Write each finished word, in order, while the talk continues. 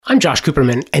I'm Josh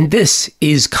Cooperman, and this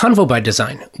is Convo by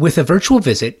Design with a virtual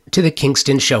visit to the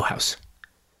Kingston Show House.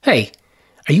 Hey,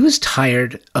 are you as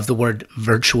tired of the word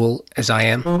virtual as I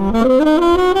am?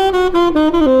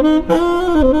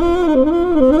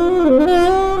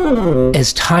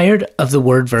 As tired of the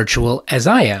word virtual as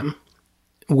I am?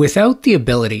 Without the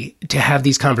ability to have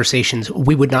these conversations,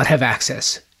 we would not have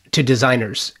access to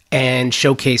designers and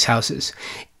showcase houses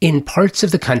in parts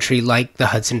of the country like the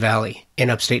Hudson Valley in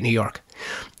upstate New York.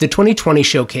 The 2020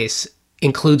 showcase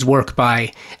includes work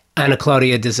by Anna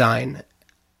Claudia Design,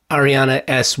 Ariana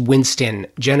S. Winston,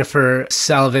 Jennifer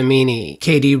Salvemini,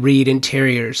 KD Reed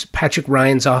Interiors, Patrick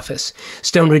Ryan's Office,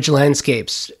 Stone Ridge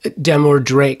Landscapes, Demore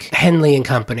Drake, Henley and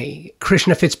Company,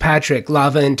 Krishna Fitzpatrick,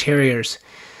 Lava Interiors,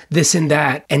 This and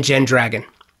That, and Jen Dragon.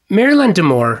 Marilyn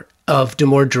Demore of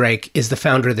Demore Drake is the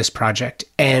founder of this project,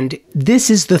 and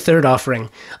this is the third offering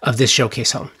of this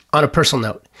showcase home. On a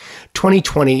personal note,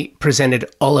 2020 presented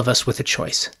all of us with a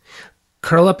choice.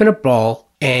 Curl up in a ball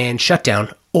and shut down,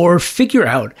 or figure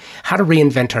out how to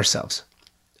reinvent ourselves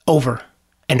over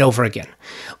and over again.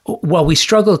 While we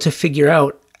struggle to figure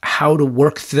out how to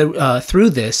work through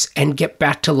this and get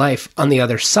back to life on the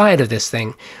other side of this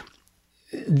thing,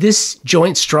 this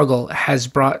joint struggle has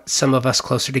brought some of us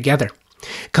closer together.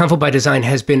 Convo by Design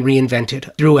has been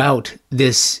reinvented throughout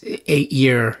this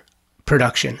 8-year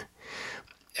production.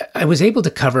 I was able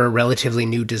to cover a relatively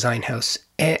new design house,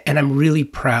 and I'm really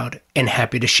proud and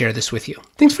happy to share this with you.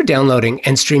 Thanks for downloading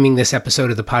and streaming this episode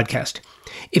of the podcast.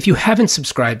 If you haven't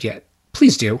subscribed yet,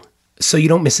 please do, so you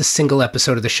don't miss a single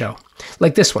episode of the show,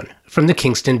 like this one from the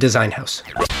Kingston Design House.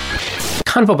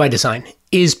 Convo by Design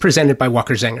is presented by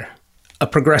Walker Zenger, a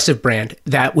progressive brand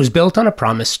that was built on a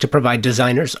promise to provide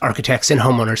designers, architects, and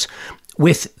homeowners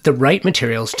with the right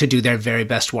materials to do their very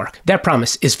best work. That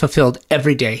promise is fulfilled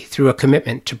every day through a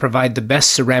commitment to provide the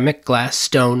best ceramic, glass,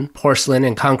 stone, porcelain,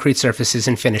 and concrete surfaces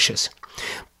and finishes.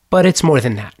 But it's more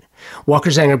than that. Walker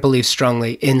Zenger believes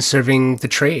strongly in serving the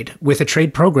trade with a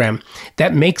trade program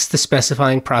that makes the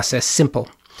specifying process simple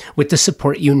with the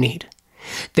support you need.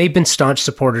 They've been staunch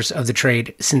supporters of the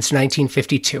trade since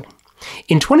 1952.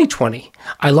 In 2020,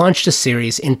 I launched a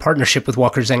series in partnership with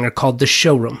Walker Zenger called The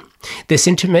Showroom. This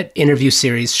intimate interview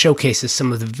series showcases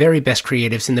some of the very best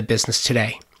creatives in the business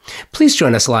today. Please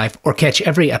join us live or catch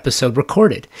every episode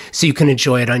recorded so you can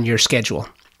enjoy it on your schedule.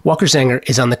 Walker Zenger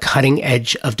is on the cutting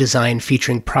edge of design,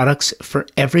 featuring products for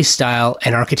every style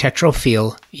and architectural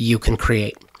feel you can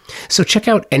create. So check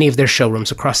out any of their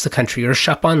showrooms across the country or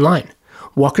shop online,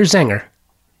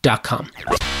 walkerzenger.com.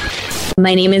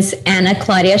 My name is Anna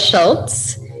Claudia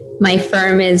Schultz. My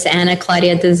firm is Anna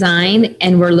Claudia Design,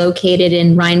 and we're located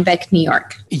in Rhinebeck, New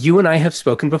York. You and I have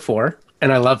spoken before,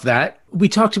 and I love that. We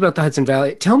talked about the Hudson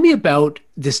Valley. Tell me about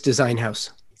this design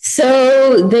house.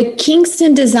 So the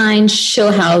Kingston Design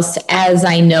Show House, as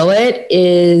I know it,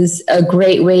 is a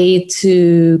great way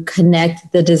to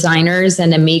connect the designers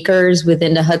and the makers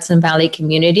within the Hudson Valley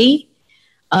community.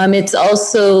 It's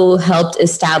also helped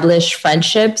establish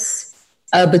friendships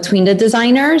between the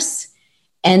designers.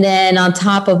 And then on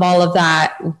top of all of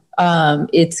that,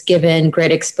 it's given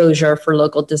great exposure for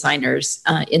local designers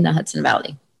in the Hudson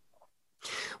Valley.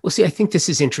 Well, see, I think this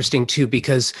is interesting too,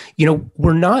 because,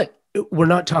 we're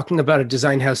not talking about a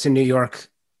design house in New York,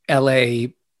 LA,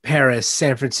 Paris,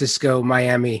 San Francisco,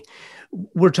 Miami.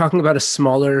 We're talking about a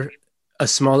smaller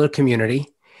community.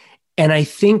 And I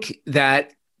think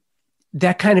that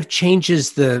kind of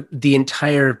changes the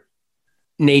entire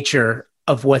nature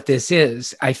of what this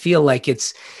is. I feel like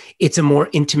it's a more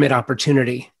intimate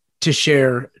opportunity to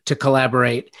share, to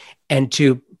collaborate, and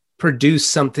to produce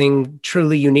something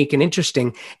truly unique and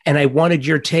interesting. And I wanted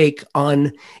your take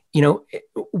on,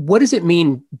 what does it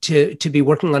mean to be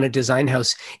working on a design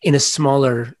house in a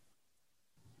smaller,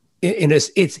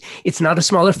 it's not a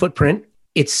smaller footprint.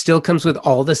 It still comes with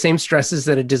all the same stresses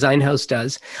that a design house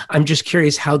does. I'm just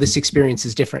curious how this experience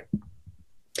is different.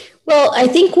 Well, I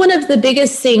think one of the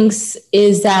biggest things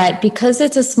is that because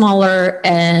it's a smaller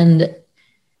and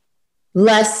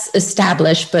less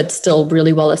established, but still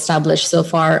really well established so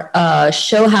far,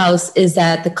 show house, is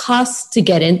that the cost to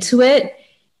get into it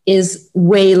is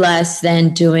way less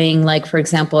than doing, like, for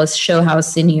example, a show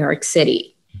house in New York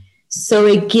City. So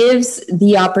it gives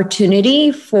the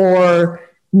opportunity for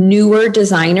newer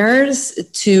designers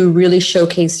to really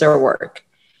showcase their work.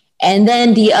 And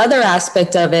then the other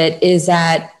aspect of it is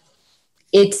that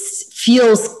it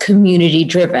feels community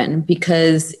driven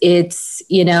because it's,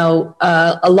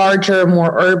 a larger,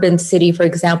 more urban city, for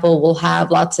example, will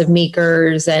have lots of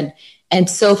makers and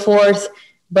so forth,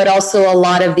 but also a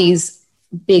lot of these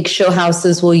big show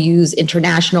houses will use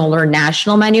international or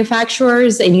national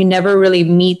manufacturers, and you never really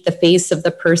meet the face of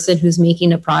the person who's making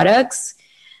the products.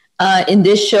 In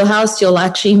this show house, you'll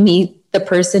actually meet the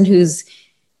person who's,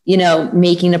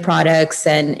 making the products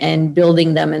and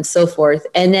building them and so forth.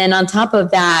 And then on top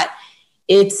of that,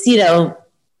 it's,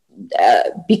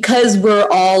 because we're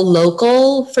all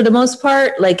local for the most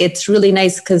part, like it's really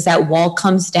nice because that wall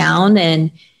comes down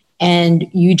and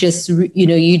you just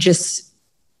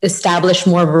establish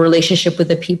more of a relationship with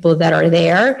the people that are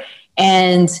there.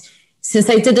 And since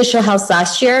I did the show house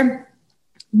last year,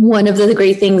 one of the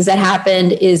great things that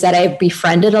happened is that I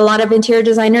befriended a lot of interior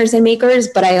designers and makers,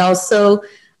 but I also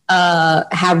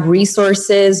have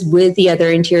resources with the other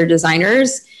interior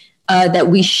designers that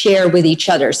we share with each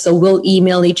other. So we'll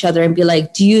email each other and be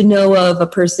like, do you know of a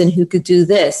person who could do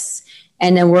this?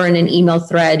 And then we're in an email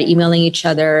thread, emailing each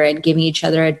other and giving each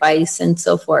other advice and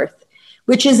so forth,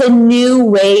 which is a new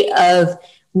way of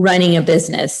running a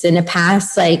business. In the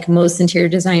past, like most interior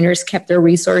designers kept their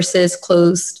resources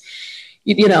closed,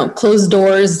 closed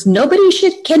doors. Nobody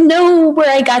can know where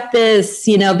I got this,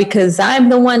 because I'm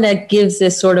the one that gives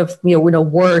this sort of,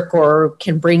 work or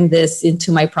can bring this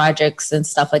into my projects and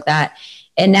stuff like that.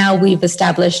 And now we've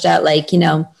established that,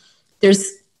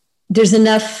 there's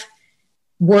enough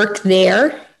work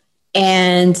there,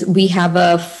 and we have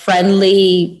a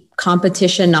friendly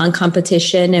competition,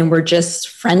 non-competition, and we're just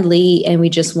friendly, and we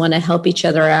just want to help each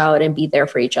other out and be there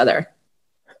for each other.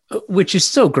 Which is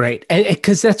so great, and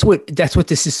because that's what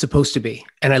this is supposed to be,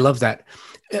 and I love that.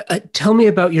 Tell me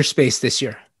about your space this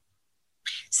year.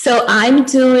 So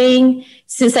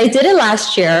since I did it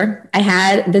last year, I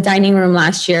had the dining room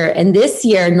last year, and this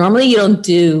year, normally you don't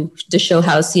do the show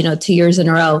house, 2 years in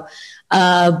a row,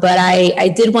 but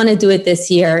I did want to do it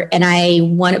this year, but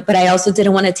I also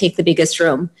didn't want to take the biggest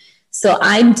room. So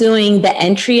I'm doing the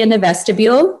entry and the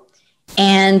vestibule,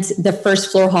 and the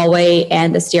first floor hallway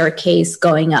and the staircase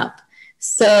going up.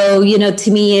 So,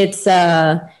 to me, it's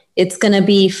going to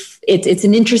be, it's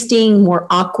an interesting, more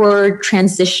awkward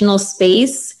transitional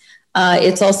space.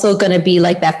 It's also going to be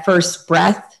like that first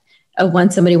breath of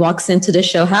when somebody walks into the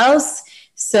show house.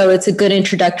 So it's a good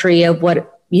introductory of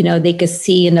what, they could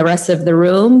see in the rest of the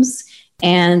rooms,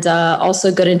 and also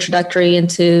a good introductory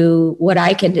into what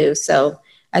I can do. So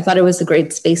I thought it was a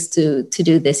great space to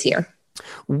do this year.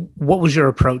 What was your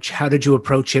approach? How did you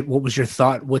approach it? What was your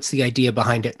thought? What's the idea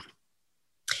behind it?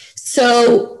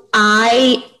 So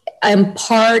I am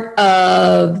part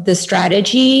of the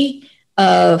strategy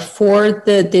for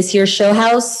this year's show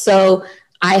house. So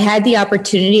I had the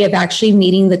opportunity of actually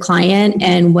meeting the client,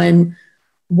 and when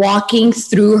walking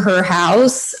through her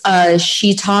house,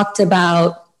 she talked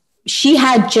about she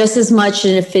had just as much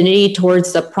an affinity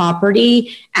towards the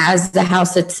property as the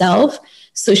house itself.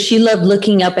 So she loved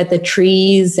looking up at the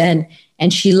trees, and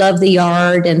she loved the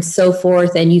yard and so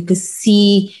forth. And you could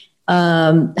see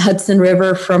Hudson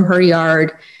River from her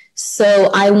yard.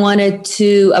 So I wanted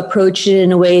to approach it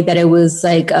in a way that it was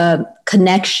like a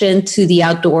connection to the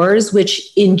outdoors,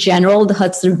 which in general, the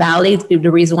Hudson Valley,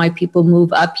 the reason why people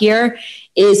move up here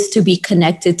is to be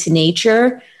connected to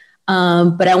nature.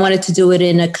 But I wanted to do it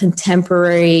in a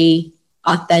contemporary,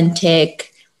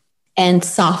 authentic, and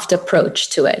soft approach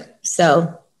to it.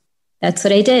 So that's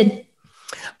what I did.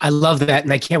 I love that,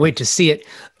 and I can't wait to see it.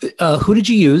 Who did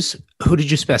you use? Who did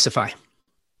you specify?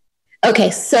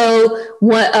 Okay, so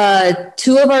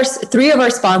three of our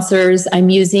sponsors I'm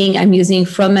using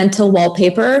Fromental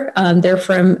Wallpaper. They're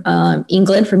from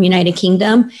England, from United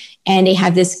Kingdom, and they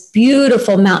have this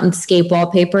beautiful mountainscape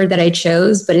wallpaper that I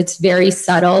chose, but it's very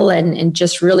subtle and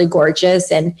just really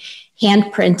gorgeous and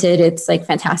hand printed. It's like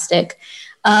fantastic.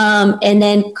 And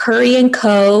then Curry &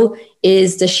 Co.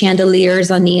 is the chandeliers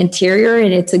on the interior,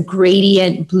 and it's a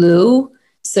gradient blue.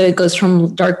 So it goes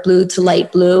from dark blue to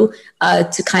light blue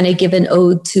to kind of give an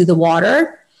ode to the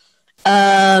water.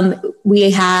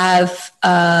 We have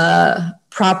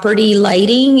Property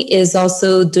Lighting is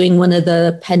also doing one of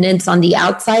the pendants on the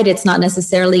outside. It's not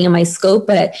necessarily in my scope,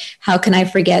 but how can I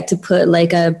forget to put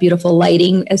like a beautiful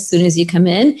lighting as soon as you come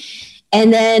in?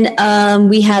 And then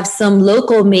we have some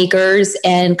local makers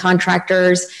and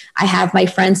contractors. I have my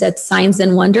friends at Signs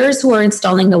and Wonders who are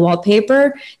installing the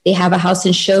wallpaper. They have a house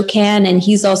in Shokan, and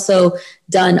he's also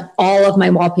done all of my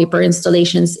wallpaper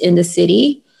installations in the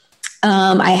city.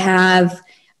 I have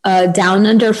Down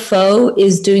Under Faux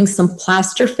is doing some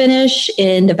plaster finish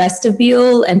in the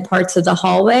vestibule and parts of the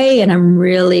hallway, and I'm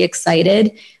really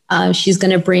excited. She's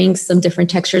going to bring some different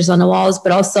textures on the walls,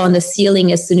 but also on the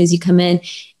ceiling. As soon as you come in,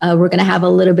 we're going to have a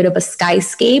little bit of a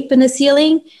skyscape in the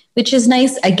ceiling, which is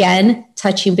nice. Again,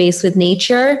 touching base with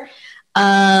nature.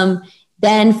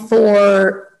 Then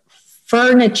for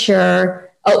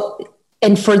furniture. Oh,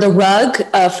 and for the rug,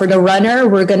 for the runner,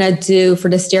 we're going to do, for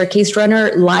the staircase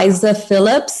runner, Liza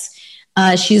Phillips.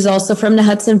 She's also from the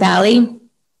Hudson Valley,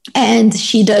 and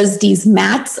she does these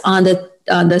mats on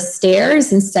the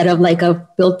stairs instead of like a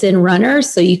built-in runner.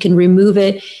 So you can remove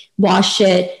it, wash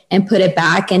it, and put it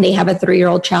back. And they have a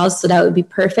 3-year-old child, so that would be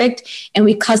perfect. And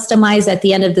we customize at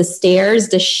the end of the stairs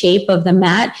the shape of the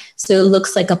mat so it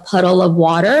looks like a puddle of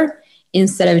water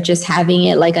instead of just having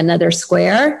it like another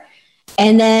square.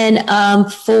 And then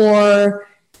for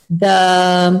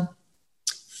the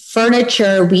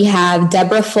furniture, we have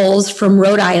Deborah Foles from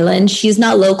Rhode Island. She's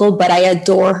not local, but I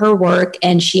adore her work,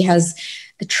 and she has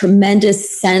a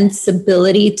tremendous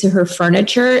sensibility to her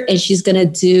furniture. And she's going to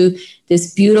do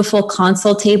this beautiful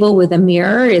console table with a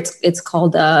mirror. It's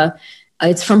called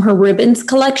it's from her ribbons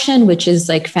collection, which is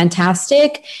like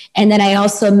fantastic. And then I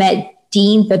also met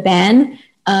Dean Beban.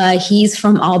 He's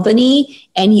from Albany,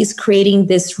 and he's creating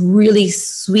this really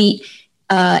sweet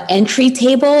entry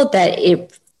table that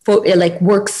it like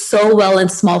works so well in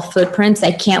small footprints.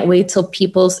 I can't wait till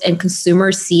people and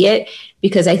consumers see it,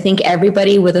 because I think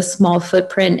everybody with a small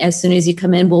footprint, as soon as you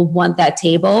come in, will want that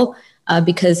table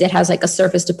because it has like a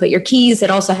surface to put your keys.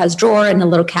 It also has drawer and a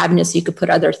little cabinet so you could put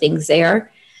other things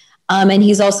there. And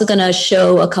he's also going to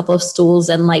show a couple of stools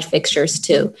and light fixtures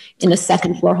too in the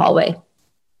second floor hallway.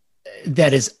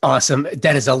 That is awesome.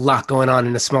 That is a lot going on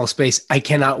in a small space. I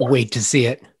cannot wait to see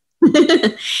it.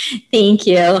 Thank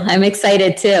you. I'm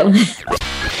excited too.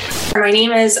 My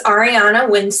name is Ariana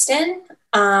Winston.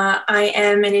 I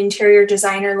am an interior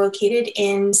designer located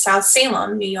in South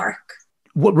Salem, New York.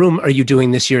 What room are you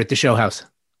doing this year at the show house?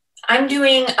 I'm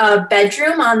doing a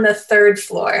bedroom on the 3rd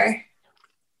floor.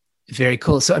 Very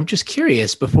cool. So I'm just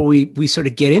curious, before we sort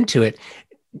of get into it,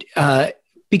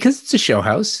 because it's a show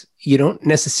house, you don't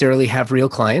necessarily have real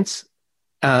clients.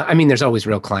 I mean, there's always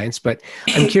real clients, but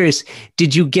I'm curious,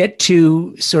 did you get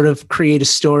to sort of create a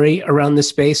story around the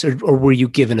space, or were you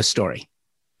given a story?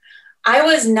 I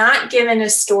was not given a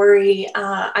story.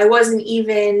 I wasn't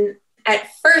even at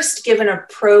first given a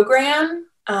program,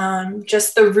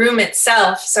 just the room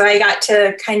itself. So I got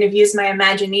to kind of use my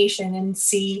imagination and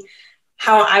see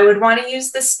how I would want to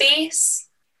use the space.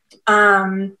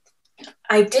 I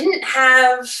didn't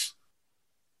have,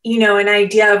 an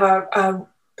idea of a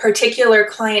particular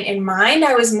client in mind.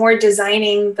 I was more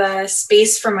designing the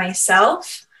space for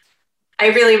myself. I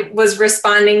really was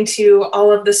responding to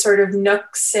all of the sort of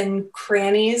nooks and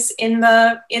crannies in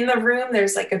the room.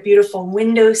 There's like a beautiful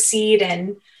window seat,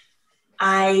 and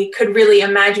I could really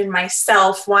imagine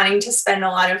myself wanting to spend a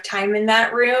lot of time in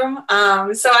that room.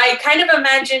 So I kind of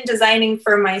imagined designing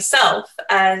for myself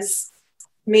as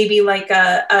maybe like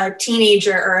a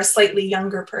teenager or a slightly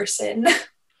younger person.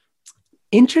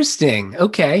 Interesting.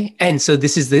 Okay. And so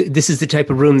this is the type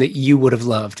of room that you would have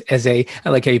loved as I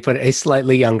like how you put it, a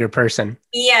slightly younger person.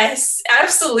 Yes,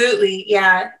 absolutely.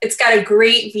 Yeah. It's got a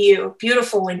great view,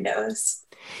 beautiful windows.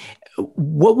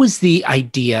 What was the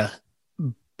idea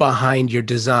behind your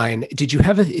design? Did you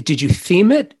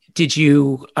theme it? Did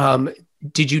you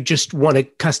just want to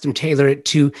custom tailor it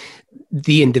to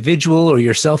the individual or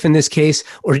yourself in this case,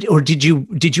 or did you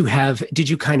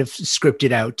kind of script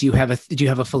it out? Do you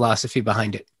have a philosophy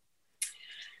behind it?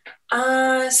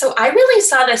 So I really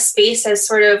saw the space as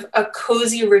sort of a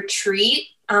cozy retreat.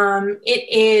 It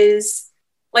is,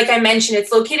 like I mentioned,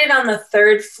 it's located on the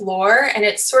 3rd floor, and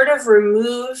it's sort of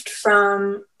removed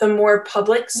from the more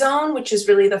public zone, which is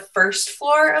really the 1st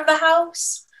floor of the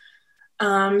house.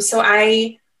 So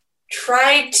I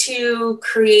tried to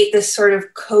create this sort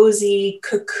of cozy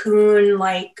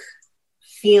cocoon-like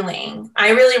feeling. I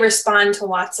really respond to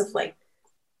lots of like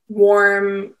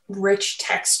warm, rich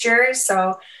textures.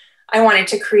 So I wanted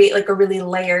to create like a really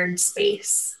layered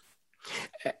space.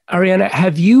 Ariana,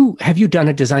 have you done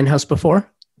a design house before?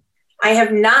 I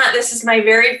have not. This is my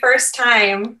very first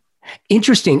time.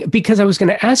 Interesting, because I was going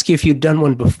to ask you if you'd done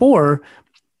one before,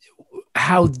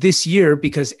 how this year,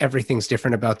 because everything's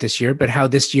different about this year, but how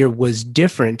this year was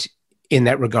different in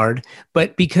that regard.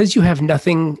 But because you have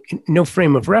no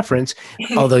frame of reference,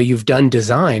 although you've done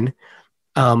design,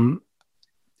 how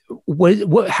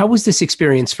was this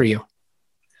experience for you?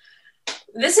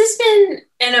 This has been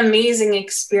an amazing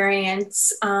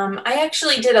experience. I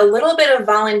actually did a little bit of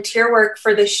volunteer work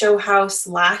for the show house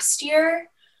last year,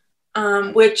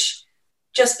 which,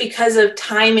 just because of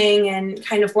timing and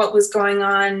kind of what was going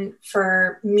on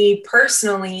for me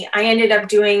personally, I ended up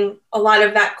doing a lot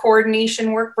of that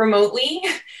coordination work remotely.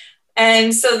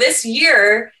 And so this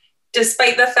year,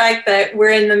 despite the fact that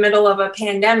we're in the middle of a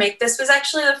pandemic, this was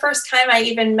actually the first time I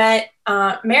even met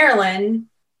Marilyn,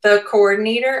 the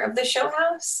coordinator of the show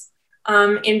house.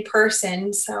 in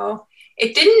person. So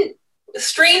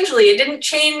strangely, it didn't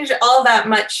change all that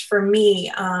much for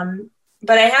me.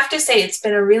 But I have to say, it's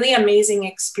been a really amazing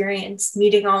experience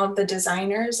meeting all of the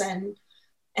designers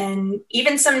and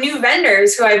even some new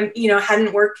vendors who I,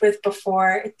 hadn't worked with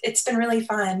before. It's been really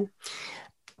fun.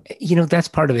 That's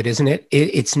part of it, isn't it?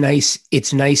 It's nice.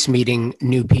 It's nice meeting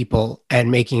new people and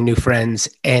making new friends,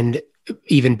 and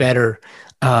even better,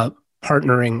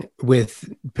 partnering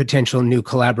with potential new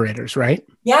collaborators, right?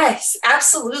 Yes,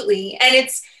 absolutely. And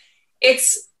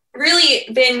it's really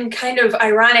been kind of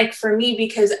ironic for me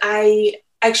because I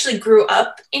actually grew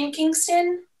up in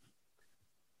Kingston.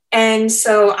 And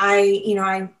so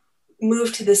I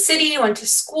moved to the city, went to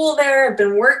school there, I've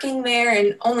been working there.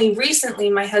 And only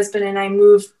recently, my husband and I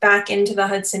moved back into the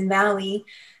Hudson Valley.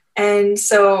 And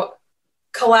so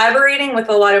collaborating with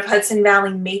a lot of Hudson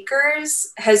Valley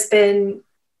makers has been,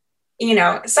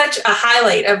 such a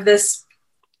highlight of this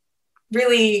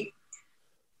really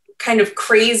kind of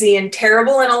crazy and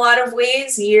terrible in a lot of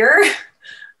ways year.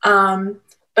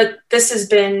 But this has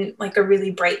been like a really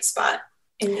bright spot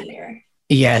in the year.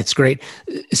 Yeah, it's great.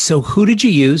 So who did you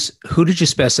use? Who did you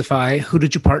specify? Who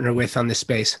did you partner with on this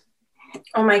space?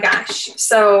 Oh my gosh.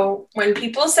 So when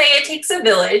people say it takes a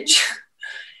village,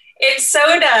 it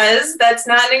so does. That's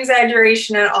not an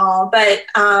exaggeration at all. But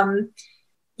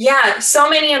yeah, so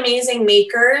many amazing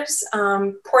makers.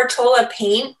 Portola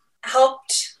Paint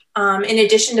helped, in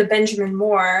addition to Benjamin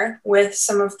Moore, with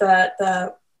some of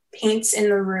the paints in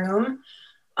the room.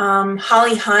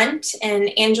 Holly Hunt and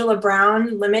Angela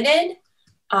Brown Limited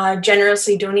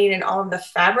generously donated all of the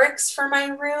fabrics for my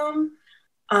room.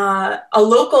 A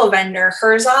local vendor,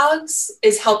 Herzog's,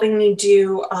 is helping me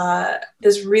do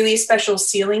this really special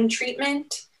ceiling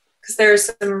treatment because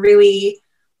there's some really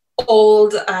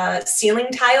old ceiling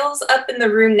tiles up in the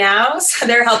room now. So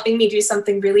they're helping me do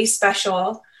something really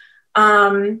special.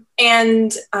 And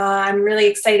I'm really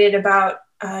excited about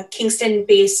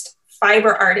Kingston-based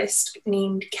fiber artist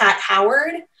named Kat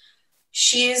Howard.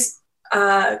 She's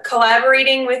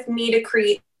collaborating with me to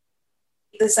create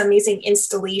this amazing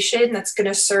installation that's going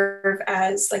to serve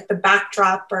as like the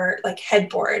backdrop or like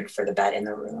headboard for the bed in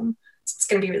the room. So it's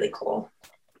going to be really cool.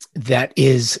 That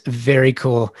is very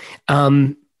cool.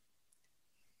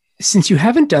 Since you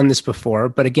haven't done this before,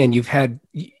 but again, you've had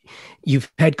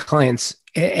clients,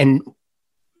 and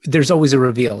there's always a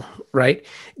reveal, right?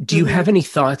 Do you have any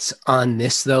thoughts on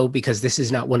this though? Because this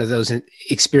is not one of those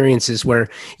experiences where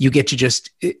you get to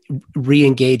just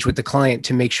re-engage with the client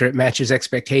to make sure it matches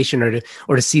expectation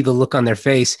or to see the look on their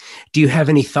face. Do you have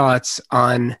any thoughts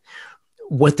on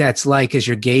what that's like as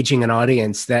you're gauging an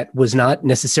audience that was not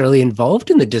necessarily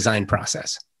involved in the design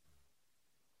process?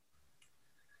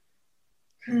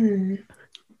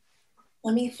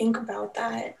 Let me think about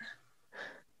that.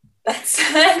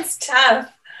 That's tough.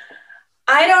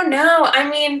 I don't know. I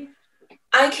mean,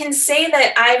 I can say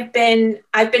that I've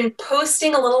been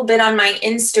posting a little bit on my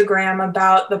Instagram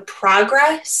about the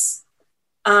progress,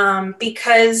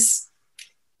 because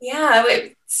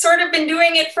I've sort of been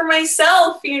doing it for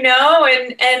myself, and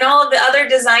all of the other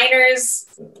designers,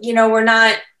 we're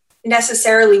not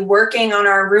necessarily working on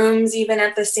our rooms even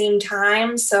at the same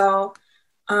time. So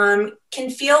can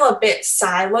feel a bit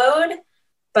siloed,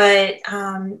 but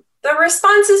the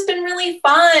response has been really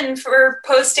fun for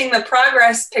posting the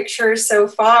progress pictures so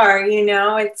far.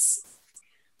 It's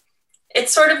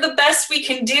sort of the best we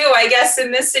can do, I guess,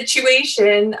 in this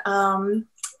situation. I'm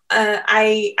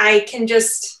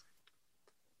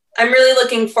really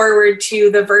looking forward to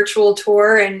the virtual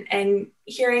tour and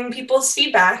hearing people's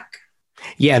feedback.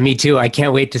 Yeah, me too. I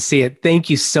can't wait to see it. Thank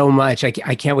you so much. I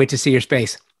can't wait to see your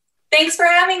space. Thanks for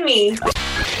having me.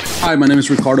 Hi, my name is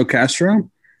Ricardo Castro,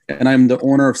 and I'm the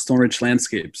owner of Stone Ridge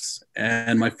Landscapes,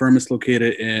 and my firm is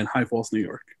located in High Falls, New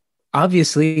York.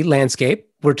 Obviously, landscape.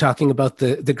 We're talking about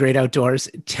the great outdoors.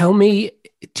 Tell me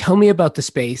about the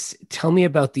space. Tell me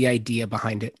about the idea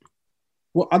behind it.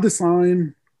 Well, I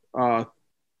design, how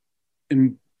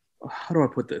do I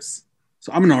put this?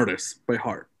 So I'm an artist by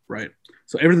heart, right?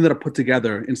 So everything that I put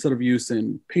together, instead of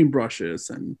using paintbrushes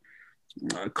and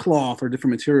cloth or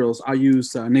different materials, I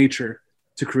use nature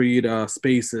to create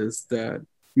spaces that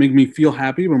make me feel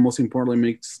happy, but most importantly,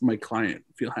 makes my client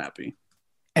feel happy.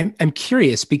 I'm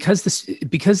curious because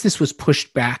this was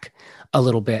pushed back a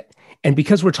little bit, and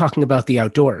because we're talking about the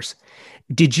outdoors,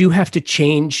 did you have to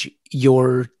change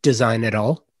your design at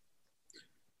all?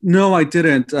 No, I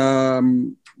didn't.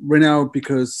 Right now,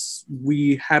 because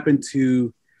we happen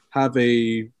to have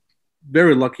a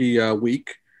very lucky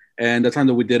week, and the time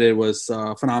that we did it was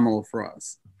phenomenal for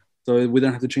us. So we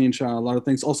didn't have to change a lot of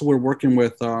things. Also, we're working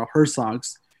with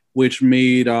Herzog's, which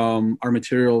made our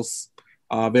materials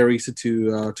very easy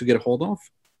to get a hold of.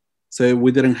 So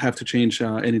we didn't have to change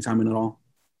any timing at all.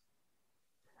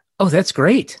 Oh, that's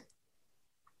great.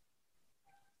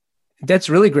 That's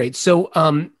really great. So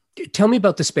tell me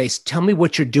about the space. Tell me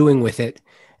what you're doing with it.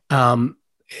 Um,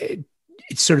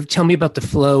 Sort of tell me about the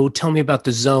flow. Tell me about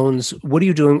the zones. What are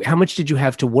you doing? How much did you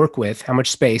have to work with? How much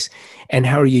space? And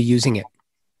how are you using it?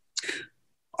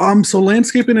 So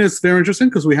landscaping is very interesting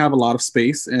because we have a lot of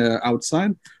space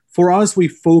outside. For us, we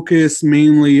focus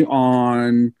mainly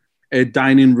on a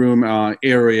dining room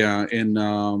area in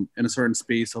a certain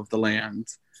space of the land.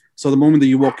 So the moment that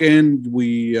you walk in,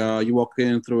 you walk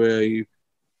in through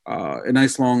a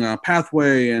nice long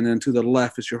pathway, and then to the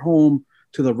left is your home.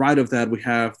 To the right of that, we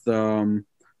have the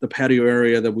patio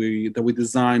area that we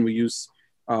designed. We use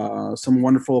some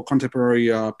wonderful contemporary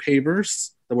pavers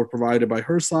that were provided by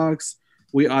Herzog's.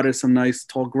 We added some nice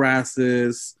tall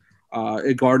grasses,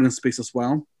 a garden space as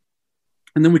well,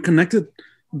 and then we connected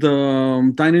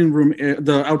the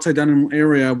outside dining room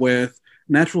area with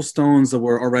natural stones that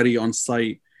were already on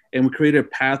site, and we created a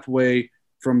pathway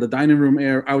from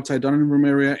the outside dining room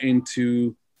area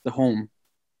into the home.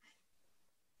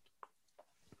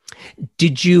 Do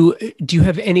you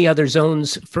have any other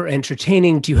zones for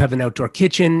entertaining? Do you have an outdoor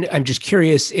kitchen? I'm just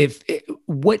curious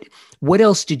what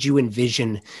else did you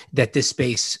envision that this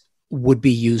space would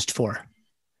be used for?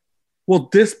 Well,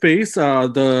 this space,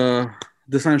 the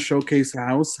Design Showcase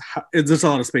House, there's a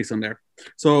lot of space in there.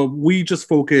 So we just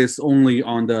focus only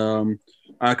on the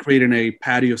creating a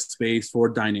patio space for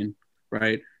dining,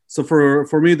 right? So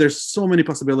for me, there's so many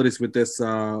possibilities with this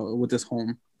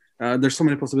home. There's so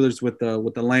many possibilities with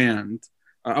the land.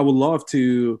 I would love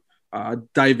to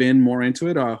dive in more into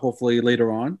it, hopefully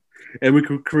later on, and we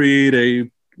could create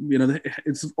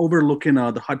it's overlooking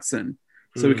the Hudson,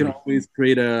 so we can always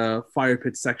create a fire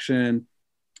pit section.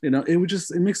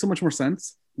 It makes so much more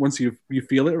sense once you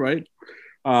feel it, right?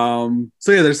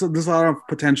 So yeah, there's a lot of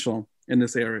potential in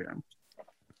this area.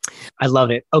 I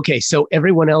love it. Okay, so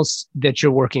everyone else that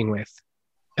you're working with,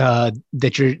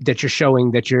 that you're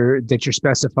showing, that you're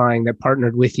specifying, that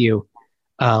partnered with you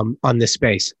on this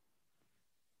space?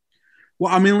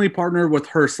 Well, I'm mainly partnered with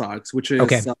Herzog's, which is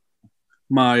okay.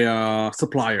 My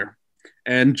supplier,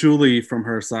 and Julie from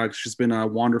Herzog's. She's been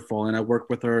wonderful, and I worked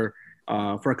with her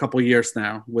for a couple of years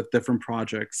now with different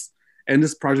projects. And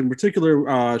this project in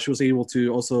particular, she was able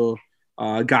to also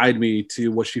guide me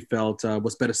to what she felt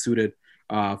was better suited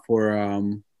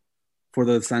for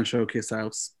the Design Showcase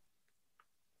House.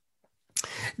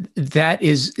 That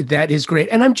is great.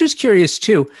 And I'm just curious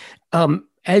too,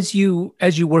 as you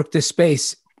work this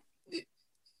space,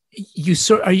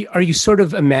 are you sort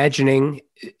of imagining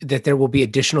that there will be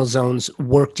additional zones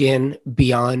worked in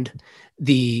beyond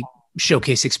the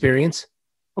showcase experience?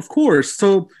 Of course.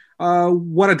 So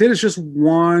what I did is just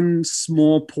one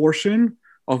small portion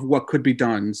of what could be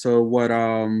done. So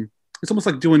it's almost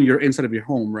like doing your inside of your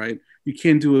home, right? You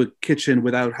can't do a kitchen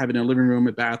without having a living room,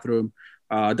 a bathroom,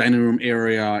 dining room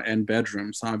area, and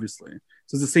bedrooms, obviously.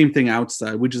 So it's the same thing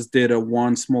outside. We just did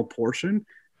one small portion,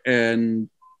 and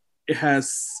it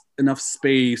has enough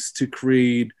space to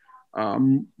create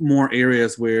more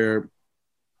areas where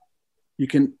you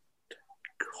can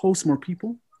host more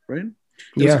people, right?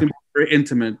 Yeah. It can be very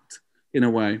intimate in a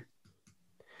way.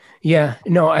 Yeah,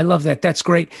 no, I love that. That's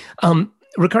great.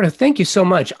 Ricardo, thank you so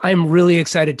much. I'm really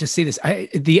excited to see this.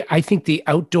 I think the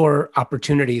outdoor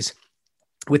opportunities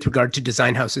with regard to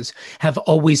design houses have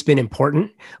always been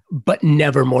important, but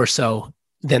never more so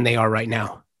than they are right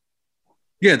now.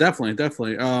 Yeah,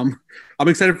 definitely. I'm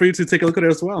excited for you to take a look at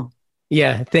it as well.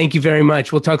 Yeah, thank you very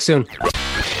much. We'll talk soon.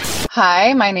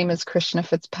 Hi, my name is Krishna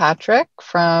Fitzpatrick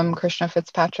from Krishna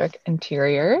Fitzpatrick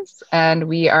Interiors, and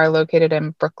we are located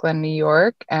in Brooklyn, New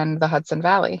York, and the Hudson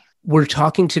Valley. We're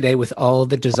talking today with all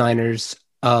the designers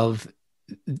of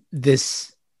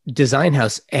this design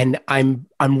house, and I'm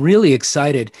really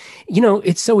excited.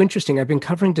 It's so interesting. I've been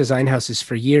covering design houses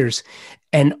for years,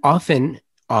 and often,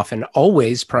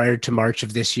 always prior to March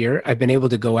of this year, I've been able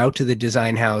to go out to the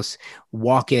design house,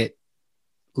 walk it,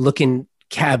 look in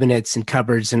cabinets and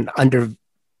cupboards and under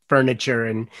furniture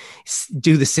and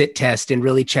do the sit test and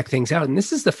really check things out. And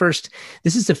this is the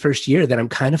first year that I'm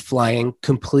kind of flying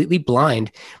completely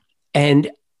blind. And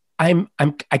I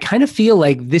kind of feel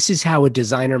like this is how a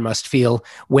designer must feel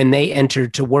when they enter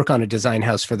to work on a design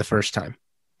house for the first time.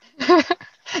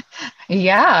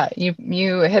 Yeah, you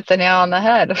hit the nail on the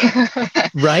head.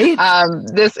 Right?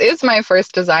 This is my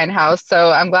first design house,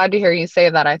 so I'm glad to hear you say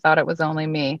that. I thought it was only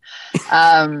me.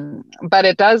 But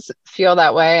it does feel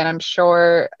that way, and I'm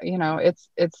sure,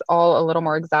 it's all a little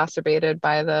more exacerbated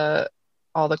by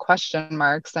all the question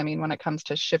marks. I mean, when it comes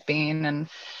to shipping and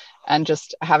and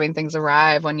just having things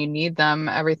arrive when you need them,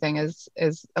 everything is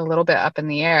a little bit up in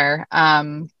the air.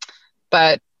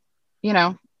 But, you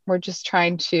know, we're just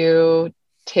trying to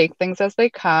take things as they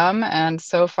come. And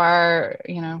so far,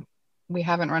 you know, we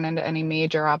haven't run into any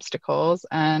major obstacles,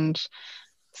 and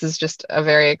this is just a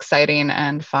very exciting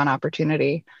and fun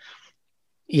opportunity.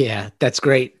 Yeah, that's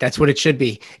great. That's what it should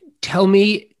be. Tell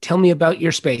me about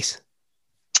your space.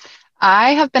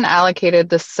 I have been allocated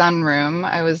the sunroom.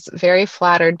 I was very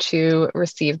flattered to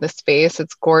receive the space.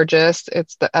 It's gorgeous.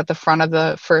 It's at the front of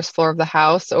the first floor of the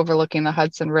house, overlooking the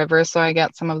Hudson River. So I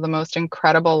get some of the most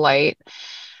incredible light.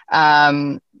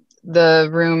 The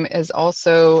room is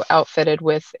also outfitted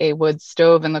with a wood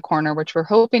stove in the corner, which we're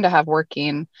hoping to have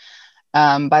working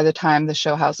by the time the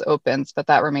show house opens, but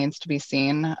that remains to be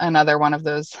seen. Another one of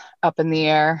those up in the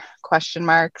air question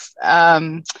marks.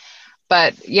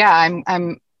 But yeah,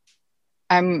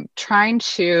 I'm trying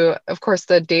to, of course,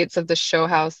 the dates of the show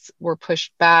house were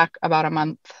pushed back about a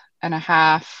month and a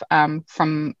half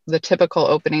from the typical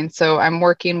opening. So I'm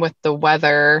working with the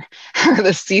weather or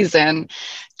the season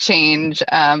change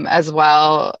as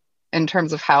well in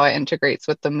terms of how it integrates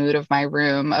with the mood of my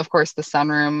room. Of course, the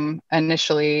sunroom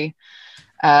initially,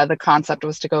 the concept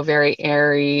was to go very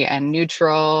airy and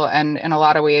neutral. And in a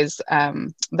lot of ways,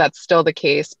 that's still the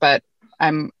case, but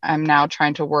I'm now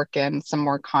trying to work in some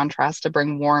more contrast to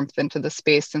bring warmth into the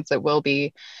space, since it will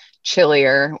be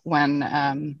chillier when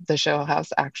the show house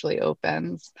actually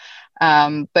opens.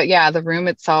 But yeah, the room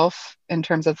itself, in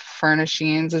terms of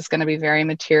furnishings, is going to be very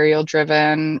material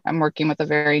driven. I'm working with a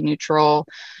very neutral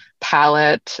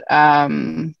palette,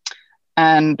 and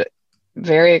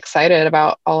very excited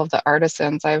about all of the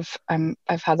artisans I've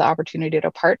had the opportunity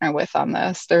to partner with on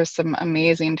this. There's some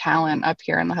amazing talent up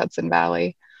here in the Hudson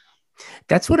Valley.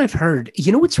 That's what I've heard.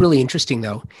 You know, what's really interesting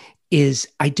though, is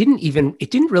it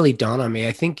didn't really dawn on me.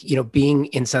 I think, you know, being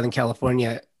in Southern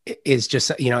California is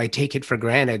just, you know, I take it for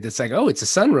granted. It's like, oh, it's a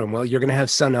sunroom. Well, you're going to have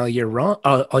sun all year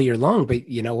long, but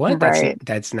you know what? Right.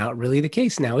 That's not really the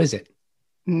case now, is it?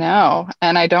 No.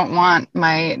 And I don't want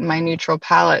my neutral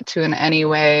palette to in any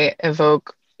way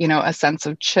evoke, you know, a sense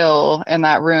of chill in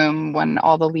that room when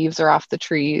all the leaves are off the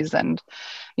trees. And,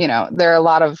 you know, there are a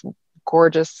lot of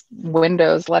gorgeous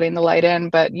windows letting the light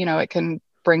in, but you know, it can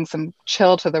bring some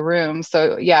chill to the room.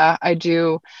 So yeah, I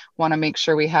do want to make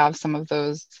sure we have some of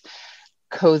those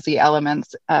cozy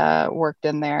elements worked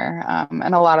in there,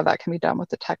 and a lot of that can be done with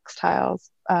the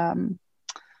textiles.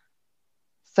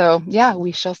 So yeah,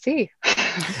 we shall see.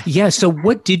 Yeah. So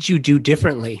what did you do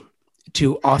differently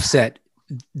to offset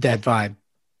that vibe?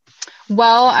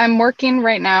 Well, I'm working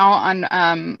right now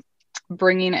on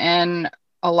bringing in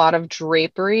a lot of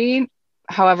drapery.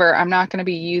 However, I'm not going to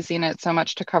be using it so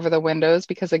much to cover the windows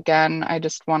because, again, I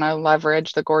just want to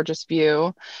leverage the gorgeous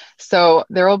view. So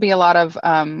there will be a lot of,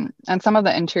 and some of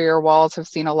the interior walls have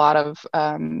seen a lot of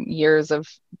years of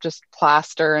just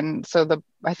plaster. And so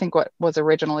I think what was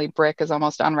originally brick is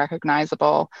almost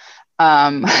unrecognizable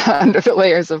under the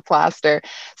layers of plaster.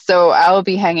 So I'll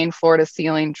be hanging floor to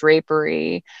ceiling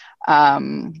drapery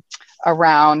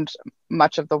around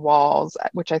much of the walls,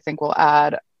 which I think will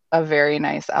add a very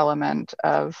nice element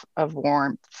of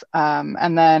warmth.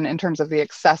 And then in terms of the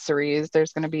accessories,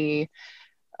 there's going to be,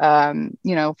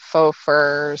 you know, faux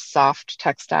fur, soft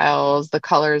textiles. The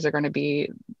colors are going to be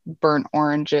burnt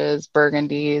oranges,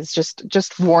 burgundies,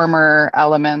 just warmer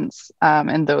elements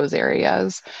in those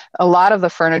areas. A lot of the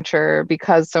furniture,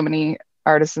 because so many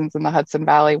artisans in the Hudson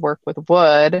Valley work with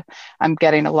wood, I'm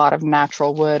getting a lot of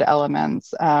natural wood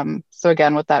elements. So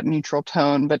again, with that neutral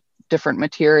tone, but different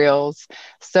materials.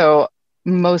 So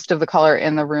most of the color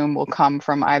in the room will come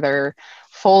from either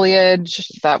foliage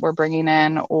that we're bringing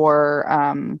in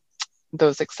or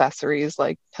those accessories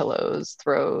like pillows,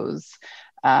 throws,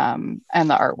 and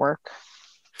the artwork.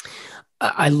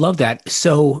 I love that.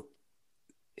 So,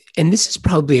 and this is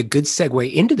probably a good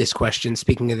segue into this question,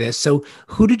 speaking of this. So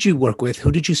who did you work with?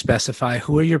 Who did you specify?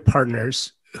 Who are your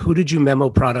partners? Who did you memo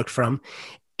product from?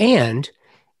 And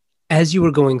as you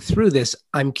were going through this,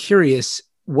 I'm curious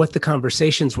what the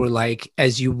conversations were like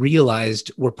as you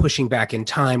realized we're pushing back in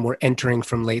time. We're entering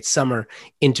from late summer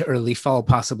into early fall,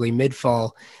 possibly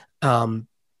mid-fall.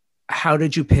 How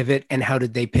did you pivot and how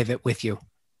did they pivot with you?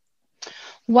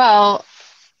 Well,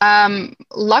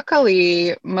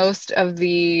 luckily, most of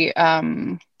the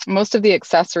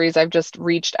accessories I've just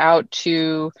reached out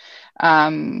to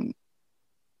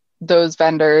those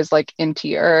vendors like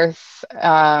Inti Earth.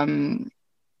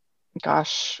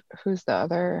 Gosh, who's the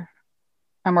other?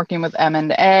 I'm working with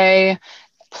M&A,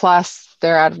 plus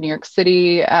they're out of New York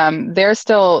City.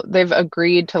 They've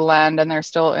agreed to lend and they're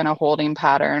still in a holding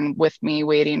pattern with me,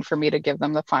 waiting for me to give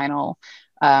them the final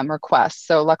requests.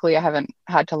 So luckily I haven't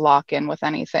had to lock in with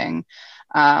anything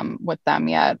with them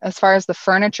yet. As far as the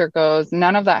furniture goes,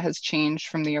 none of that has changed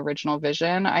from the original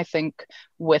vision. I think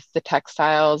with the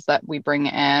textiles that we bring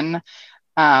in,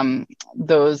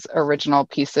 those original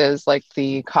pieces like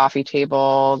the coffee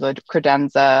table, the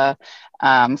credenza,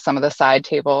 some of the side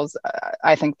tables,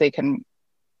 I think they can,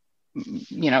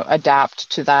 adapt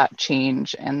to that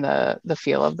change in the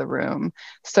feel of the room.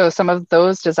 So some of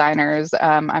those designers,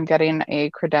 I'm getting a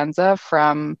credenza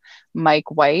from Mike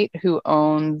White, who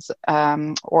owns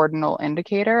Ordinal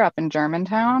Indicator up in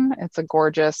Germantown. It's a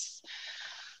gorgeous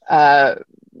wood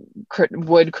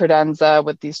credenza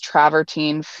with these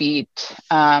travertine feet,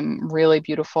 really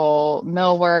beautiful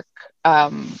millwork.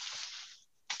 I'm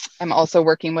also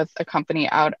working with a company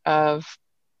out of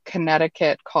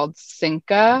Connecticut called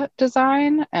Cinca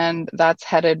Design, and that's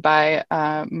headed by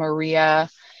Maria,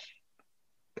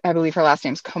 I believe her last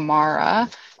name's Kamara,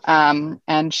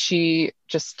 and she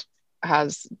just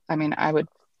has, I would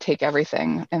take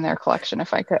everything in their collection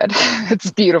if I could. It's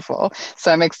beautiful.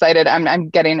 So I'm excited. I'm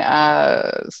getting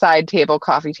a side table,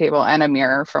 coffee table, and a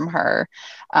mirror from her.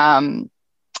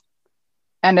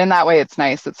 And in that way, it's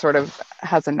nice. It sort of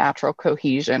has a natural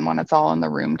cohesion when it's all in the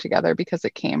room together because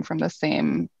it came from the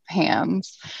same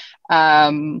hands.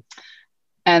 And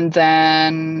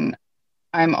then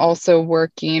I'm also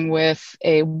working with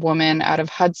a woman out of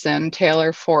Hudson,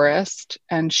 Taylor Forrest,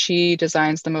 and she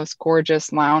designs the most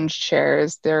gorgeous lounge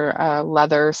chairs. They're a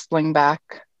leather slingback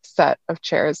set of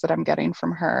chairs that I'm getting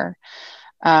from her.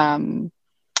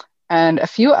 And a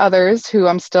few others who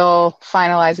I'm still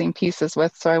finalizing pieces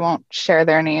with, so I won't share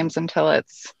their names until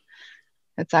it's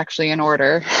actually in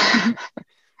order.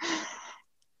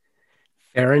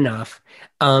 Fair enough.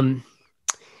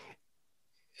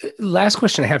 Last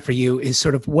question I have for you is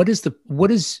sort of what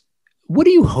do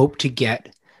you hope to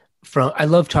get from, I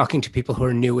love talking to people who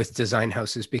are new with design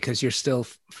houses because you're still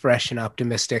fresh and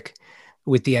optimistic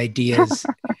with the ideas.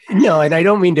 No, and I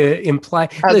don't mean to imply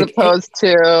opposed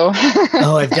to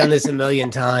oh, I've done this a million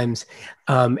times,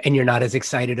 and you're not as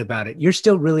excited about it. You're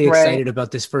still really excited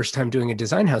about this first time doing a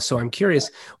design house. So I'm curious,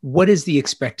 what is the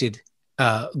expected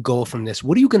goal from this?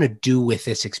 What are you going to do with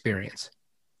this experience?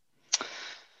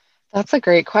 That's a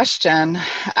great question.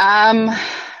 I've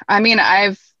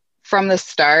from the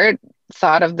start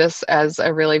thought of this as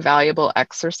a really valuable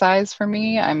exercise for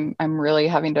me. I'm really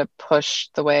having to push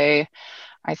the way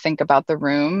I think about the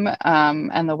room,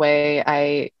 and the way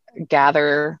I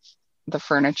gather the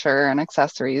furniture and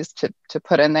accessories to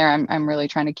put in there. I'm really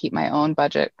trying to keep my own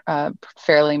budget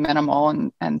fairly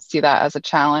minimal and see that as a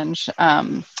challenge.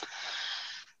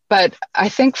 But I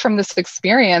think from this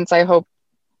experience, I hope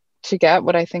to get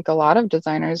what I think a lot of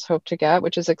designers hope to get,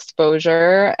 which is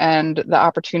exposure and the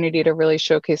opportunity to really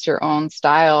showcase your own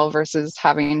style versus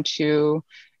having to,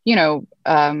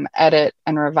 edit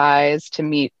and revise to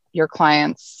meet your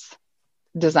client's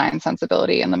design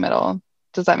sensibility in the middle.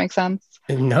 Does that make sense?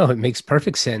 No, it makes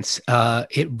perfect sense.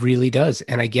 It really does.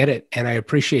 And I get it. And I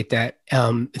appreciate that.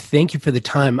 Thank you for the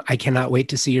time. I cannot wait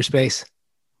to see your space.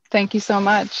 Thank you so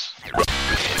much.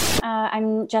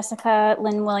 I'm Jessica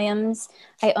Lynn Williams.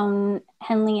 I own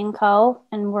Henley & Co.,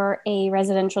 and we're a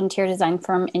residential interior design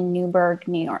firm in Newburgh,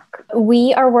 New York.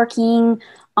 We are working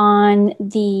on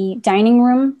the dining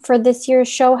room for this year's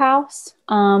show house,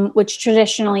 which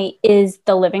traditionally is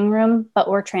the living room, but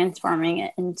we're transforming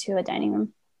it into a dining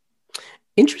room.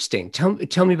 Interesting.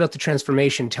 Tell me about the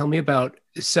transformation. Tell me about,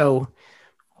 so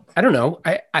I don't know.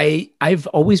 I've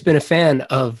always been a fan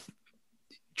of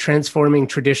transforming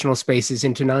traditional spaces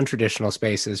into non-traditional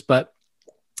spaces, but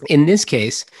in this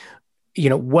case,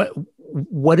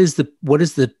 what is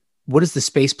the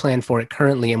space plan for it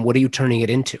currently, and what are you turning it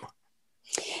into?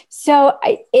 So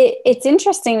it's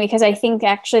interesting because I think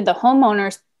actually the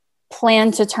homeowners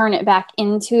plan to turn it back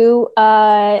into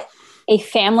a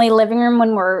family living room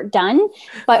when we're done,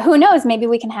 but who knows, maybe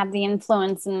we can have the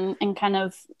influence and kind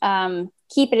of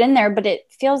keep it in there. But it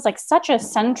feels like such a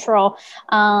central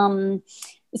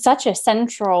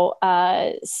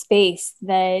space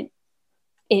that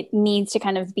it needs to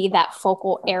kind of be that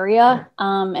focal area.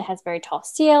 It has very tall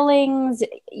ceilings.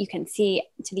 You can see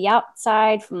to the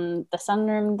outside from the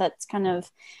sunroom that's kind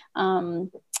of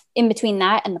in between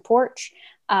that and the porch.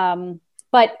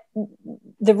 But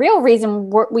the real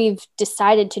reason we've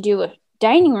decided to do a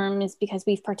dining room is because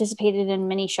we've participated in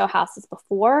many show houses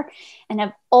before and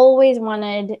have always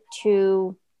wanted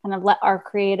to kind of let our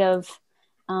creative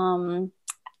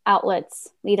outlets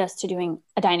lead us to doing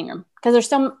a dining room because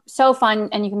they're so fun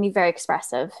and you can be very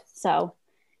expressive. So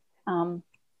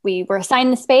we were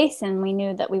assigned the space and we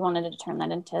knew that we wanted to turn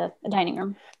that into a dining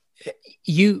room.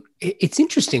 It's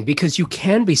interesting because you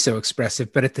can be so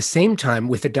expressive, but at the same time,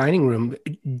 with a dining room,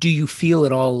 do you feel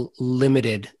at all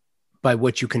limited by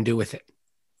what you can do with it?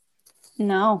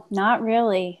 No, not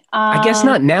really. I guess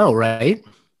not now, right?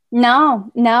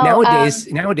 No. Nowadays,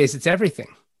 it's everything.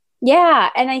 Yeah.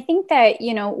 And I think that,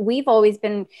 we've always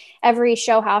been every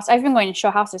show house. I've been going to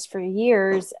show houses for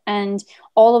years, and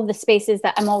all of the spaces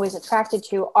that I'm always attracted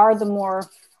to are the more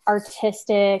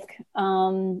artistic,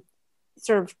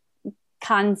 sort of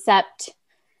concept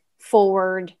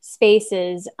forward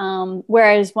spaces.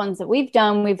 Whereas ones that we've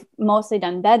mostly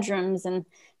done bedrooms, and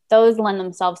those lend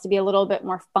themselves to be a little bit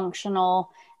more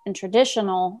functional and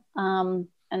traditional.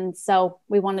 And so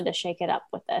we wanted to shake it up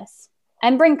with this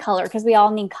and bring color, because we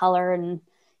all need color and,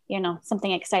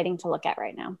 something exciting to look at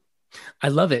right now. I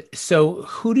love it. So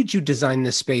who did you design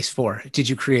this space for? Did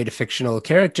you create a fictional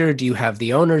character? Do you have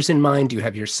the owners in mind? Do you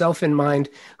have yourself in mind?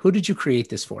 Who did you create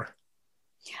this for?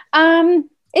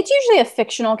 It's usually a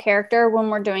fictional character when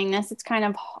we're doing this. It's kind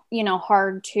of,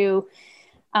 hard to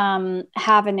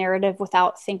have a narrative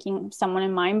without thinking someone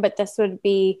in mind, but this would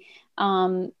be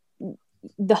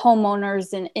the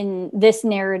homeowners in this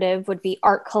narrative would be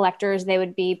art collectors. They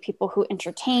would be people who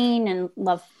entertain and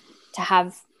love to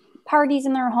have parties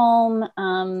in their home,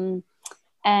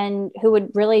 and who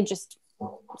would really just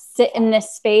sit in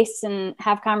this space and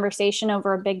have conversation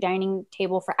over a big dining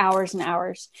table for hours and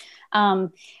hours.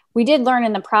 We did learn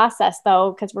in the process,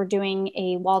 though, because we're doing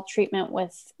a wall treatment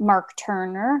with Mark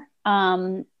Turner,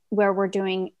 where we're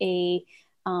doing a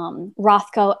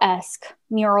Rothko-esque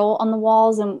mural on the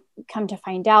walls, and come to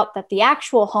find out that the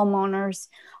actual homeowners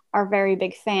are very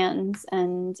big fans,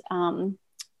 and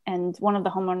one of the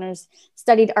homeowners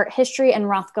studied art history, and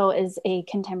Rothko is a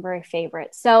contemporary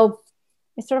favorite. So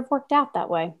it sort of worked out that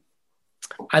way.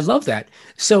 I love that.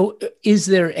 So is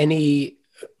there any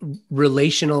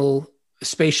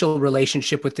spatial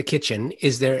relationship with the kitchen?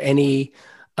 Is there any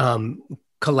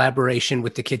collaboration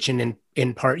with the kitchen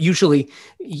in part? Usually,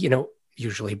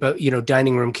 but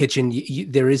dining room, kitchen,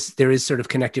 there is sort of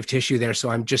connective tissue there. So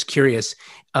I'm just curious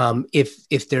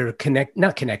if they're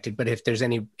not connected, but if there's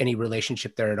any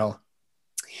relationship there at all.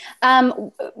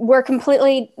 We're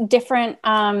completely different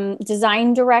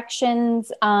design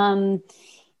directions. From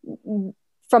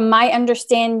my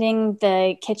understanding,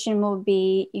 the kitchen will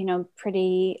be,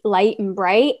 pretty light and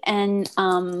bright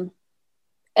and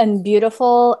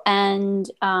beautiful and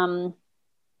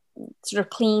sort of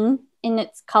clean in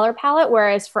its color palette.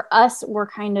 Whereas for us, we're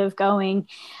kind of going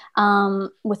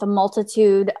with a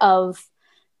multitude of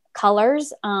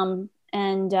colors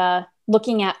and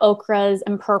looking at ochres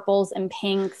and purples and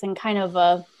pinks, and kind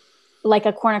of like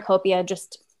a cornucopia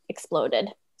just exploded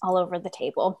all over the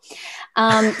table.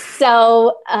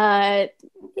 So I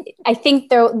think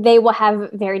they will have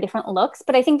very different looks,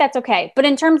 but I think that's okay. But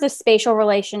in terms of spatial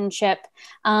relationship,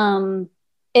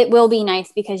 it will be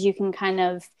nice because you can kind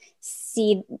of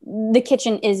see the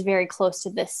kitchen is very close to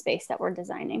this space that we're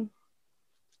designing.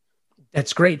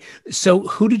 That's great. So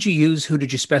who did you use? Who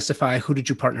did you specify? Who did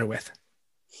you partner with?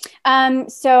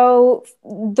 So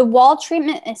the wall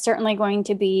treatment is certainly going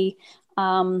to be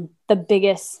the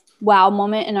biggest wow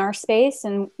moment in our space.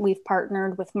 And we've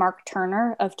partnered with Mark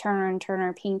Turner of Turner and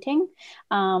Turner Painting,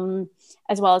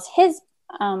 as well as his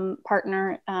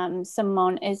partner,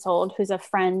 Simone Isolde, who's a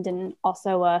friend and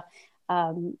also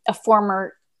a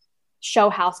former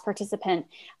show house participant.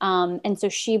 And so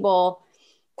she will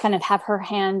kind of have her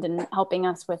hand in helping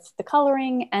us with the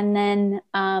coloring. And then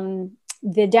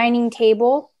the dining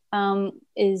table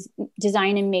is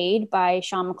designed and made by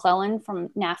Sean McClellan from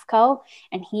NAFCO,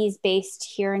 and he's based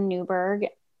here in Newburgh.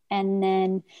 And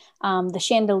then the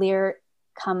chandelier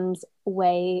comes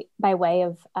by way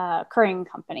of Currying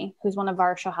Company, who's one of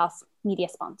our show house media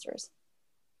sponsors.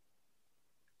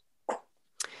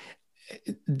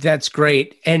 That's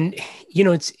great. And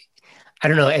it's, I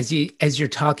don't know, as you're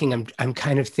talking, I'm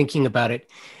kind of thinking about it.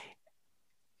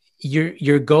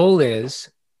 Your goal is,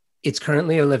 it's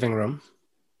currently a living room.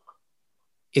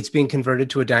 It's being converted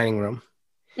to a dining room.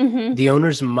 Mm-hmm. The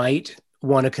owners might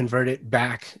want to convert it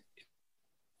back.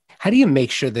 How do you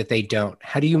make sure that they don't?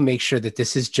 How do you make sure that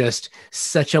this is just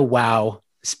such a wow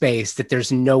space that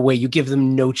there's no way, you give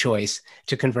them no choice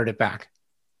to convert it back?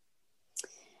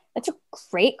 That's a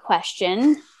great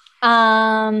question.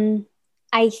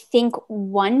 I think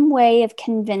one way of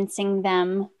convincing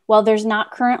them, well, there's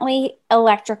not currently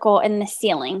electrical in the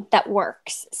ceiling that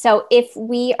works. So if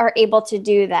we are able to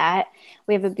do that,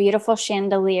 we have a beautiful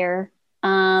chandelier.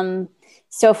 So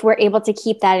if we're able to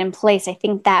keep that in place, I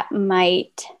think that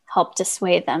might help to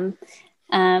sway them.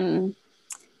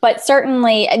 But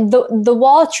certainly the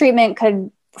wall treatment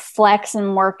could flex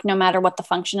and work no matter what the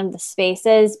function of the space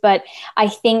is. But I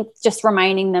think just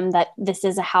reminding them that this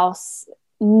is a house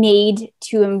made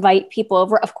to invite people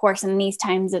over. Of course, in these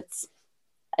times, it's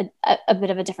a bit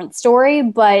of a different story,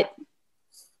 but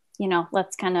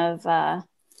let's kind of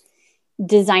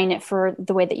design it for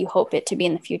the way that you hope it to be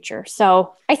in the future.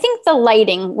 So I think the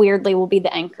lighting, weirdly, will be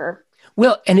the anchor.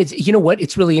 Well, and it's, you know what,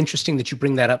 it's really interesting that you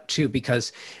bring that up too,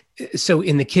 because so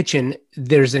in the kitchen,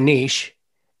 there's a niche,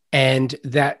 and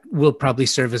that will probably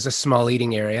serve as a small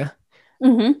eating area.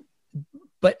 Mm-hmm.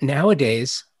 But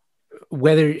nowadays,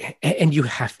 and you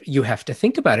have to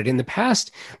think about it. In the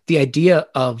past, the idea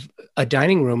of a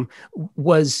dining room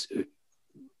was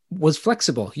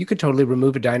flexible. You could totally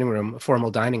remove a dining room,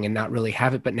 formal dining, and not really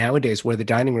have it. But nowadays, where the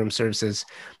dining room serves as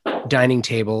dining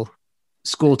table,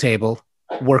 school table,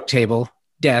 work table,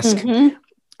 desk, Mm-hmm.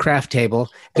 craft table,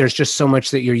 there's just so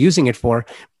much that you're using it for.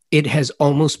 It has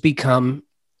almost become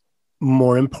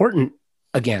more important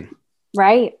again.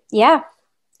 Right. Yeah,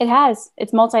 it has.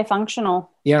 It's multifunctional.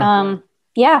 Yeah.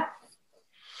 Yeah.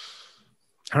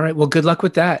 All right. Well, good luck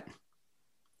with that.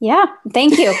 Yeah.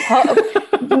 Thank you.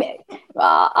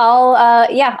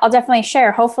 I'll definitely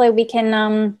share. Hopefully we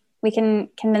can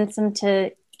convince them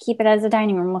to keep it as a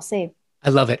dining room. We'll see. I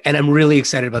love it. And I'm really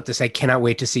excited about this. I cannot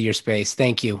wait to see your space.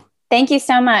 Thank you. Thank you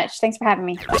so much. Thanks for having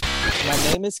me.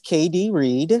 My name is KD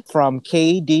Reed from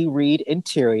KD Reed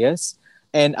Interiors,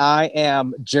 and I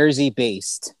am Jersey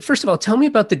based. First of all, tell me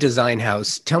about the design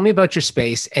house. Tell me about your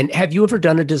space. And have you ever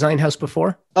done a design house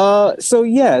before? So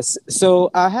yes. So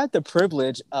I had the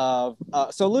privilege of,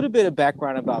 so a little bit of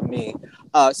background about me.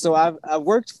 So I've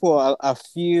worked for a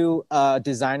few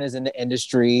designers in the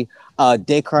industry,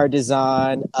 Descartes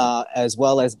Design, as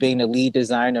well as being the lead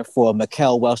designer for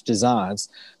Mikkel Welsh Designs.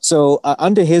 So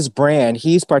under his brand,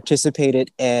 he's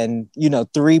participated in,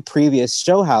 3 previous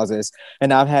show houses,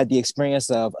 and I've had the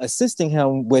experience of assisting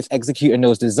him with executing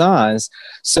those designs.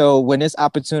 So when this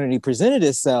opportunity presented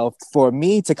itself for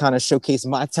me to kind of showcase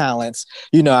my talents,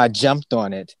 I jumped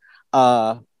on it.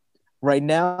 Right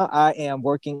now, I am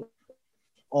working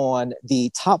on the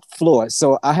top floor.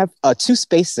 So I have 2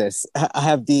 spaces. I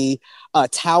have the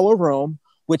tower room,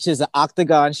 which is an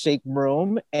octagon shaped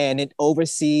room, and it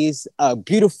oversees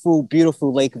beautiful,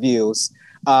 beautiful lake views.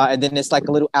 And then it's like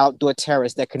a little outdoor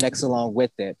terrace that connects along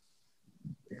with it.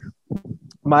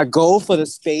 My goal for the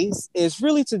space is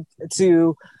really to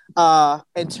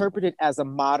interpret it as a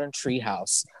modern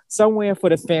treehouse, somewhere for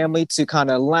the family to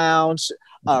kind of lounge,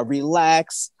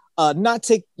 relax, not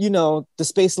take, the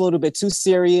space a little bit too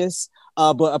serious,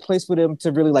 but a place for them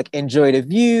to really enjoy the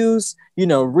views,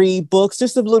 read books,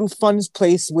 just a little fun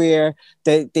place where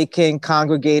they can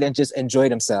congregate and just enjoy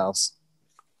themselves.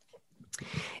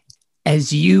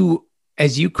 As you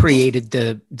created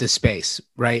the space,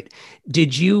 right?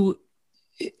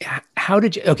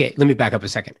 Okay, let me back up a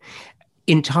second.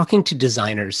 In talking to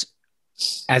designers,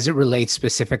 as it relates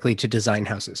specifically to design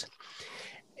houses,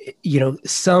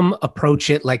 some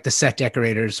approach it like the set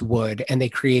decorators would, and they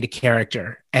create a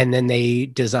character and then they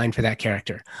design for that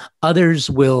character.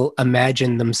 Others will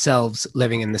imagine themselves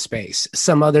living in the space.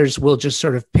 Some others will just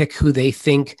sort of pick who they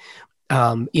think,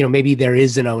 maybe there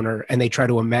is an owner, and they try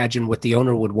to imagine what the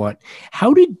owner would want.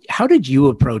 How did you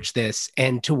approach this,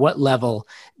 and to what level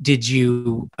did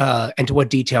you, and to what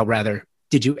detail rather,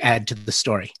 did you add to the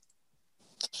story?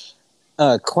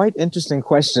 Quite interesting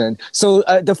question. So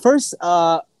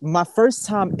my first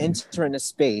time entering a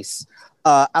space,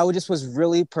 I was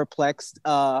really perplexed,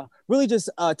 really just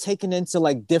taken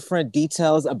into different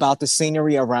details about the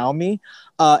scenery around me.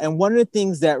 And one of the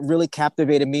things that really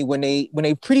captivated me when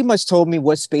they pretty much told me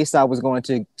what space I was going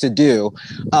to do,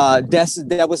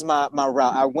 that was my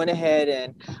route. I went ahead,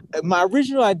 and my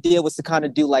original idea was to kind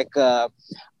of do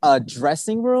a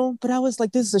dressing room, but I was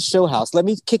like, this is a show house. Let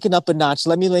me kick it up a notch.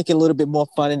 Let me make it a little bit more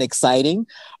fun and exciting.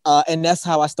 And that's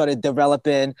how I started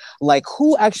developing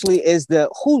who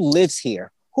lives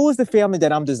here? Who is the family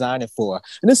that I'm designing for?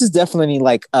 And this is definitely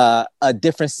a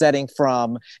different setting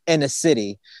from in a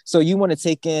city. So you want to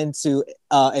take into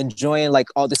enjoying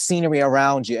all the scenery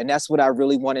around you. And that's what I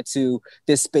really wanted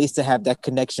this space to have that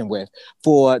connection with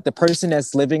for the person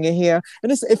that's living in here.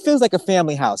 And it feels like a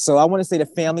family house. So I want to say the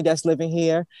family that's living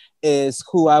here is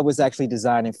who I was actually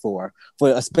designing for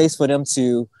a space for them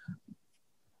to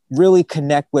really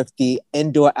connect with the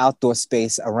indoor-outdoor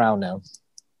space around them.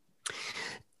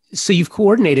 So you've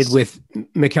coordinated with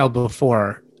Mikkel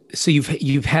before. So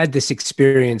you've had this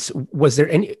experience. Was there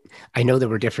any, I know there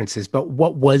were differences, but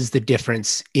what was the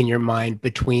difference in your mind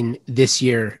between this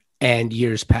year and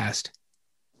years past?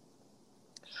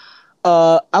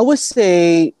 I would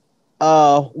say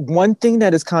One thing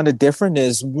that is kind of different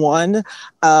is one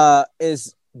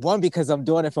because I'm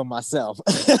doing it for myself.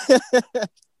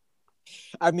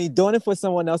 I mean, doing it for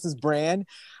someone else's brand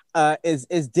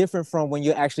is different from when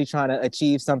you're actually trying to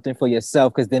achieve something for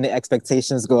yourself, because then the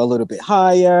expectations go a little bit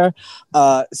higher.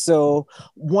 So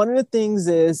one of the things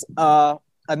is,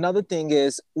 another thing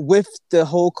is with the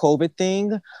whole COVID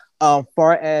thing,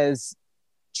 far as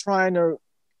trying to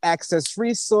access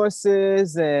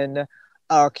resources and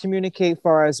communicate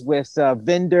far as with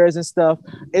vendors and stuff,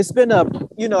 it's been a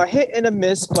hit and a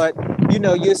miss, but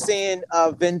you're seeing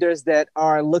vendors that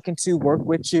are looking to work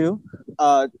with you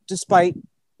despite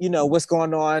what's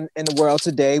going on in the world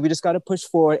today. We just got to push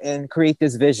forward and create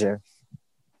this vision.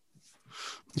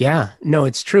 Yeah, no,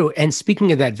 it's true. And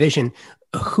speaking of that vision,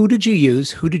 who did you use?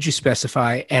 Who did you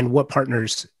specify? And what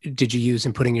partners did you use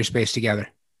in putting your space together?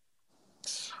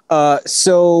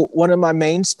 So one of my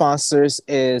main sponsors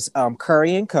is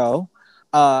Curry & Co.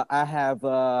 I have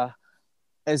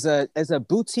as a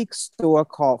boutique store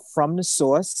called From the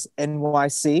Source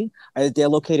NYC. They're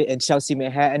located in Chelsea,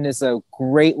 Manhattan. It's a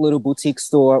great little boutique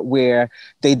store where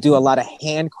they do a lot of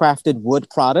handcrafted wood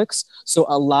products. So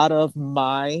a lot of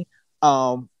my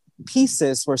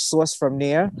pieces were sourced from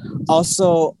there.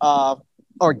 Also,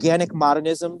 Organic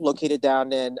Modernism, located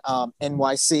down in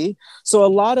NYC. So a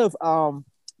lot of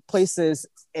places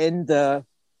in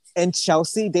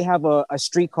Chelsea, they have a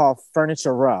street called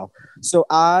Furniture Row. So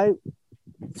I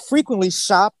frequently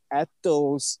shop at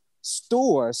those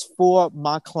stores for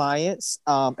my clients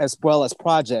as well as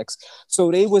projects.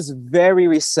 So they was very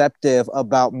receptive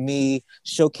about me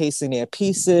showcasing their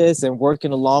pieces and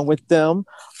working along with them.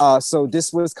 So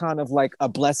this was kind of like a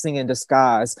blessing in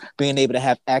disguise, being able to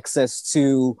have access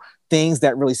to things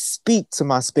that really speak to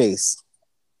my space.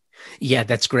 Yeah,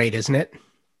 that's great, isn't it?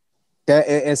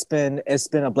 It's been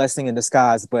a blessing in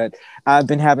disguise, but I've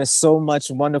been having so much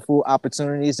wonderful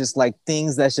opportunities, just like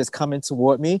things that's just coming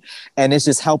toward me, and it's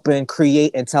just helping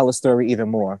create and tell a story even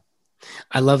more.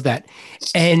 I love that.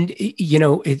 And,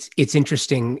 it's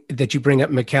interesting that you bring up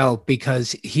Mikkel,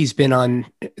 because he's been on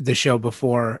the show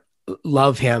before.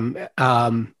 Love him.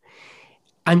 I'm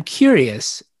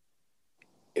curious,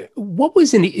 what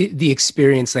was the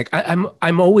experience like?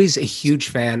 I'm always a huge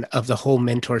fan of the whole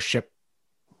mentorship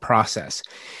process.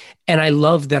 And I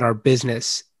love that our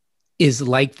business is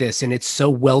like this, and it's so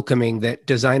welcoming that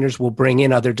designers will bring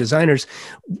in other designers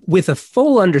with a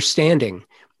full understanding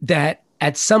that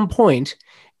at some point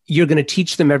you're going to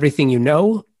teach them everything you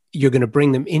know. You're going to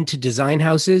bring them into design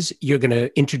houses. You're going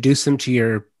to introduce them to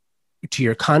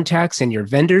your contacts and your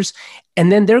vendors,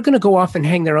 and then they're going to go off and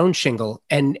hang their own shingle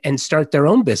and start their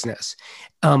own business.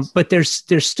 But there's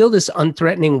still this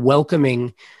unthreatening,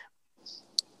 welcoming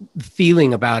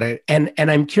feeling about it. And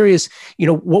I'm curious,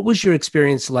 what was your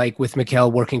experience like with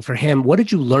Mikkel working for him? What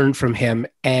did you learn from him?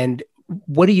 And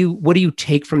what do you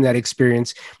take from that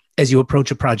experience as you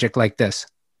approach a project like this?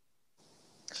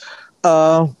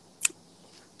 So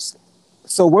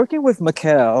working with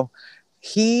Mikkel,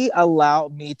 he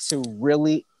allowed me to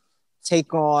really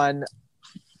take on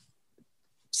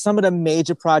some of the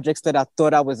major projects that I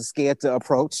thought I was scared to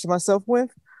approach myself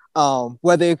with.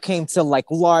 Whether it came to like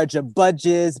larger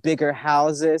budgets, bigger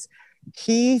houses,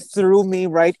 he threw me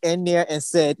right in there and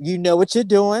said, you know what you're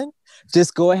doing,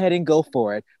 just go ahead and go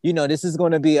for it. This is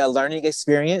going to be a learning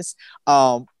experience.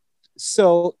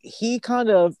 So he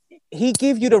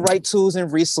gave you the right tools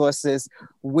and resources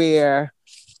where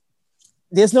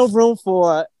there's no room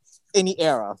for any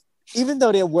error. Even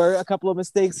though there were a couple of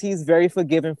mistakes, he's very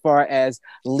forgiving far as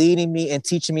leading me and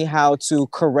teaching me how to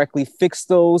correctly fix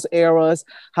those errors,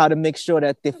 how to make sure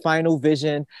that the final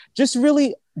vision, just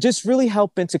really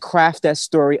helping to craft that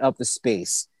story of the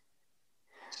space.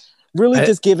 Really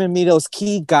just giving me those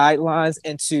key guidelines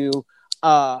into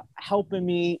helping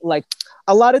me, like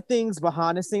a lot of things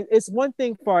behind the scenes. It's one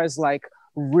thing far as like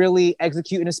really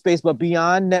executing a space, but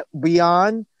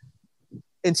beyond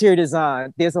interior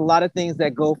design, there's a lot of things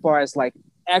that go far as like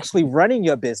actually running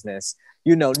your business,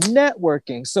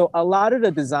 networking. So a lot of the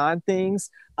design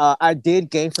things I did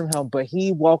gain from him, but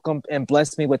he welcomed and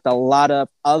blessed me with a lot of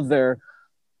other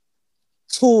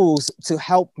tools to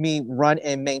help me run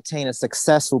and maintain a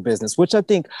successful business, which I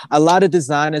think a lot of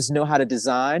designers know how to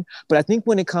design. But I think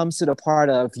when it comes to the part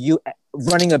of you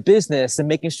running a business and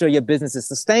making sure your business is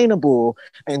sustainable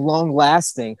and long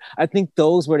lasting, I think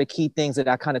those were the key things that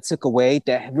I kind of took away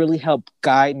that really helped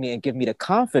guide me and give me the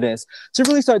confidence to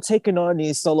really start taking on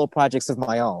these solo projects of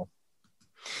my own.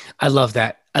 I love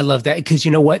that. Because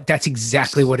you know what? That's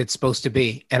exactly what it's supposed to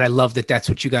be. And I love that that's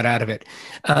what you got out of it.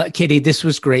 Katie, this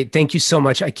was great. Thank you so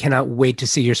much. I cannot wait to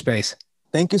see your space.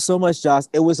 Thank you so much, Josh.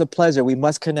 It was a pleasure. We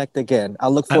must connect again. I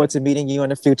look forward to meeting you in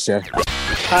the future.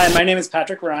 Hi, my name is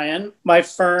Patrick Ryan. My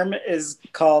firm is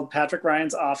called Patrick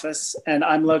Ryan's Office, and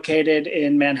I'm located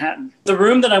in Manhattan. The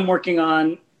room that I'm working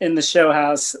on in the show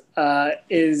house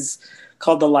is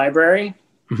called the library.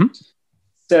 Mm-hmm.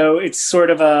 So it's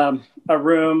sort of a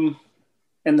room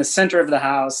in the center of the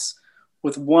house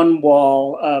with one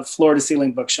wall of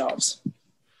floor-to-ceiling bookshelves.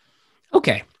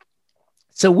 Okay.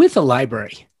 So with a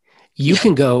library, you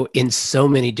can go in so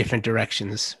many different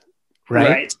directions, right?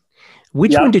 Right.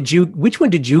 Which one did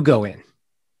you go in?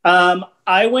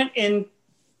 I went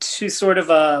into sort of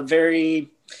a very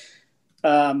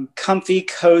comfy,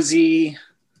 cozy,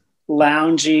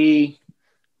 loungy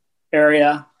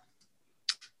area.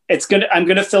 I'm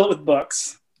gonna fill it with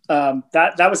books.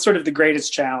 That was sort of the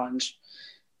greatest challenge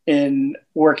in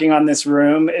working on this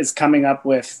room, is coming up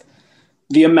with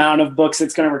the amount of books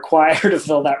it's going to require to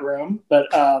fill that room. But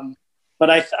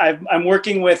I'm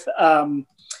working with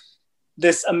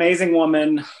this amazing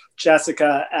woman,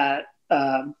 Jessica, at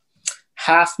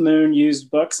Half Moon Used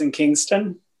Books in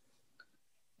Kingston.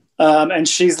 And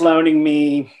she's loaning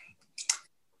me,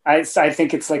 I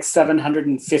think it's like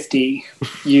 750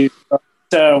 used books.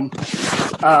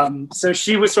 So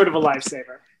she was sort of a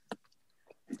lifesaver.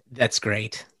 That's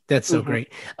great. That's so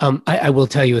great. I will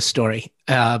tell you a story.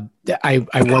 I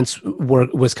once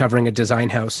was covering a design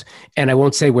house, and I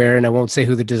won't say where, and I won't say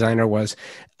who the designer was.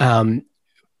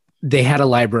 They had a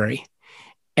library,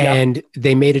 and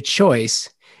they made a choice,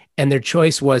 and their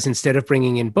choice was, instead of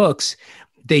bringing in books,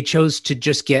 they chose to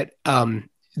just get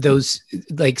those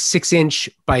like 6-inch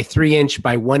by 3-inch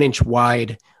by 1-inch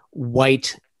wide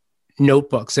white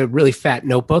notebooks. They're really fat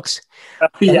notebooks.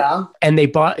 And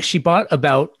she bought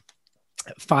about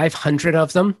 500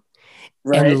 of them,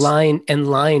 right, and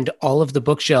lined all of the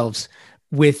bookshelves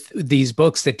with these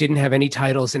books that didn't have any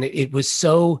titles. And it was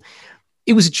a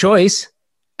choice.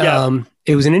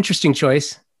 It was an interesting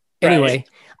choice. Anyway, right.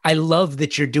 I love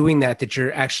that you're doing that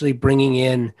you're actually bringing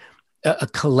in a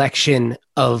collection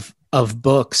of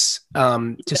books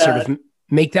to sort of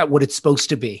make that what it's supposed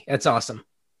to be. That's awesome.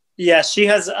 Yeah, she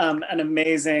has an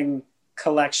amazing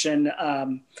collection.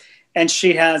 And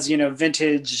she has,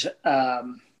 vintage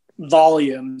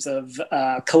volumes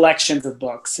of collections of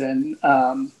books. And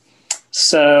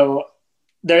so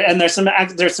there's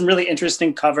some really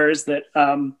interesting covers that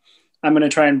I'm going to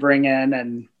try and bring in.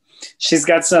 And she's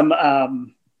got some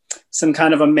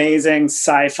kind of amazing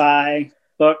sci-fi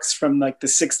books from like the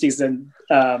 60s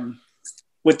and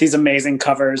with these amazing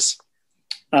covers.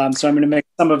 So I'm going to mix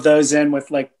some of those in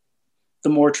with like the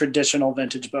more traditional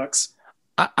vintage books.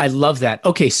 I love that.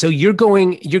 Okay, so you're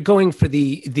going for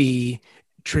the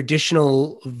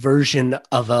traditional version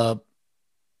of a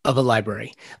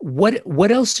library.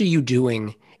 What else are you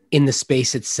doing in the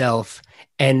space itself,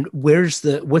 and what's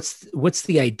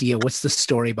the idea? What's the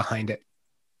story behind it?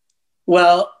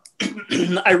 Well,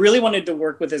 I really wanted to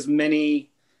work with as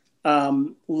many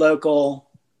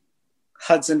local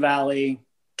Hudson Valley,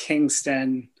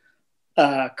 Kingston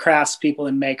craftspeople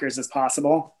and makers as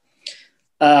possible.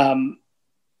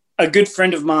 A good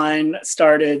friend of mine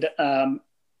started an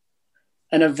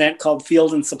event called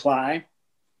Field and Supply,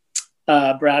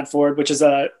 Bradford, which is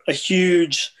a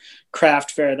huge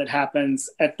craft fair that happens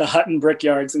at the Hutton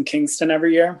Brickyards in Kingston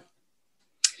every year.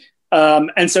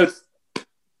 And so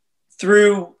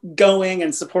through going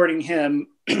and supporting him,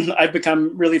 I've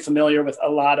become really familiar with a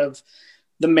lot of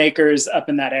the makers up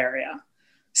in that area.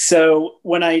 So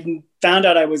when I found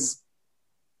out I was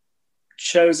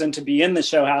chosen to be in the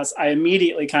show house, I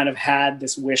immediately kind of had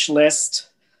this wish list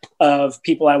of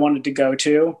people I wanted to go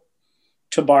to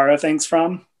borrow things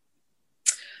from.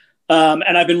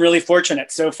 And I've been really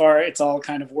fortunate. So far, it's all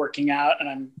kind of working out,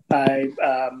 and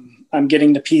I'm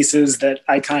getting the pieces that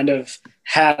I kind of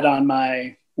had on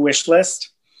my wish list.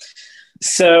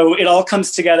 So it all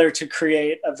comes together to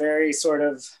create a very sort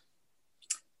of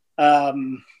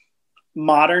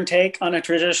modern take on a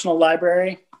traditional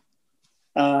library.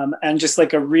 And just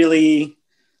like a really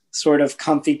sort of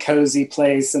comfy, cozy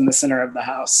place in the center of the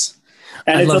house.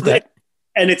 And I love that.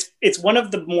 And it's one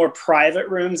of the more private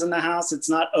rooms in the house. It's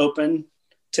not open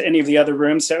to any of the other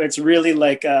rooms. So it's really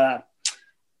like a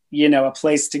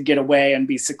place to get away and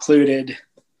be secluded,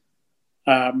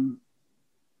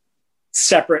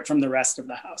 separate from the rest of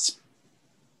the house.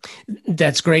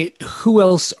 That's great. Who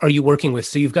else are you working with?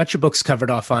 So you've got your books covered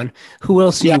off on. Who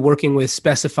else are you working with,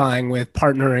 specifying with,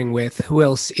 partnering with? Who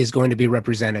else is going to be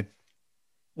represented?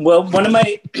 Well, one of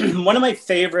my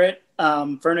favorite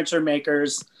furniture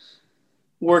makers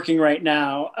working right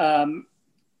now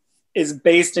is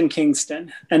based in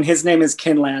Kingston, and his name is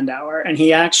Ken Landauer, and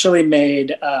he actually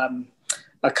made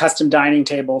a custom dining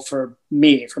table for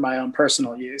me, for my own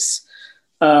personal use.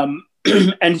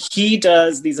 And he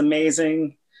does these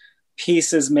amazing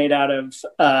pieces made out of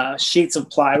sheets of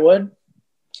plywood,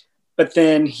 but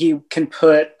then he can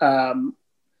put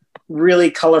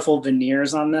really colorful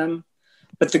veneers on them.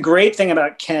 But the great thing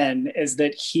about Ken is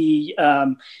that he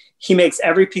makes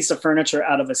every piece of furniture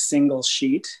out of a single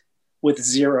sheet with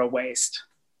zero waste.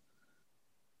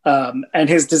 And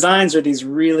his designs are these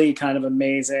really kind of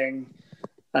amazing,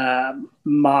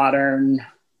 modern,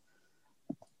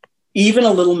 even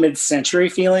a little mid-century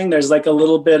feeling. There's like a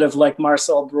little bit of like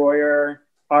Marcel Breuer,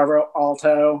 Arvo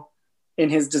Alto in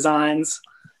his designs.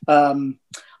 I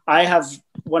have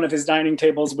one of his dining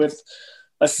tables with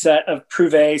a set of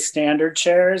Prouvé standard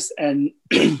chairs, and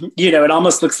it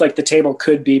almost looks like the table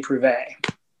could be Prouvé.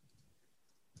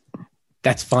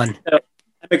 That's fun. So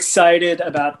I'm excited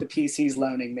about the piece he's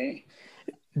loaning me.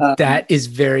 That is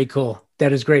very cool.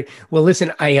 That is great. Well,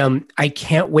 listen, I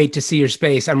can't wait to see your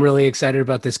space. I'm really excited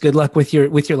about this. Good luck with your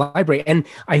library, and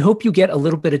I hope you get a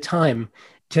little bit of time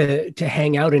to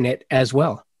hang out in it as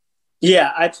well.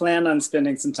 Yeah, I plan on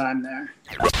spending some time there.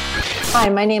 Hi,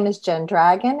 my name is Jen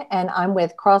Dragon, and I'm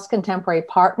with Cross Contemporary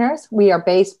Partners. We are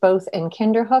based both in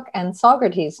Kinderhook and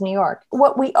Saugerties, New York.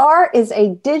 What we are is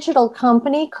a digital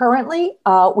company currently.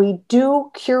 We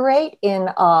do curate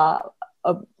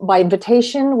by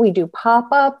invitation. We do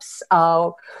pop-ups,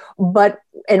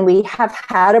 and we have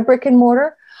had a brick and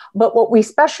mortar. But what we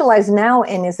specialize now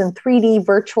in is in 3D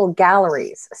virtual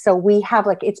galleries. So we have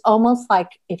it's almost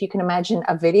like if you can imagine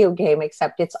a video game,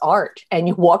 except it's art. And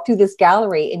you walk through this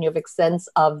gallery and you have a sense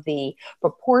of the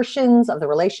proportions, of the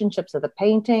relationships of the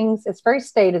paintings. It's very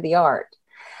state of the art.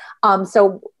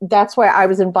 So that's why I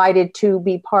was invited to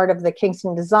be part of the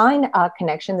Kingston Design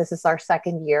Connection. This is our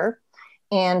second year.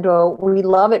 And we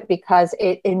love it because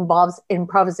it involves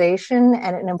improvisation,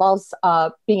 and it involves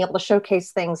being able to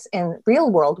showcase things in the real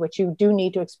world, which you do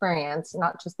need to experience,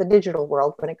 not just the digital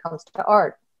world when it comes to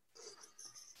art.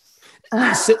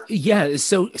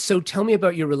 So tell me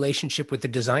about your relationship with the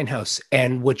Design House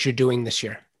and what you're doing this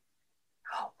year.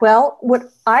 Well, what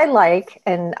I like,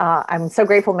 and I'm so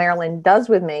grateful Marilyn does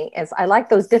with me, is I like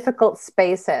those difficult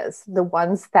spaces, the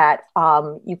ones that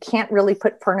you can't really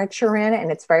put furniture in,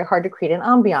 and it's very hard to create an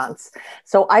ambiance.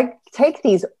 So I take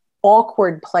these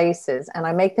awkward places and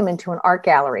I make them into an art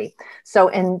gallery. So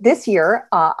in this year,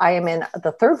 I am in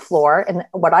the third floor in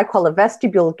what I call a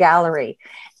vestibule gallery.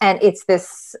 And it's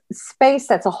this space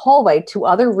that's a hallway to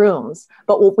other rooms.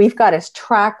 But what we've got is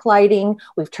track lighting.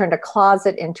 We've turned a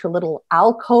closet into a little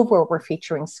alcove where we're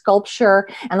featuring sculpture.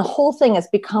 And the whole thing has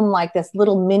become like this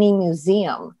little mini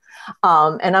museum.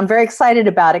 And I'm very excited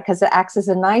about it because it acts as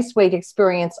a nice way to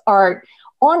experience art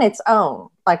on its own,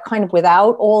 like kind of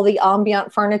without all the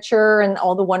ambient furniture and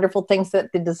all the wonderful things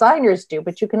that the designers do.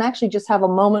 But you can actually just have a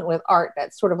moment with art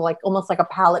that's sort of like almost like a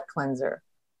palate cleanser.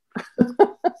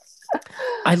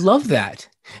 I love that.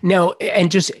 Now,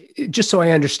 and just so I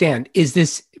understand,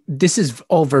 this is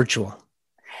all virtual?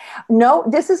 No,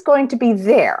 this is going to be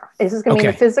there. This is going to be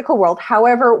in the physical world.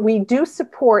 However, we do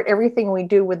support everything we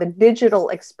do with a digital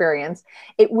experience.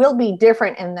 It will be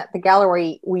different in that the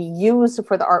gallery we use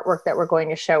for the artwork that we're going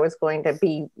to show is going to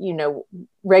be,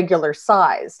 regular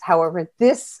size. However,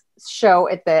 this show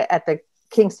at the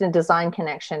Kingston Design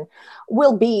Connection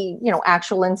will be,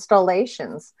 actual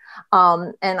installations.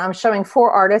 And I'm showing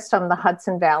 4 artists from the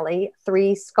Hudson Valley,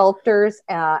 3 sculptors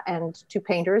and 2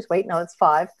 painters. Wait, no, it's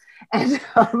 5. And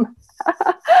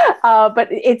but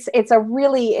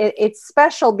it's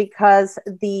special because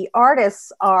the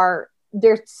artists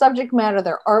their subject matter,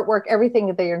 their artwork, everything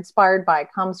that they're inspired by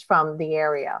comes from the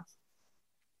area.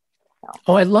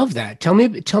 Oh, I love that. Tell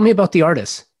me about the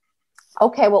artists.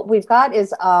 Okay, what we've got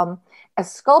is a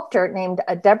sculptor named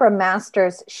Deborah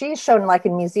Masters. She's shown like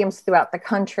in museums throughout the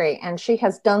country, and she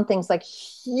has done things like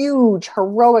huge,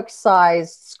 heroic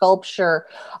sized sculpture.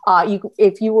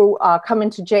 If you come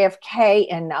into JFK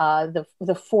and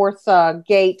the fourth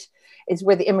gate is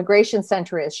where the immigration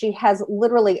center is. She has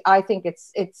literally, I think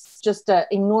it's just an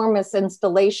enormous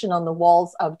installation on the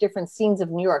walls of different scenes of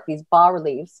New York, these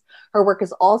bas-reliefs. Her work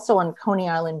is also on Coney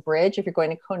Island Bridge, if you're going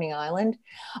to Coney Island.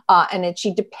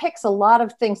 She depicts a lot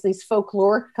of things, these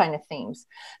folkloric kind of themes.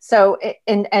 So,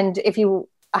 and if you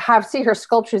see her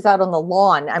sculptures out on the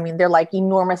lawn, I mean, they're like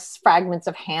enormous fragments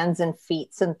of hands and feet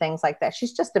and things like that.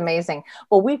 She's just amazing.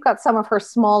 Well, we've got some of her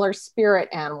smaller spirit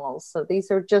animals. So these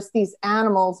are just these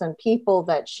animals and people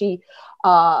that she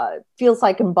feels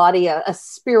like embody a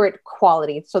spirit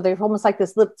quality. So they're almost like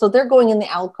this. So they're going in the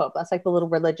alcove. That's like the little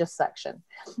religious section.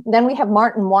 Then we have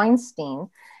Martin Weinstein.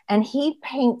 and he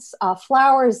paints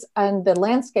flowers and the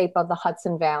landscape of the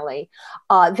Hudson Valley.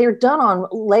 They're done on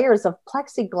layers of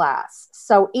plexiglass.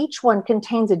 So each one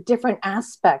contains a different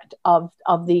aspect of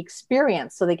the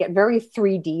experience. So they get very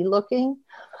 3D looking.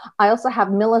 I also have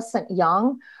Millicent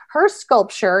Young. Her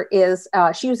sculpture is,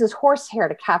 she uses horsehair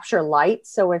to capture light.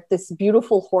 So it's this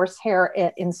beautiful horsehair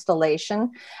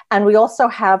installation. And we also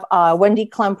have Wendy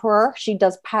Klemperer. She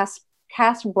does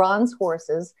cast bronze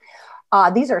horses.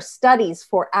 These are studies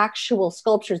for actual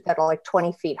sculptures that are like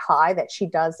 20 feet high that she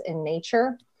does in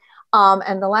nature.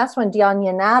 And the last one, Dion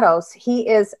Llanados, he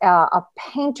is a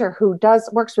painter who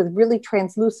works with really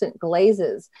translucent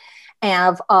glazes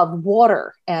of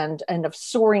water and of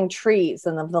soaring trees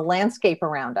and of the landscape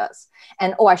around us.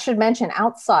 And I should mention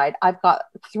outside, I've got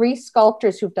 3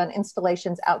 sculptors who've done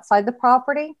installations outside the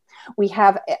property. We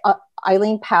have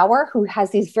Eileen Power, who has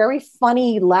these very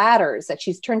funny ladders that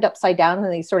she's turned upside down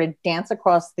and they sort of dance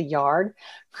across the yard.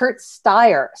 Kurt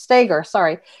Steger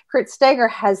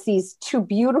has these 2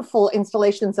 beautiful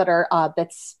installations that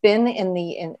spin in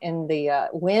the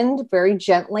wind very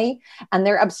gently, and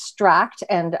they're abstract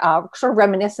and sort of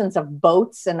reminiscent of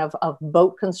boats and of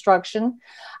boat construction.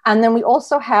 And then we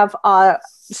also have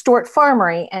Stuart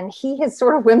Farmery, and he is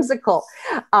sort of whimsical.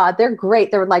 They're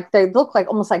great. They look like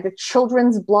almost like the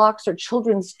children's blocks or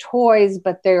children's toys,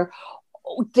 but they're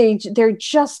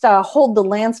just hold the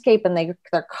landscape, and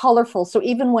they're colorful. So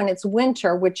even when it's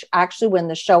winter, which actually when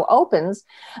the show opens,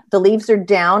 the leaves are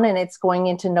down and it's going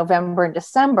into November and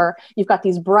December, you've got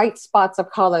these bright spots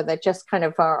of color that just kind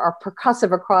of are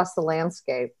percussive across the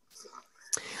landscape.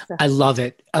 I love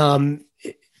it.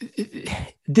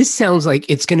 This sounds like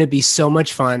it's going to be so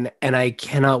much fun, and I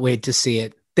cannot wait to see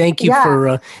it. Thank you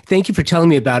for telling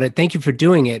me about it. Thank you for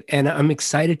doing it, and I'm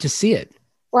excited to see it.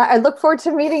 Well, I look forward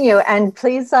to meeting you, and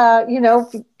please,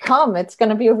 come. It's going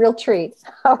to be a real treat.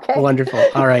 Okay. Wonderful.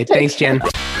 All right. Thanks, Jen.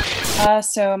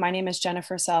 So my name is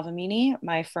Jennifer Salvamini.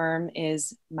 My firm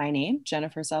is my name,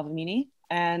 Jennifer Salvamini,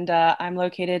 and I'm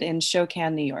located in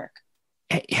Shokan, New York.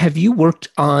 Have you worked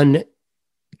on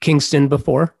Kingston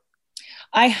before?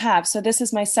 I have. So this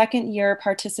is my 2nd year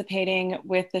participating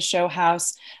with the show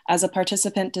house as a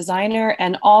participant designer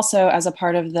and also as a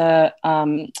part of the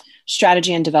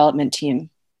strategy and development team.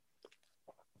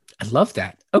 I love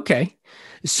that. Okay.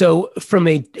 So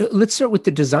let's start with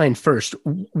the design first.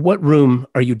 What room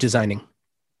are you designing?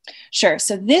 Sure.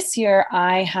 So this year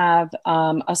I have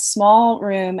a small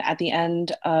room at the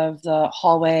end of the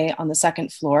hallway on the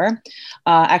 2nd floor.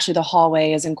 Actually, the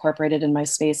hallway is incorporated in my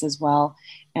space as well.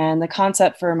 And the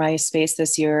concept for my space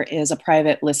this year is a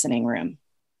private listening room.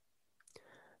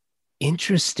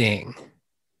 Interesting.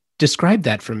 Describe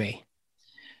that for me.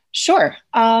 Sure.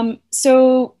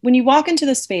 So when you walk into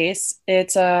the space,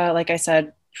 it's like I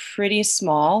said, pretty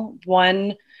small,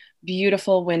 one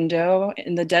beautiful window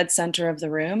in the dead center of the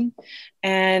room.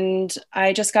 And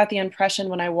I just got the impression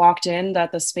when I walked in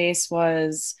that the space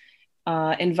was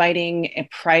inviting a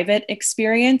private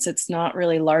experience. It's not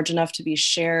really large enough to be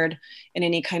shared in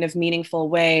any kind of meaningful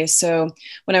way. So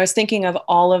when I was thinking of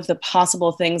all of the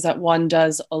possible things that one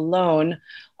does alone,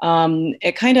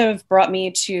 it kind of brought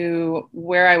me to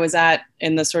where I was at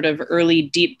in the sort of early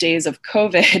deep days of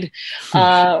COVID,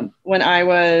 when I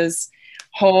was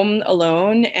home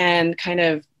alone and kind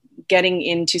of getting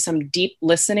into some deep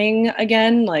listening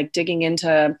again, like digging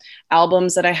into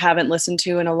albums that I haven't listened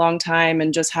to in a long time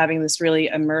and just having this really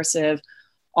immersive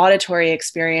auditory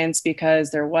experience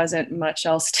because there wasn't much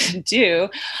else to do.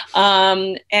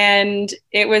 And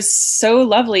it was so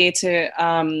lovely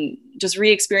to just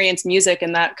re-experience music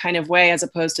in that kind of way, as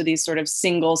opposed to these sort of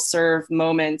single serve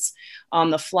moments on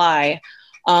the fly.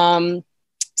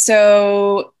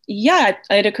 So yeah,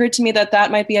 it occurred to me that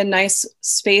that might be a nice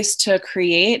space to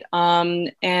create.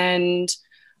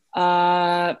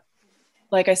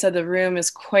 Like I said, the room is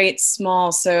quite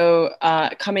small. So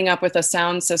coming up with a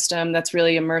sound system that's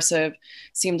really immersive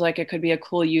seemed like it could be a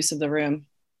cool use of the room.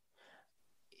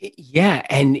 Yeah.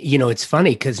 And, it's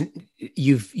funny because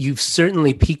you've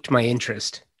certainly piqued my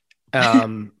interest.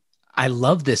 I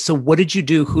love this. So what did you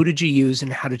do? Who did you use?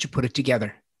 And how did you put it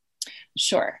together?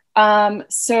 Sure.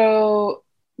 So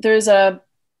there's a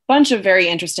bunch of very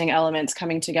interesting elements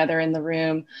coming together in the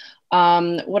room.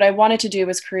 What I wanted to do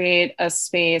was create a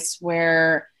space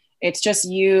where it's just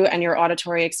you and your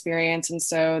auditory experience. And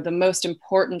so the most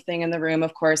important thing in the room,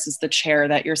 of course, is the chair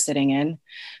that you're sitting in.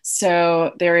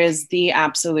 So there is the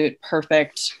absolute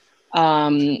perfect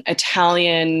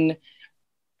Italian,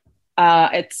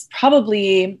 it's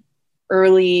probably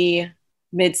early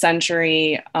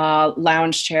mid-century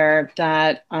lounge chair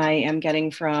that I am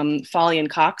getting from Folly and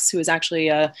Cox, who is actually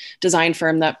a design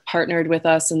firm that partnered with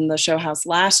us in the show house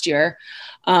last year.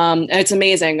 And it's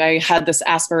amazing. I had this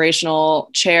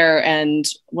aspirational chair, and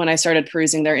when I started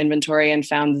perusing their inventory and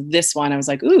found this one, I was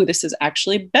like, ooh, this is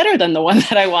actually better than the one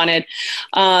that I wanted.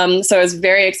 So I was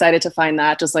very excited to find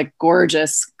that, just like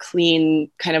gorgeous,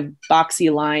 clean, kind of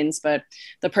boxy lines, but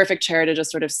the perfect chair to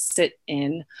just sort of sit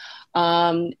in.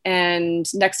 And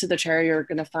next to the chair, you're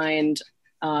going to find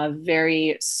a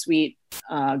very sweet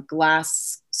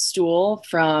glass stool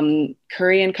from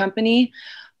Curry and Company,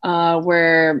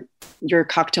 where your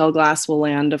cocktail glass will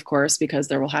land, of course, because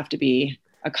there will have to be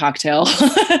a cocktail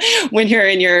when you're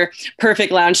in your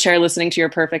perfect lounge chair listening to your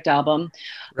perfect album.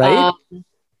 Right.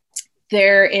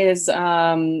 There is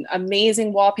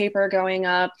amazing wallpaper going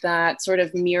up that sort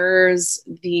of mirrors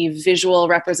the visual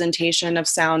representation of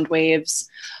sound waves.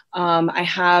 I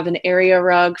have an area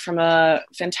rug from a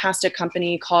fantastic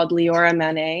company called Leora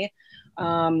Manet.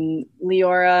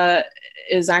 Leora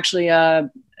is actually a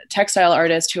textile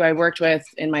artist who I worked with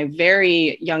in my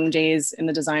very young days in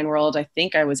the design world. I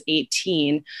think I was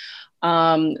 18.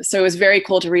 So it was very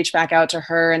cool to reach back out to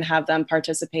her and have them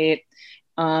participate.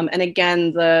 And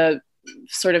again, the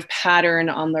sort of pattern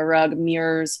on the rug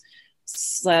mirrors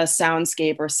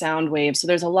soundscape or sound wave. So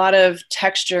there's a lot of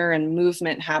texture and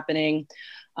movement happening.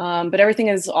 But everything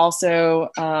is also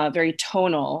very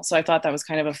tonal. So I thought that was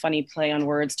kind of a funny play on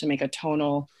words to make a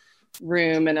tonal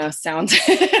room in a sound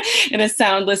in a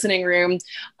sound listening room.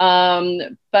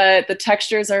 But the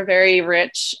textures are very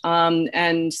rich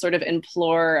and sort of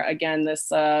implore, again,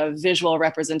 this visual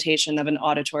representation of an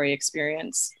auditory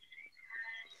experience.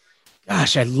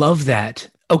 Gosh, I love that.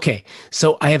 Okay,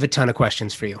 so I have a ton of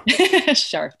questions for you.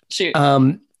 Sure, shoot.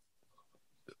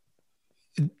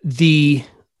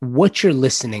 What you're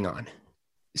listening on.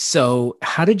 So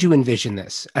how did you envision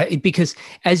this? Because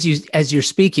as you're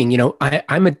speaking,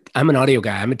 I'm an audio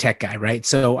guy. I'm a tech guy, right?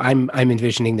 So I'm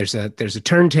envisioning there's a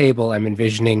turntable. I'm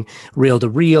envisioning reel to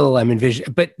reel.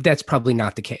 But that's probably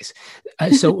not the case.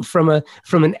 So from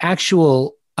an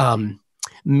actual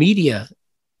media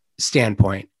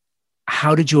standpoint,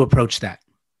 how did you approach that?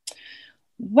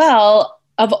 Well,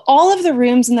 of all of the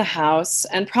rooms in the house,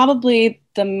 and probably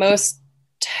the most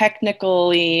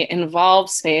technically involved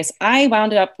space, I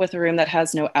wound up with a room that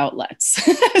has no outlets.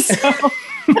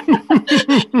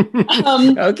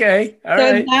 Okay. All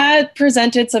so right. that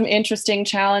presented some interesting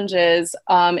challenges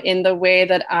in the way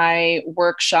that I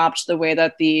workshopped the way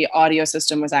that the audio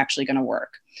system was actually going to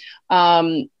work.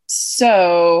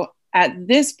 So at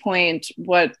this point,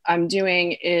 what I'm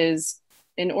doing is,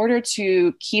 in order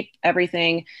to keep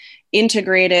everything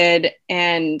integrated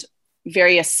and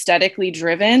very aesthetically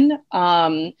driven,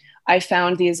 I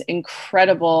found these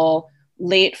incredible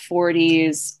late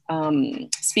 40s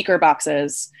speaker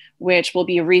boxes, which will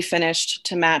be refinished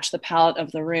to match the palette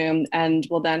of the room and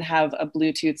will then have a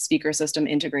Bluetooth speaker system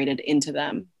integrated into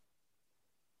them.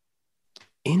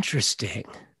 Interesting.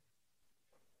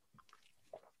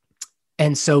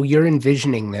 And so you're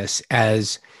envisioning this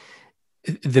as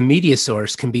the media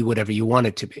source can be whatever you want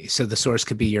it to be. So the source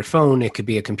could be your phone, it could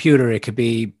be a computer, it could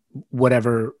be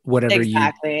whatever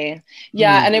exactly.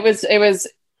 Yeah. And it was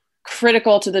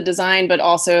critical to the design, but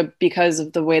also because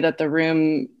of the way that the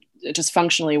room just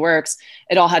functionally works,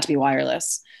 it all had to be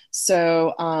wireless.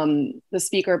 So the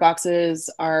speaker boxes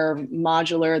are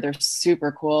modular, they're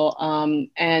super cool.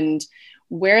 And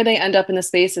where they end up in the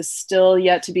space is still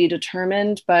yet to be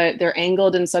determined, but they're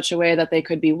angled in such a way that they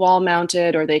could be wall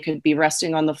mounted or they could be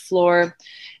resting on the floor.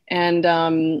 And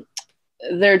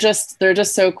they're just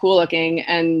so cool looking.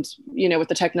 And, with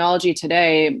the technology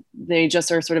today, they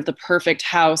just are sort of the perfect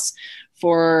house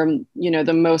for,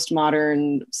 the most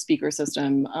modern speaker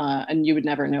system. And you would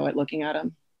never know it looking at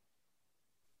them.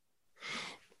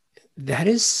 That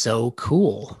is so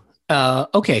cool.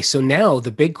 Okay. So now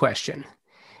the big question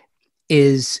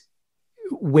is,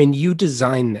 when you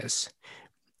design this,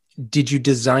 did you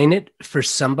design it for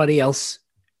somebody else?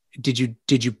 Did you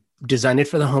design it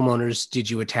for the homeowners? Did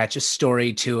you attach a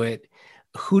story to it?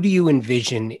 Who do you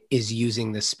envision is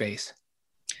using this space?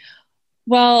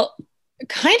 Well,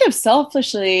 kind of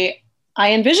selfishly,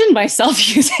 I envisioned myself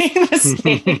using the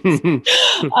space.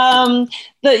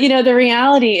 The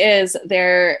reality is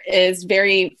there is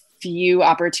very few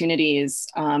opportunities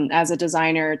as a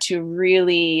designer to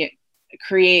really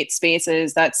create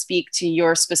spaces that speak to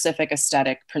your specific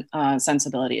aesthetic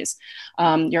sensibilities.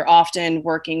 You're often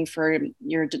working for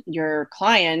your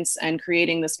clients and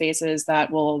creating the spaces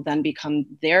that will then become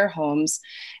their homes.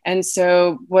 And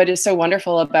so what is so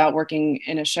wonderful about working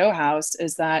in a show house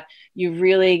is that you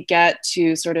really get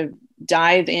to sort of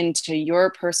dive into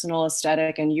your personal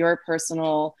aesthetic and your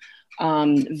personal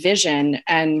vision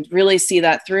and really see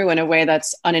that through in a way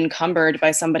that's unencumbered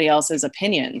by somebody else's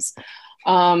opinions.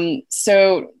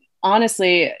 So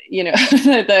honestly, you know,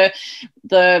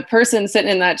 the person sitting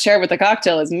in that chair with the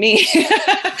cocktail is me.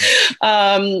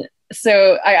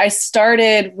 So I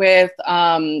started with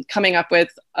coming up with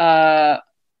a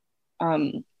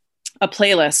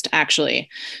playlist, actually.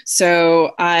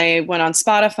 So I went on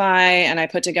Spotify and I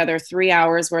put together 3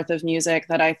 hours worth of music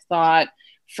that I thought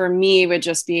for me would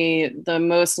just be the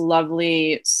most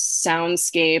lovely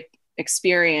soundscape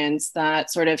experience that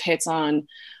sort of hits on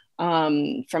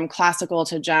from classical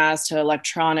to jazz to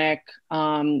electronic.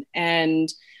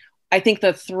 And I think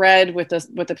the thread with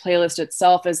the playlist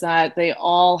itself is that they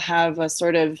all have a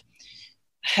sort of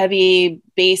heavy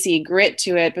bassy grit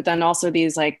to it, but then also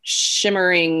these like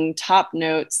shimmering top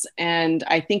notes. And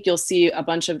I think you'll see a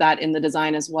bunch of that in the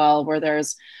design as well, where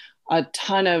there's a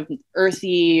ton of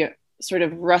earthy sort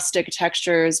of rustic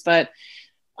textures, but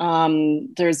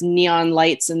there's neon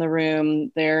lights in the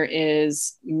room. There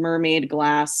is mermaid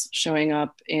glass showing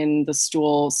up in the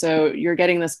stool. So you're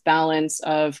getting this balance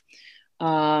of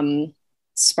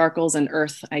sparkles and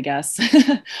earth, I guess.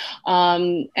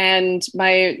 And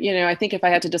I think if I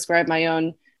had to describe my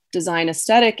own design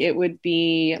aesthetic, it would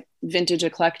be vintage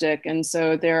eclectic. And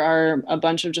so there are a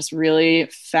bunch of just really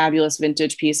fabulous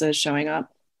vintage pieces showing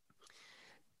up.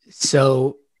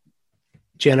 So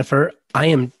Jennifer, I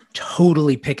am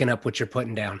totally picking up what you're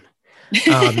putting down.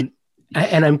 And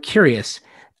I'm curious,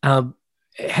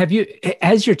 have you,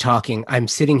 as you're talking, I'm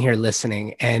sitting here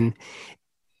listening, and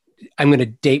I'm going to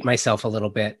date myself a little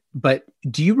bit, but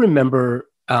do you remember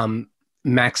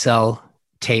Maxell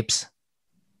tapes,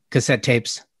 cassette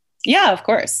tapes? Yeah, of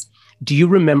course. Do you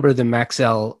remember the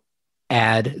Maxell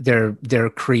ad, their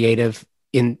creative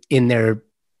in their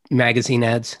magazine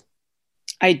ads?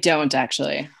 I don't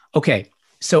actually. Okay.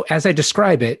 So as I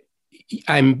describe it,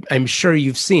 I'm sure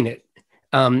you've seen it.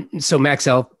 So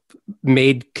Maxell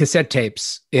made cassette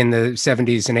tapes in the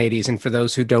 70s and 80s. And for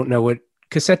those who don't know what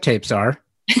cassette tapes are,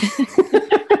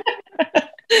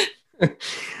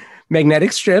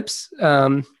 magnetic strips,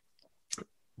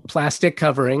 plastic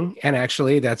covering, and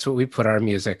actually that's what we put our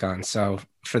music on. So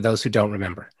for those who don't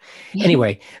remember.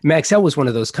 Anyway, Maxell was one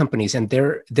of those companies, and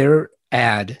their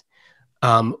ad,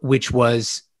 which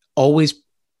was always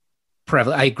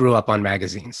prevalent. I grew up on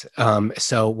magazines.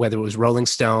 So whether it was Rolling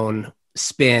Stone,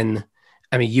 Spin,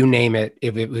 I mean, you name it,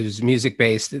 if it was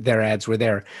music-based, their ads were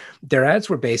there. Their ads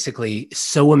were basically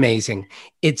so amazing.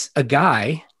 It's a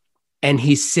guy, and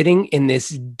he's sitting in this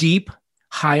deep,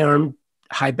 high-arm,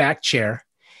 high-back chair,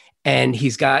 and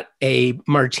he's got a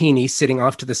martini sitting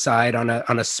off to the side on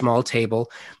a small table,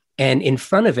 and in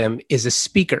front of him is a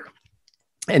speaker.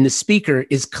 And the speaker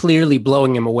is clearly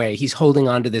blowing him away. He's holding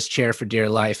onto this chair for dear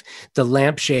life. The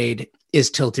lampshade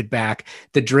is tilted back.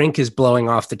 The drink is blowing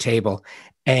off the table.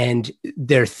 And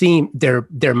their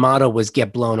motto was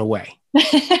 "Get blown away."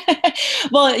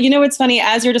 Well, you know what's funny?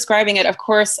 As you're describing it, of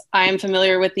course, I'm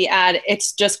familiar with the ad.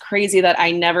 It's just crazy that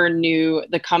I never knew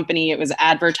the company it was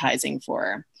advertising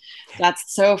for.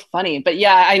 That's so funny. But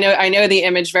yeah, I know the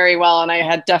image very well, and I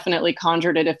had definitely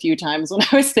conjured it a few times when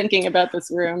I was thinking about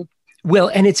this room. Well,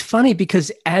 and it's funny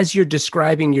because as you're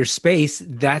describing your space,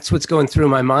 that's what's going through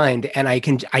my mind, and I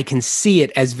can see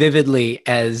it as vividly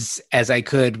as I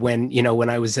could when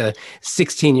I was a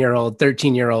 16-year-old,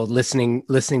 13-year-old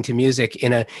listening to music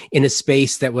in a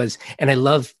space that was. And I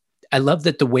love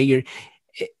that the way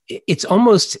it's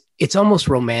almost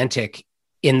romantic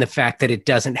in the fact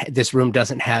that this room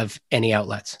doesn't have any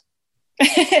outlets.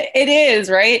 It is,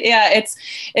 right? Yeah,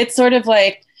 it's sort of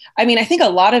like, I mean, I think a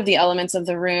lot of the elements of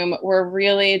the room were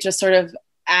really just sort of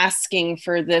asking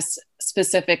for this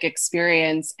specific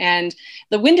experience. And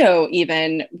the window,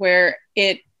 even, where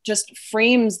it just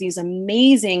frames these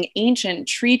amazing ancient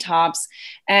treetops.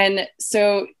 And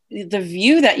so the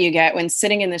view that you get when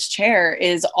sitting in this chair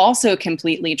is also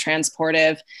completely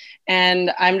transportive.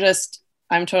 And I'm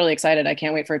totally excited. I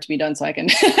can't wait for it to be done so I can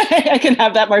I can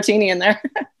have that martini in there.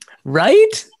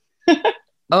 Right?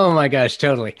 Oh my gosh,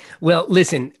 totally. Well,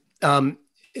 listen,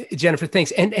 Jennifer,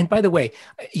 thanks. And by the way,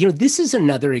 this is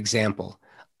another example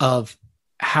of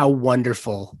how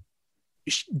wonderful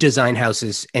design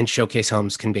houses and showcase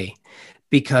homes can be.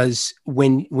 because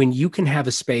when you can have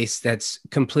a space that's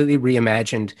completely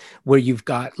reimagined, where you've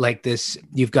got this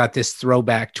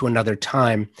throwback to another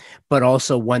time, but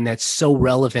also one that's so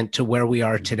relevant to where we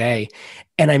are today.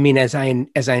 And I mean, as I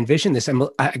envision this,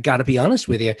 I got to be honest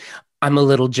with you, I'm a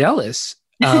little jealous.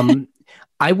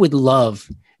 I would love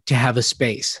to have a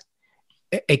space,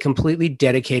 a completely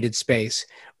dedicated space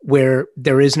where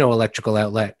there is no electrical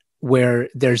outlet, where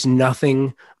there's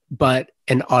nothing but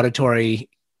an auditory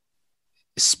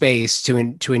space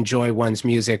to enjoy one's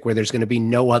music, where there's going to be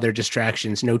no other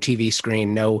distractions, no TV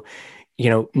screen,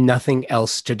 nothing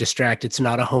else to distract. It's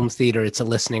not a home theater, it's a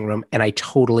listening room. And I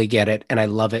totally get it. And I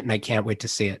love it. And I can't wait to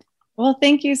see it. Well,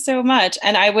 thank you so much.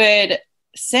 And I would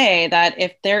say that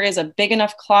if there is a big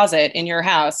enough closet in your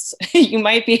house, you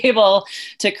might be able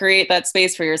to create that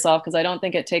space for yourself, because I don't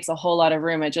think it takes a whole lot of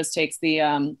room. It just takes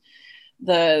the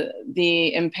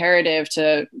imperative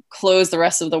to close the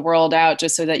rest of the world out,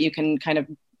 just so that you can kind of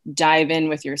dive in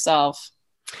with yourself.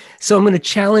 So I'm going to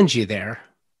challenge you there.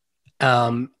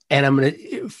 And I'm going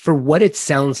to, for what it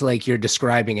sounds like you're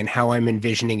describing and how I'm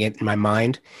envisioning it in my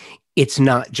mind, it's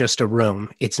not just a room.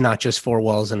 It's not just four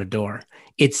walls and a door.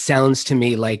 It sounds to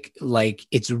me like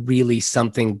it's really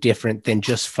something different than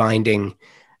just finding,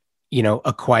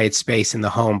 a quiet space in the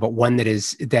home, but one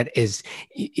it's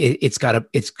got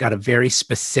a very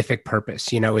specific purpose.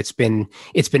 It's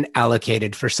been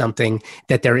allocated for something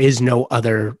that there is no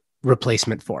other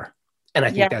replacement for. And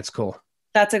I think that's cool.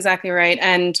 That's exactly right.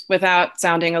 And without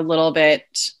sounding a little bit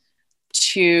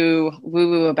too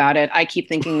woo-woo about it, I keep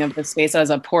thinking of the space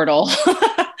as a portal.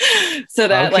 So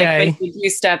that when you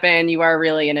step in, you are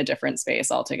really in a different space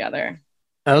altogether.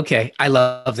 Okay. I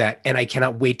love that. And I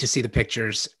cannot wait to see the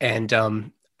pictures. And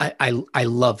I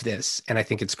love this. And I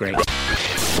think it's great.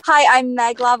 Hi, I'm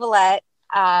Meg Lavalette.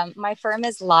 My firm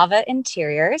is Lava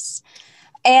Interiors.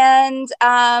 And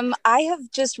I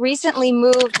have just recently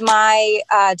moved my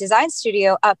design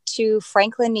studio up to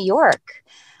Franklin, New York.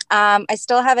 I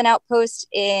still have an outpost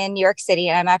in New York City.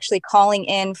 And I'm actually calling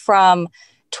in from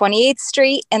 28th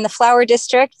Street in the Flower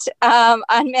District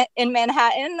in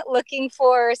Manhattan, looking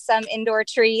for some indoor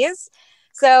trees.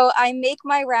 So I make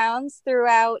my rounds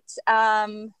throughout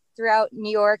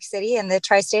New York City and the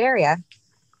tri-state area.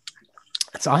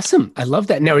 That's awesome. I love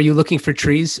that. Now, are you looking for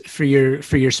trees for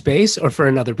your space or for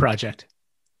another project?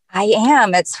 I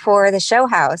am. It's for the show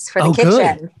house, for the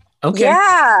kitchen. Good. Okay.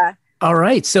 Yeah. All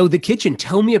right. So the kitchen,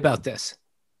 tell me about this.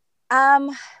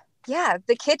 Yeah,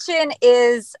 the kitchen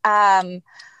is a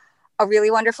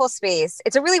really wonderful space.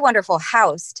 It's a really wonderful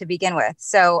house to begin with.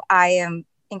 So I am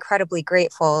incredibly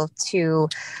grateful to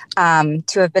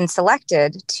have been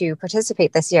selected to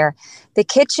participate this year. The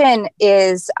kitchen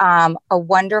is a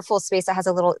wonderful space that has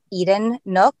a little Eden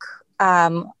nook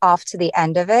off to the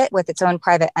end of it with its own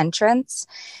private entrance.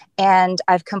 And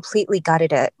I've completely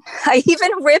gutted it. I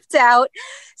even ripped out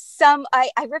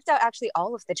I ripped out actually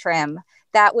all of the trim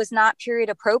that was not period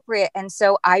appropriate. And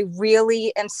so I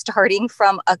really am starting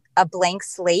from a blank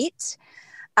slate.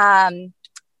 And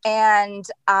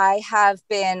I've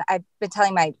been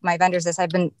telling my vendors this, I've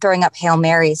been throwing up Hail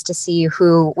Marys to see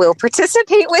who will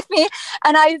participate with me.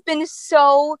 And I've been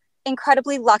so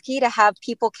incredibly lucky to have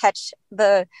people catch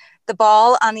the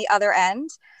ball on the other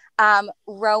end.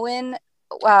 Rowan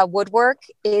Woodwork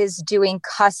is doing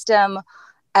custom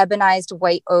ebonized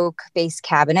white oak base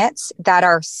cabinets that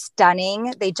are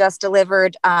stunning. They just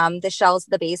delivered the shells,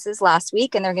 the bases last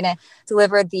week, and they're going to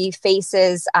deliver the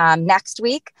faces next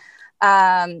week.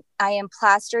 I am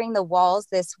plastering the walls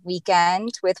this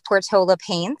weekend with Portola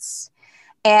paints.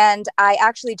 And I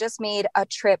actually just made a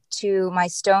trip to my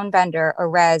stone vendor,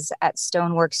 Erez at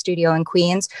Stonework Studio in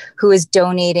Queens, who is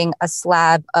donating a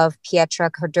slab of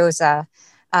Pietra Cardoza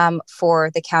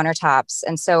for the countertops.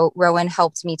 And so Rowan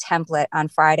helped me template on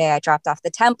Friday. I dropped off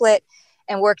the template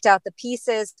and worked out the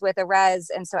pieces with Erez.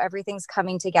 And so everything's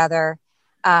coming together.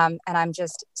 And I'm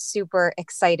just super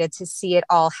excited to see it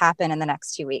all happen in the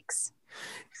next 2 weeks.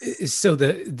 So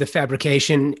the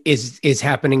fabrication is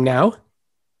happening now?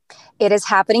 It is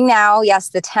happening now. Yes,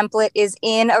 the template is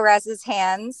in Erez's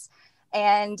hands,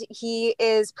 and he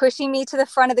is pushing me to the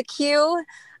front of the queue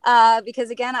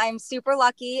because, again, I'm super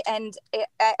lucky, and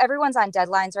everyone's on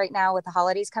deadlines right now with the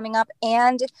holidays coming up,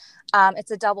 and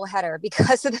it's a double header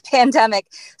because of the pandemic.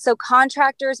 So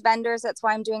contractors, vendors, that's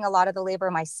why I'm doing a lot of the labor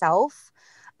myself.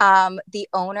 The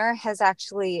owner has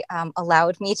actually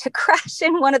allowed me to crash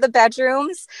in one of the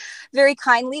bedrooms very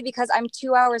kindly, because I'm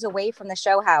 2 hours away from the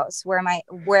show house where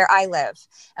I live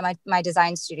and my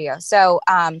design studio. So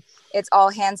it's all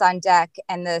hands on deck,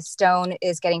 and the stone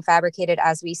is getting fabricated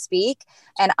as we speak.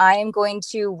 And I am going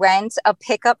to rent a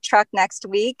pickup truck next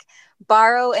week,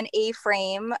 borrow an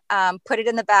A-frame, put it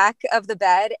in the back of the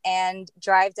bed, and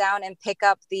drive down and pick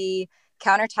up the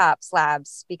countertop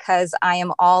slabs, because I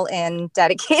am all in,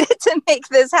 dedicated to make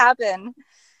this happen.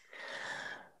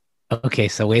 Okay,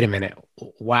 so wait a minute.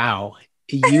 Wow.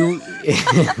 You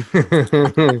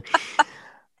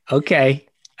okay.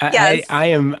 Yes. I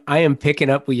am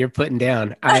picking up what you're putting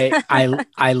down.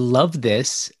 I love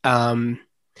this. And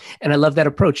I love that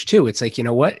approach too. It's like, you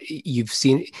know what? You've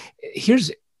seen,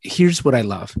 here's what I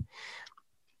love.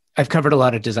 I've covered a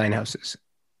lot of design houses,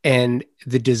 and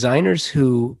the designers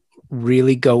who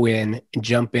really go in and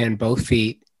jump in both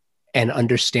feet and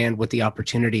understand what the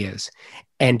opportunity is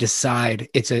and decide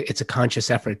it's a conscious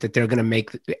effort that they're going to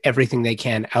make everything they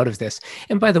can out of this.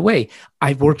 And by the way,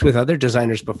 I've worked with other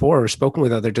designers before, or spoken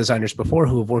with other designers before,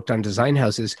 who have worked on design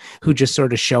houses, who just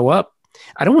sort of show up.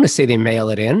 I don't want to say they mail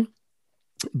it in,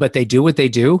 but they do what they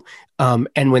do.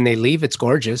 And when they leave, it's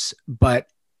gorgeous, but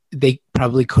they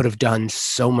probably could have done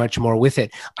so much more with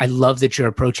it. I love that you're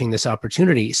approaching this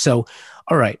opportunity. So,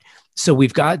 all right. So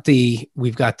we've got the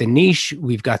niche,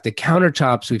 we've got the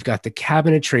countertops, we've got the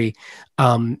cabinetry,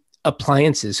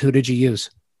 appliances. Who did you use?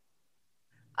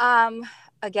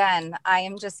 Again, I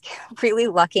am just really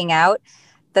lucking out.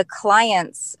 The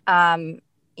clients, I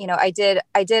did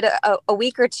a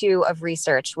week or two of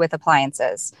research with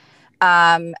appliances,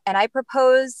 and I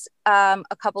proposed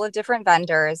a couple of different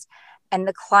vendors. And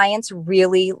the clients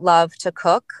really love to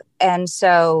cook. And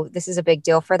so this is a big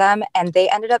deal for them. And they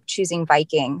ended up choosing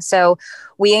Viking. So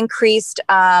we increased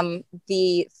the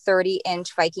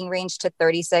 30-inch Viking range to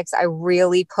 36. I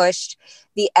really pushed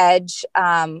the edge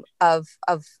of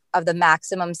the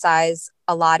maximum size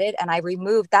allotted. And I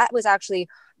removed, that was actually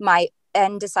my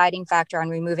end deciding factor on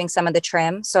removing some of the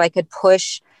trim, so I could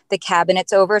push the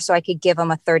cabinets over, so I could give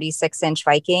them a 36-inch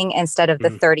Viking instead of the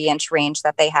 30-inch range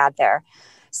that they had there.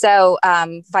 So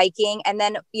Viking, and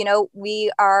then,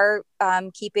 we are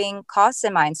keeping costs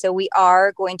in mind. So we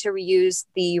are going to reuse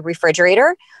the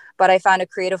refrigerator, but I found a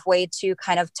creative way to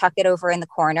kind of tuck it over in the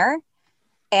corner.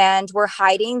 And we're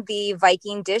hiding the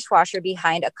Viking dishwasher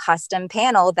behind a custom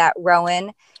panel that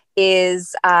Rowan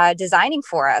is designing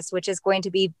for us, which is going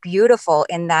to be beautiful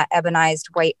in that ebonized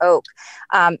white oak.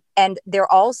 And they're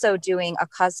also doing a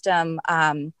custom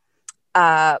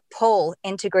pole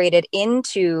integrated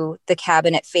into the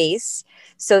cabinet face,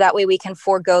 so that way we can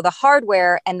forego the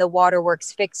hardware, and the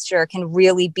Waterworks fixture can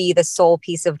really be the sole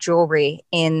piece of jewelry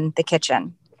in the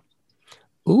kitchen.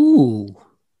 Ooh,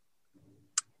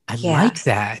 I like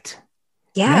that.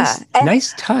 Yeah,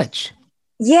 nice touch.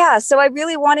 Yeah, so I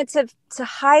really wanted to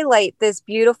highlight this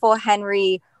beautiful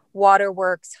Henry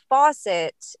Waterworks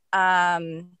faucet,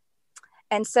 and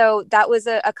so that was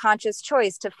a conscious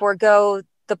choice to forego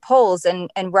the poles, and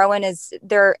Rowan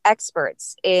they're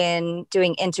experts in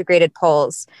doing integrated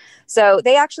poles. So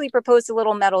they actually proposed a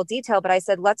little metal detail, but I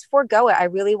said, let's forego it. I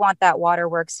really want that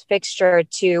Waterworks fixture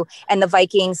and the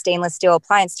Viking stainless steel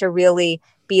appliance to really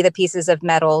be the pieces of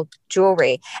metal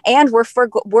jewelry. And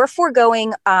we're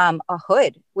foregoing a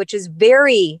hood, which is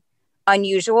very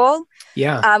unusual.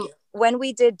 Yeah. When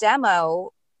we did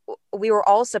demo, we were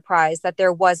all surprised that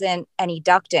there wasn't any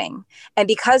ducting. And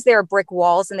because there are brick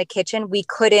walls in the kitchen, we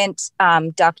couldn't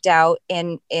duct out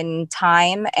in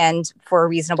time and for a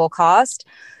reasonable cost.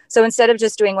 So instead of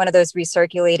just doing one of those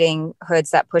recirculating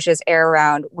hoods that pushes air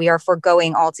around, we are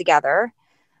foregoing altogether.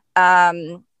 We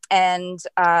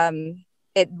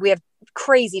have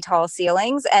crazy tall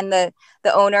ceilings, and the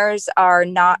owners are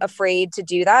not afraid to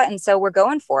do that. And so we're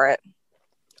going for it.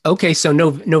 Okay. So no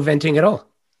venting at all.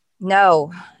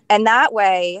 No. And that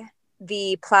way,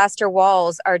 the plaster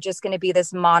walls are just going to be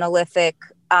this monolithic,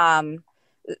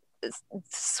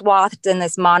 swathed in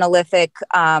this monolithic,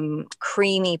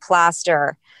 creamy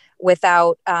plaster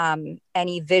without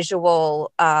any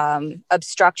visual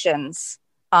obstructions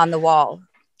on the wall.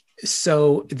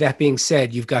 So that being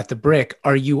said, you've got the brick.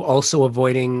 Are you also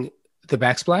avoiding the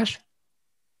backsplash?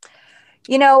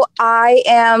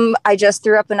 I just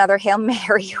threw up another Hail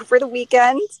Mary over the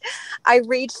weekend. I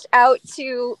reached out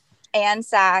to Ann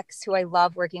Sachs, who I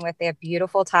love working with. They have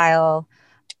beautiful tile,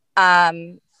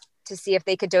 to see if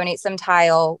they could donate some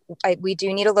tile. We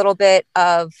do need a little bit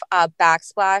of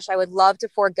backsplash. I would love to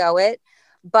forego it,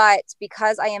 but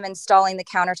because I am installing the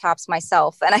countertops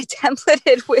myself and I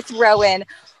templated with Rowan,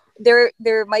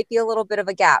 there might be a little bit of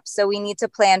a gap. So we need to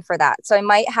plan for that. So I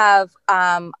might have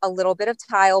a little bit of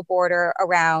tile border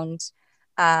around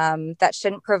that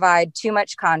shouldn't provide too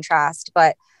much contrast,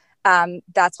 but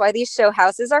that's why these show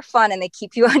houses are fun and they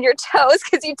keep you on your toes,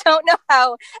 because you don't know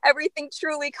how everything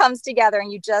truly comes together,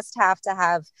 and you just have to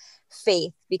have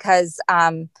faith, because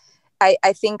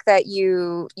I think that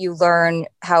you learn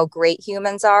how great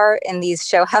humans are in these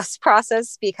show house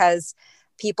process, because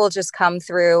people just come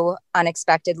through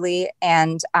unexpectedly,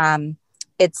 and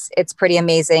it's pretty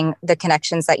amazing the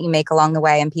connections that you make along the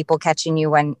way, and people catching you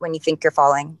when you think you're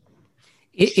falling.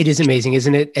 It is amazing,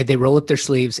 isn't it? They roll up their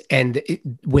sleeves, and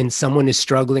when someone is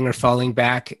struggling or falling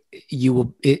back,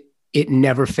 it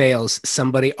never fails.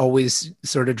 Somebody always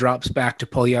sort of drops back to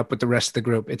pull you up with the rest of the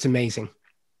group. It's amazing.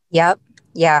 Yep.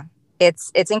 Yeah.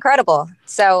 It's incredible.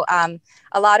 So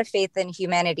a lot of faith in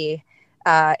humanity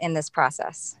in this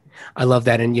process. I love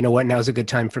that. And you know what? Now's a good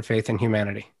time for faith in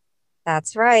humanity.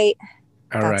 That's right.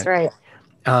 That's right.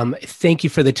 Thank you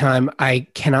for the time. I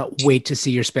cannot wait to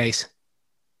see your space.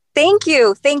 Thank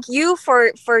you. Thank you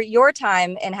for your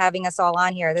time and having us all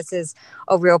on here. This is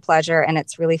a real pleasure, and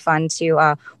it's really fun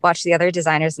to watch the other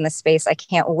designers in the space. I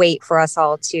can't wait for us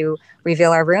all to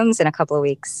reveal our rooms in a couple of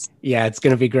weeks. Yeah, it's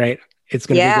going to be great. It's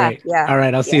going to be great. Yeah. All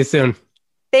right. I'll see you soon.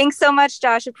 Thanks so much,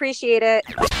 Josh. Appreciate it.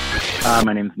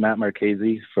 My name is Matt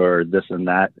Marchese for This and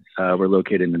That. We're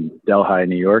located in Delhi,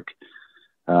 New York.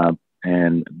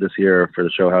 And this year for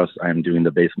the show house, I'm doing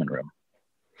the basement room.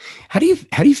 How do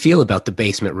you feel about the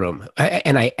basement room?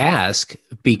 And I ask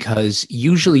because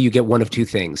usually you get one of two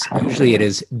things. Usually it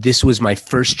is, this was my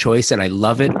first choice and I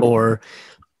love it, or,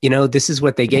 this is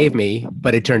what they gave me,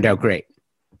 but it turned out great.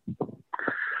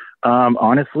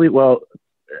 Honestly, well,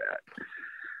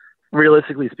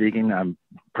 realistically speaking, I'm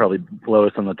probably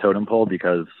lowest on the totem pole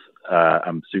because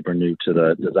I'm super new to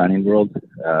the designing world.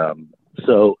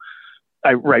 So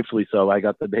rightfully so, I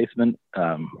got the basement.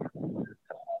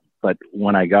 But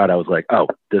when I was like, oh,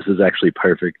 this is actually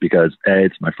perfect because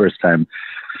it's my first time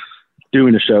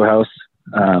doing a show house.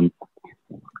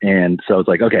 And so it's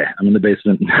like, okay, I'm in the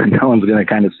basement. No one's going to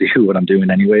kind of see what I'm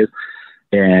doing anyways.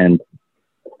 And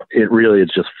it really is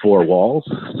just 4 walls.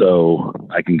 So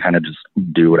I can kind of just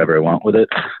do whatever I want with it.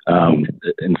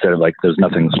 Instead of like, there's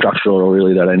nothing structural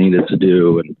really that I needed to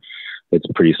do. And it's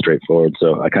pretty straightforward.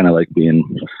 So I kind of like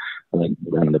being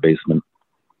down in the basement.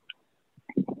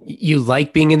 You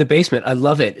like being in the basement. I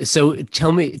love it. So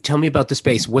tell me about the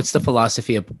space. What's the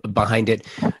philosophy behind it?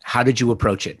 How did you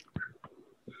approach it?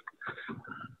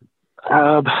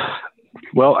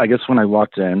 Well, I guess when I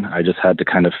walked in, I just had to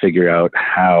kind of figure out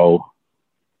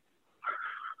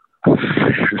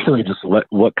really just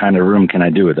what kind of room can I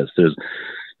do with this? There's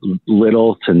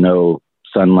little to no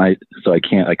sunlight. So I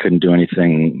couldn't do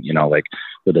anything, like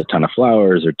with a ton of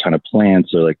flowers or ton of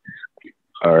plants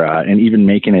and even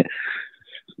making it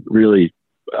really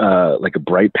like a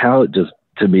bright palette just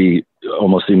to me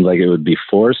almost seemed like it would be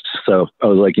forced. So I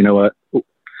was like, you know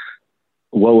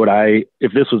what would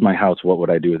if this was my house, what would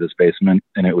I do with this basement?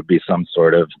 And it would be some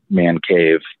sort of man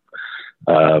cave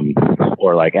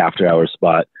or like after hours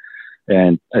spot.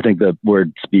 And I think the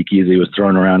word speakeasy was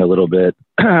thrown around a little bit.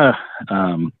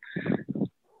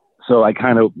 So I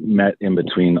kind of met in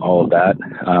between all of that,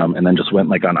 and then just went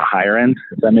like on a higher end,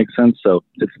 if that makes sense. So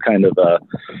it's kind of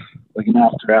like an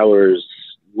after hours,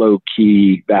 low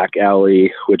key back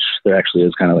alley, which there actually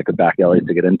is kind of like a back alley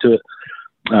to get into it.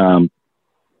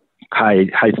 High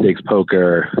stakes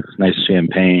poker, nice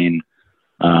champagne,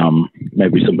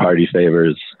 maybe some party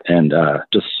favors, and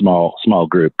just small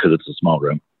group because it's a small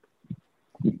room.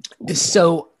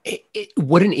 So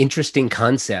what an interesting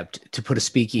concept to put a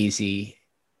speakeasy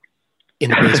in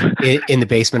the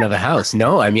basement of a house.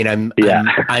 No, I mean,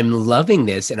 I'm loving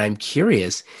this and I'm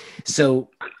curious. So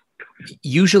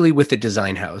usually with the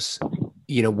design house,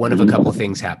 one of a couple of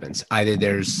things happens. Either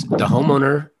there's the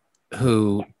homeowner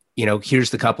who,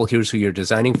 here's the couple, here's who you're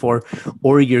designing for,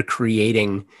 or you're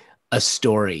creating a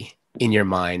story in your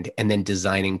mind and then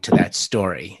designing to that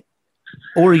story.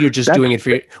 Or you're just doing it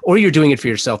for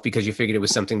yourself because you figured it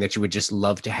was something that you would just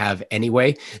love to have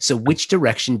anyway. So which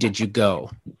direction did you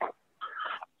go?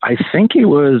 I think it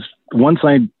was once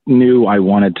I knew I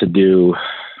wanted to do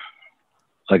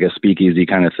like a speakeasy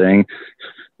kind of thing,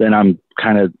 then I'm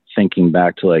kind of thinking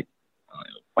back to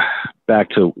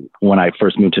when I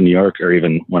first moved to New York, or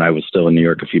even when I was still in New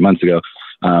York a few months ago.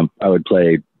 I would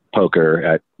play poker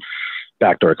at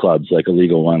backdoor clubs, like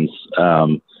illegal ones.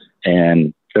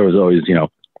 And there was always,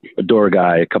 a door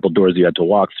guy, a couple doors you had to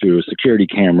walk through, security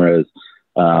cameras.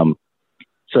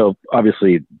 So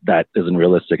obviously that isn't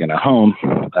realistic in a home.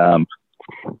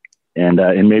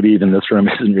 and maybe even this room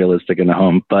isn't realistic in a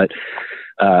home, but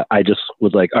I just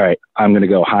was like, all right, I'm going to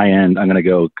go high end. I'm going to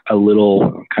go a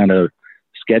little kind of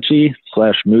sketchy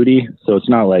 / moody. So it's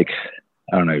not like,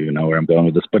 I don't even know where I'm going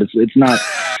with this, but it's not,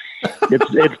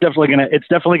 it's definitely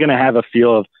going to have a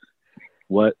feel of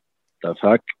what the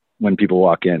fuck when people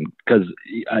walk in. Cause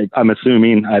I'm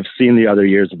assuming I've seen the other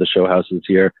years of the show houses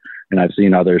here, and I've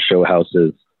seen other show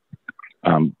houses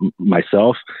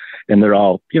myself, and they're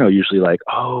all, usually like,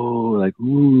 oh, like,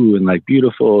 ooh, and like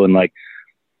beautiful. And like,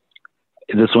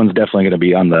 this one's definitely going to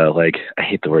be on the, like, I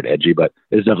hate the word edgy, but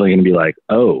it's definitely going to be like,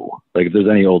 oh, like if there's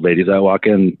any old ladies that walk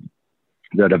in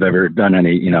that have ever done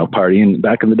any, partying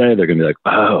back in the day, they're going to be like,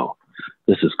 oh,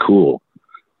 this is cool.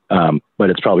 But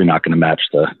it's probably not going to match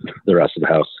the rest of the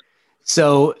house.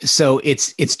 So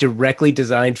it's directly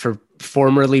designed for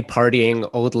formerly partying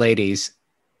old ladies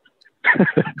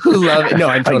who love it. No,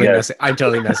 I'm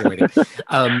totally messing with you.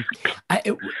 I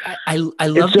love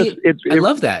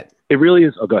that. It really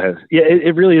is. Oh, go ahead. Yeah,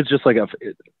 it really is just like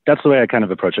that's the way I kind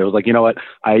of approach it. I was like, you know what?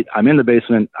 I'm in the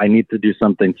basement. I need to do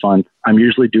something fun. I'm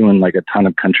usually doing like a ton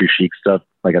of country chic stuff,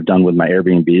 like I've done with my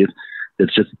Airbnbs.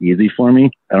 It's just easy for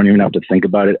me. I don't even have to think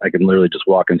about it. I can literally just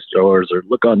walk in stores or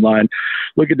look online,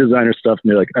 look at designer stuff, and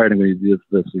be like, all right, I'm going to do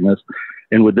this, and this.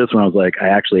 And with this one, I was like, I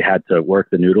actually had to work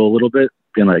the noodle a little bit,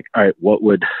 being like, all right, what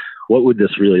would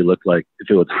this really look like if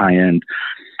it was high end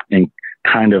and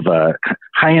kind of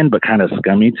high end, but kind of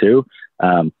scummy too.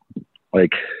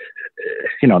 Like,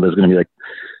 there's going to be like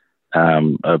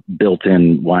a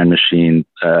built-in wine machine,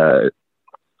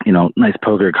 nice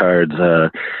poker cards,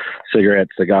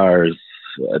 cigarettes, cigars,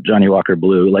 Johnny Walker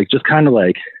Blue, like just kind of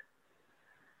like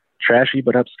trashy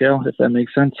but upscale, if that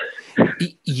makes sense.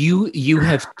 You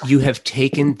have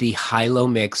taken the high-low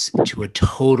mix to a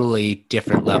totally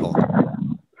different level.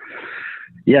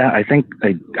 Yeah, I think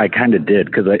I kind of did,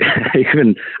 because I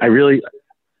really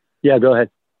go ahead.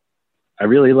 I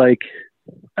really like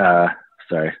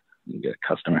sorry, get a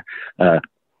customer. I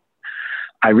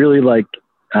really like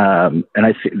and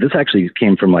this actually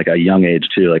came from like a young age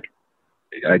too, like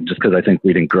just because I think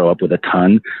we didn't grow up with a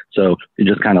ton. So you're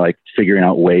just kind of like figuring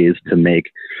out ways to make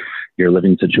your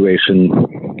living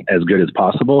situation as good as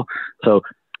possible. So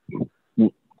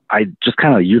I just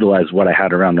kind of utilized what I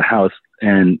had around the house,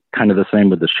 and kind of the same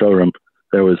with the showroom.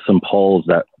 There was some poles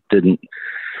that they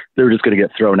were just going to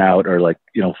get thrown out, or like,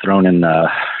 thrown in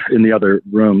the other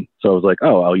room. So I was like,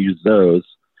 oh, I'll use those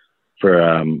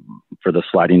for the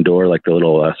sliding door, like the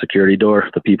little security door,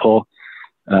 the peephole.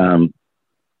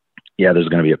 Yeah, there's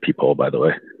going to be a peephole, by the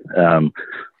way.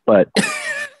 But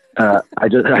I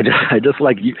just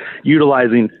like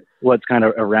utilizing what's kind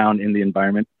of around in the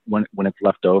environment when it's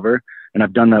left over. And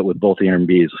I've done that with both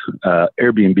Airbnbs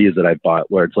that I've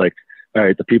bought, where it's like, all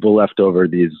right, the people left over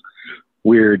these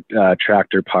weird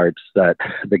tractor parts that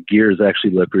the gears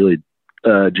actually look really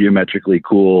geometrically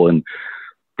cool, and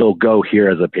they'll go here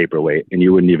as a paperweight, and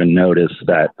you wouldn't even notice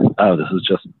that, oh, this is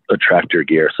just a tractor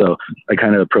gear. So I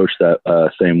kind of approach that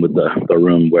same with the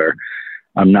room, where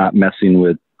I'm not messing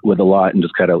with a lot and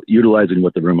just kind of utilizing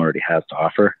what the room already has to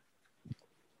offer.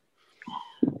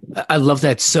 I love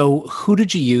that. So who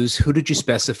did you use? Who did you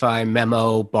specify?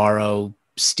 Memo, borrow,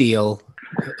 steal?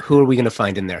 Who are we going to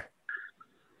find in there?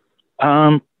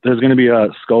 There's going to be a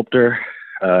sculptor,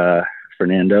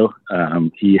 Fernando.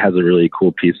 He has a really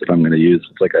cool piece that I'm going to use.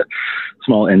 It's like a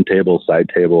small end table, side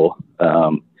table. I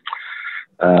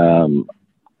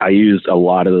used a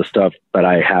lot of the stuff that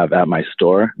I have at my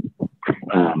store,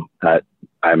 that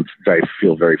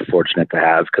feel very fortunate to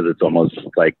have, because it's almost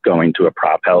like going to a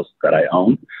prop house that I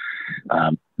own.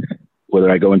 Whether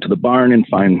I go into the barn and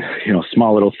find,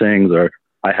 small little things, or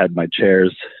I had my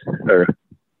chairs, or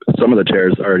some of the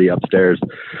chairs already upstairs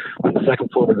on the second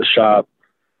floor of the shop.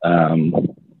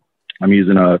 I'm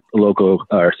using a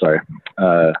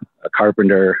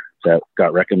carpenter that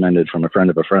got recommended from a friend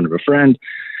of a friend of a friend,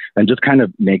 and just kind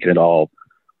of making it all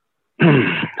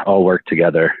work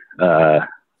together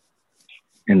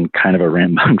in kind of a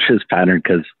rambunctious pattern,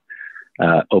 because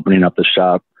opening up the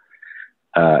shop,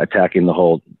 attacking the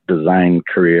whole design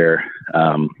career,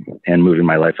 and moving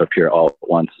my life up here all at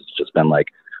once has just been like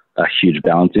a huge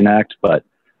balancing act. But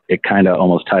it kind of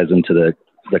almost ties into the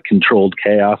controlled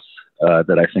chaos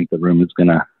that I think the room is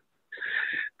gonna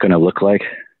look like.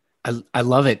 I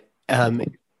love it.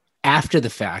 After the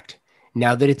fact,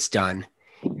 now that it's done,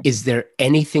 is there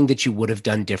anything that you would have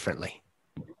done differently?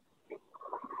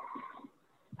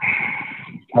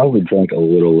 Probably drank a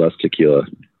little less tequila.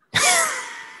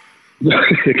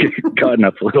 Gotten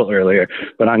up a little earlier,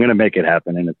 but I'm going to make it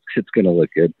happen, and it's going to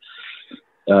look good.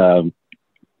 I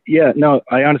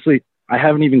honestly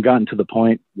haven't even gotten to the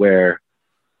point where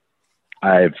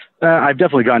I've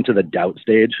definitely gone to the doubt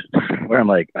stage where I'm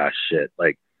like, ah, shit,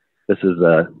 like this is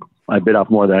I bit off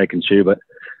more than I can chew, but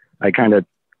I kind of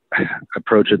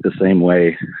approach it the same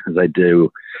way as I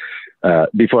do.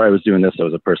 Before I was doing this, I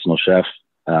was a personal chef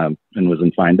and was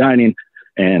in fine dining.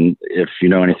 And if you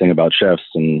know anything about chefs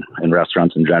and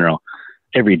restaurants in general,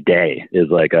 every day is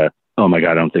like oh my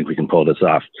God, I don't think we can pull this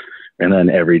off. And then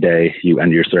every day you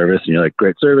end your service and you're like,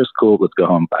 great service, cool, let's go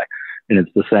home, bye. And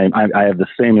it's the same. I have the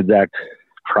same exact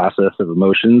process of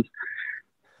emotions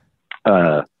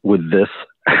with this.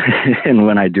 And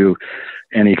when I do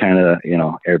any kind of,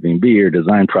 Airbnb or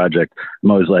design project,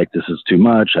 I'm always like, this is too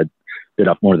much. I bit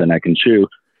off more than I can chew.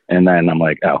 And then I'm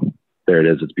like, oh, there it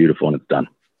is. It's beautiful and it's done.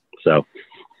 So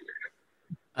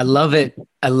I love it.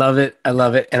 I love it. I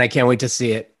love it. And I can't wait to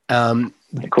see it. Cool.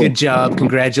 Good job.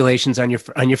 Congratulations on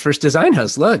your first design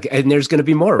house. Look, and there's going to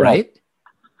be more, right?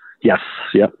 Yes.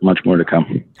 Yep. Much more to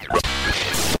come.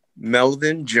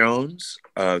 Melvin Jones.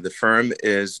 The firm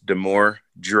is Demore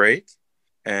Drake,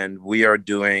 and we are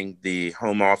doing the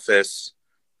home office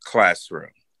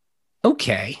classroom.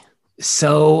 Okay.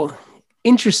 So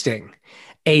interesting.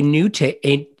 A new take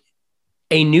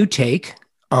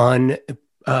on,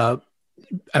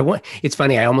 it's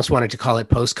funny. I almost wanted to call it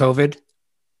post-COVID,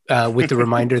 with the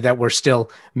reminder that we're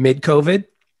still mid-COVID.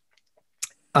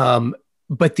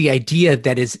 But the idea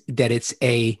that it's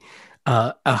a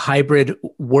hybrid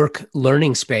work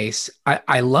learning space,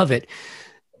 I love it.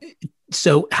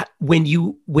 So when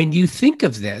you think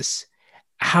of this,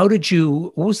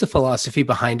 what was the philosophy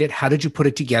behind it? How did you put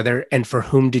it together, and for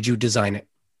whom did you design it?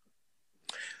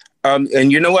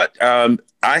 And you know what?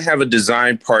 I have a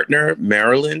design partner,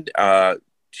 Maryland.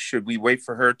 Should we wait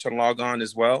for her to log on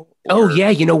as well? Or? Oh yeah,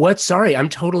 you know what? Sorry, I'm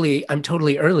totally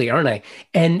early, aren't I?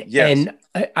 And yes. And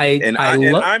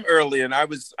I'm early, and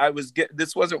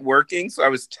this wasn't working, so I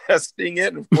was testing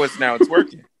it, and of course now it's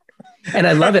working. And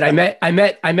I love it.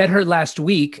 I met her last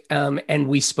week, and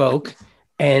we spoke,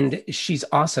 and she's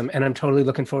awesome, and I'm totally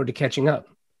looking forward to catching up.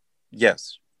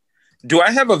 Yes. Do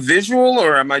I have a visual,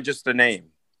 or am I just a name?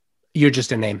 You're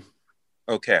just a name.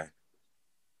 Okay.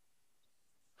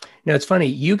 Now it's funny.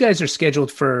 You guys are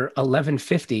scheduled for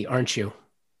 11:50, aren't you?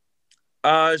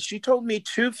 She told me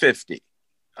 2:50.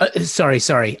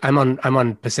 Sorry. I'm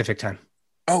on Pacific time.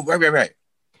 Oh, right.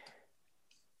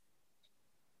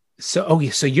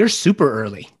 So you're super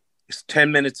early. It's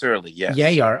 10 minutes early. Yes. Yeah,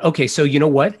 you are. Okay. So you know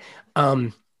what?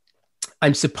 I'm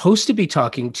supposed to be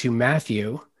talking to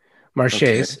Matthew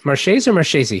Marchese. Okay. Marchese or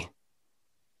Marchese?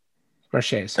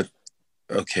 Marchese.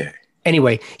 Okay.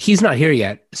 Anyway, he's not here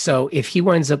yet. So if he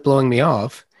winds up blowing me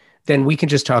off, then we can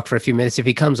just talk for a few minutes. If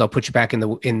he comes, I'll put you back in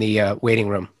the waiting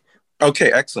room.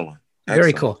 Okay. Excellent.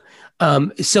 Very cool.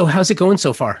 So how's it going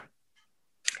so far?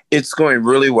 It's going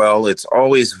really well. It's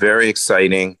always very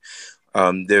exciting.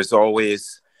 There's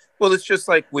always, it's just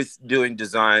like with doing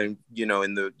design, in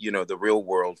the real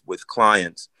world with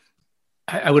clients.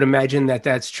 I would imagine that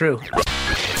that's true.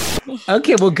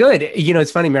 Okay, well, good.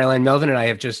 It's funny, Marilyn, Melvin and I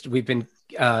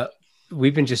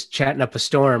we've been just chatting up a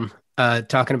storm,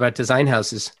 talking about design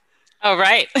houses. Oh,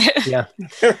 right. Yeah.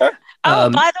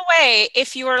 By the way,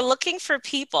 if you are looking for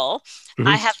people,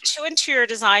 I have two interior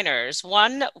designers.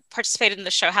 One participated in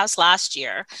the show house last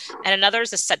year, and another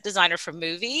is a set designer for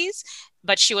movies.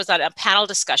 But she was on a panel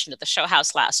discussion at the show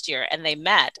house last year, and they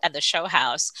met at the show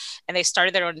house, and they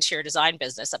started their own interior design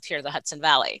business up here in the Hudson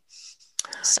Valley.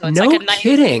 So it's no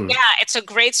kidding. Yeah, it's a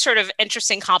great sort of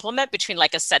interesting complement between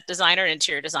like a set designer and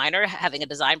interior designer having a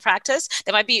design practice.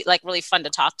 They might be like really fun to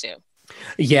talk to.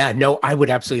 Yeah, no, I would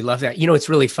absolutely love that. It's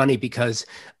really funny because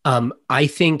I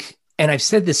think, and I've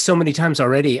said this so many times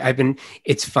already,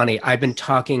 it's funny. I've been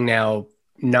talking now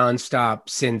nonstop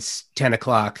since 10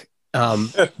 o'clock.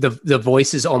 The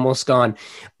voice is almost gone,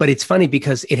 but it's funny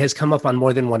because it has come up on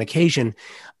more than one occasion,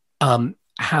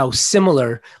 how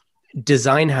similar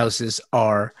design houses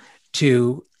are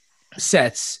to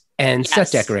sets and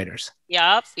set decorators.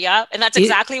 Yep. And that's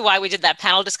exactly why we did that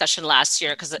panel discussion last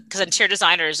year, because interior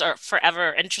designers are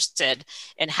forever interested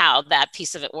in how that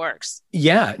piece of it works.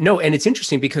 Yeah, no, and it's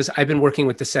interesting because I've been working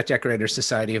with the Set Decorators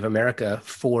Society of America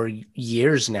for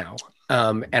years now.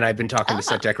 And I've been talking to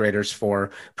set decorators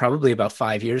for probably about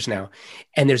 5 years now.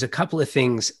 And there's a couple of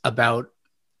things about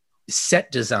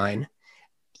set design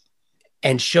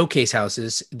and showcase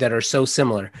houses that are so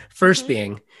similar. First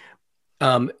being,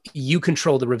 you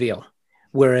control the reveal.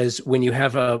 Whereas when you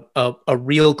have a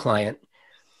real client,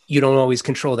 you don't always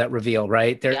control that reveal,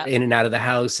 right? They're in and out of the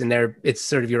house, and it's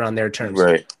sort of you're on their terms.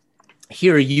 Right.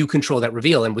 Here, you control that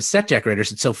reveal. And with set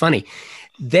decorators, it's so funny.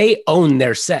 They own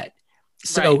their set.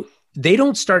 So they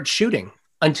don't start shooting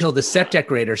until the set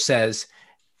decorator says,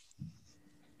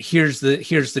 here's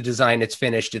the design, it's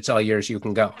finished, it's all yours, you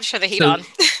can go. I'm sure the heat on.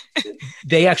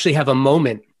 They actually have a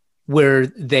moment where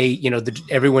they,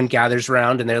 everyone gathers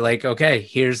around and they're like, okay,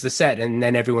 here's the set. And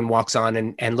then everyone walks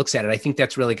on and looks at it. I think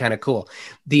that's really kind of cool.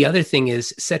 The other thing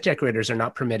is set decorators are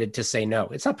not permitted to say no.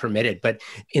 It's not permitted, but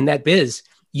in that biz,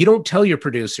 you don't tell your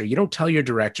producer, you don't tell your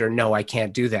director, no, I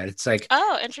can't do that. It's like,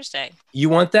 oh, interesting. You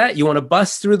want that? You want to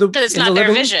bust through the, because it's not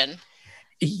their vision.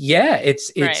 Yeah.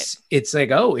 It's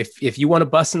like, oh, if you want to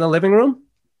bust in the living room,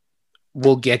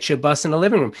 we'll get you a bus in the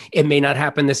living room. It may not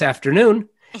happen this afternoon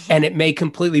and it may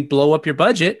completely blow up your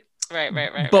budget.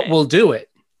 Right. But we'll do it.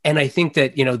 And I think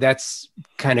that, that's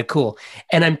kind of cool.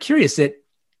 And I'm curious that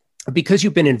because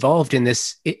you've been involved in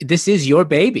this, this is your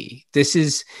baby. This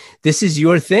is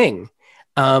your thing.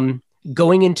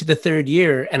 Going into the third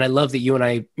year. And I love that you and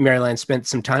I, Maryland, spent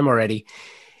some time already.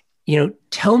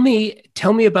 Tell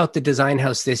me about the design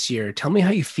house this year. Tell me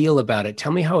how you feel about it.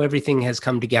 Tell me how everything has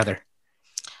come together.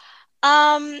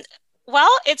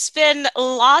 Well, it's been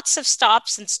lots of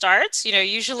stops and starts.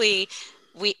 Usually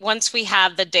once we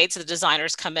have the dates of the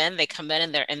designers come in, they come in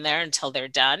and they're in there until they're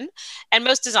done. And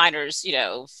most designers,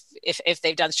 if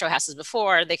they've done show houses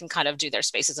before, they can kind of do their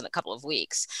spaces in a couple of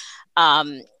weeks.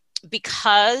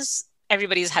 Because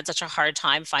everybody's had such a hard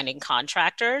time finding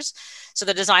contractors. So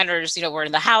the designers, were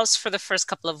in the house for the first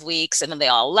couple of weeks, and then they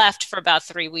all left for about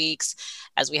 3 weeks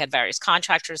as we had various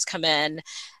contractors come in.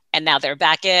 And now they're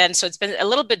back in. So it's been a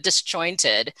little bit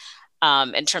disjointed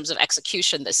in terms of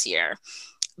execution this year.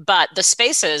 But the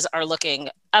spaces are looking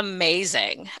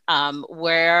amazing.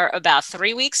 We're about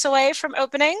 3 weeks away from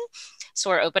opening. So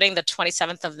we're opening the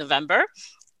 27th of November.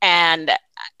 And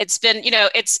it's been,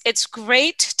 it's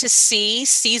great to see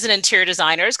seasoned interior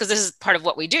designers, because this is part of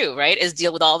what we do, right? Is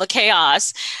deal with all the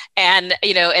chaos. And,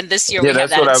 and this year we have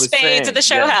that in spades at the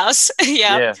show house.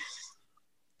 Yeah.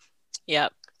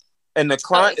 And the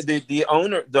client, the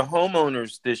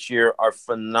homeowners this year are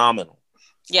phenomenal.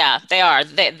 Yeah, they are.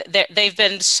 They've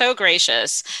been so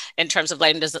gracious in terms of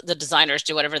letting the designers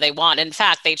do whatever they want. In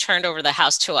fact, they turned over the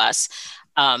house to us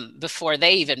before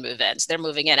they even move in. So they're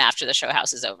moving in after the show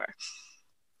house is over.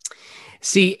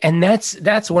 See, and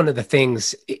that's one of the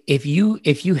things. If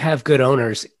you have good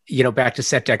owners, back to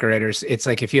set decorators, it's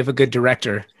like if you have a good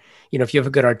director, if you have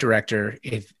a good art director,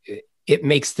 if it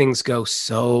makes things go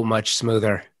so much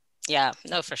smoother. Yeah,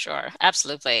 no, for sure.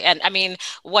 Absolutely. And I mean,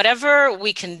 whatever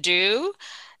we can do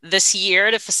this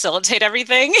year to facilitate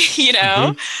everything, is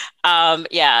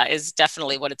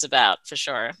definitely what it's about, for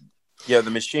sure. Yeah,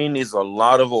 the machine needs a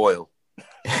lot of oil.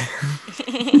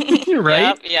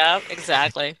 Right? Yeah,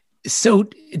 exactly. So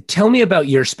tell me about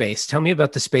your space. Tell me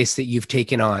about the space that you've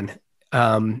taken on.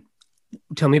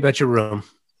 Tell me about your room.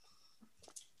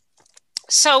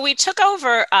 So we took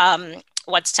over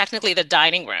what's technically the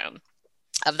dining room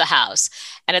of the house.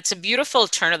 And it's a beautiful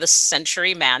turn of the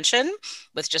century mansion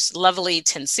with just lovely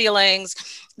tin ceilings.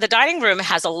 The dining room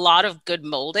has a lot of good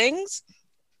moldings,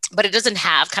 but it doesn't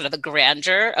have kind of the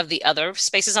grandeur of the other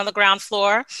spaces on the ground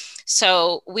floor.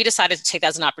 So we decided to take that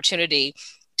as an opportunity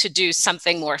to do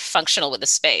something more functional with the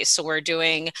space. So we're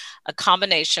doing a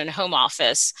combination home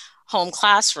office, home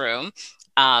classroom,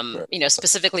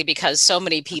 specifically because so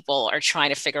many people are trying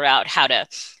to figure out how to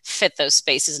fit those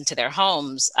spaces into their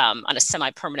homes on a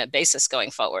semi-permanent basis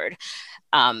going forward.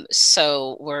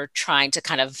 So we're trying to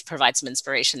kind of provide some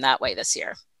inspiration that way this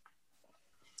year.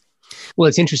 Well,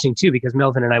 it's interesting too, because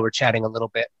Melvin and I were chatting a little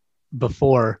bit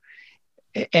before,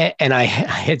 and I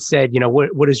had said,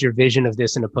 what is your vision of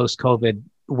this in a post-COVID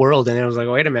world? And I was like,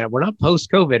 wait a minute, we're not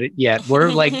post-COVID yet.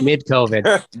 We're like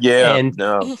mid-COVID.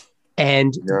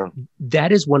 And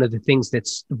that is one of the things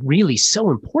that's really so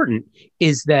important,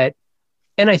 is that,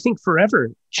 and I think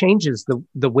forever changes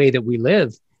the way that we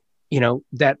live,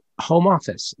 that home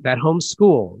office, that home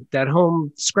school, that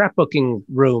home scrapbooking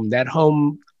room, that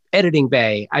home editing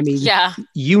bay. I mean,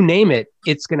 you name it,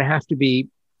 it's going to have to be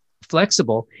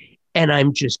flexible. And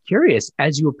I'm just curious,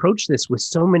 as you approach this with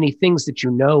so many things that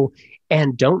you know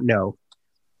and don't know,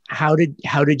 how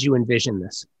did you envision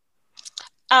this?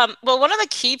 Well, one of the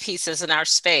key pieces in our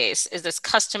space is this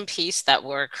custom piece that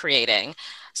we're creating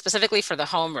specifically for the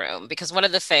homeroom, because one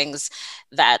of the things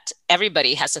that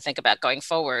everybody has to think about going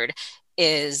forward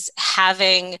is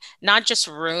having not just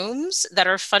rooms that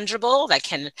are fungible, that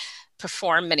can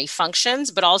perform many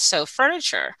functions, but also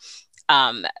furniture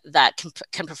that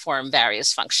can perform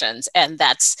various functions, and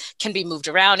that's can be moved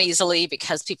around easily,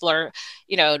 because people are,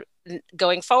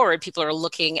 going forward, people are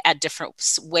looking at different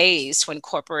ways to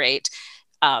incorporate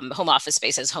home office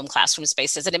spaces, home classroom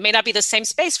spaces, and it may not be the same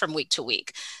space from week to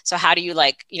week. So how do you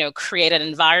create an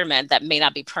environment that may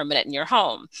not be permanent in your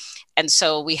home? And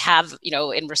so we have,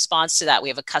 in response to that, we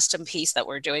have a custom piece that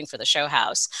we're doing for the show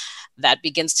house that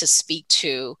begins to speak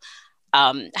to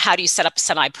how do you set up a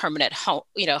semi-permanent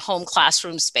home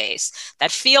classroom space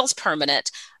that feels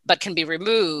permanent, but can be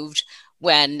removed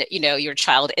when, your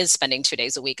child is spending 2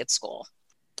 days a week at school.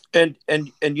 And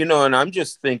I'm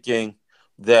just thinking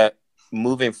that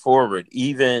moving forward,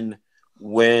 even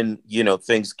when,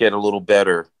 things get a little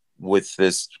better with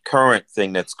this current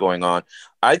thing that's going on,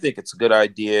 I think it's a good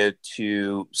idea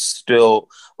to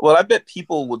I bet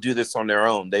people will do this on their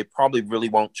own. They probably really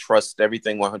won't trust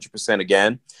everything 100%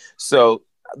 again. So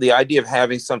the idea of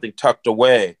having something tucked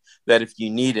away that if you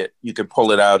need it, you can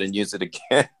pull it out and use it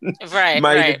again,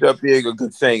 might end up being a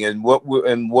good thing. And what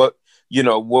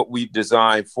we've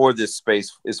designed for this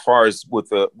space, as far as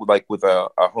with a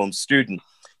home student,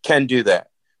 can do that.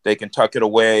 They can tuck it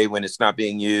away when it's not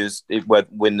being used,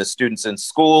 when the student's in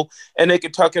school, and they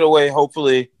can tuck it away,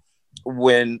 hopefully,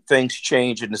 when things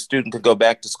change and the student could go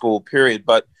back to school, period.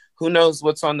 But who knows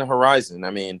what's on the horizon? I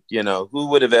mean, who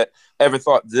would have ever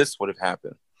thought this would have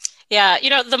happened? Yeah,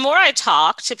 the more I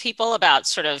talk to people about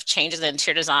sort of changes in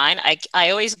interior design, I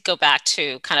always go back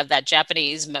to kind of that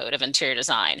Japanese mode of interior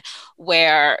design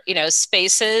where,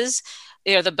 spaces,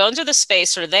 the bones of the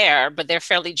space are there, but they're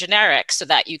fairly generic so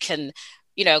that you can,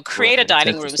 create a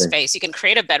dining room space, you can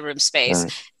create a bedroom space.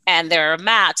 Right. And there are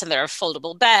mats and there are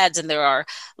foldable beds and there are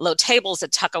low tables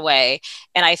that tuck away.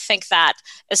 And I think that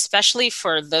especially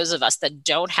for those of us that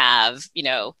don't have,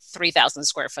 3,000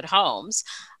 square foot homes,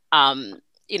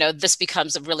 this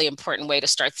becomes a really important way to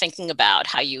start thinking about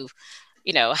how you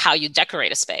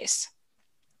decorate a space.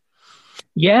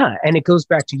 Yeah. And it goes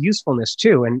back to usefulness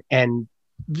too, and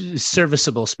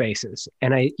serviceable spaces.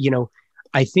 And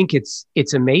I think it's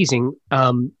amazing.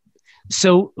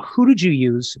 So who did you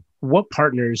use? What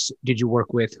partners did you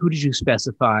work with? Who did you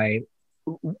specify?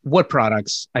 What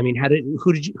products? I mean,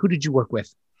 who did you work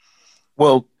with?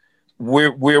 Well,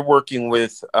 we're working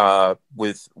with Meg,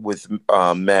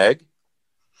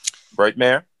 right,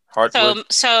 Mayor? Hartwood.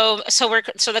 So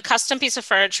the custom piece of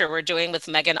furniture we're doing with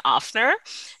Megan Offner.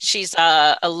 She's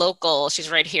a local. She's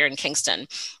right here in Kingston,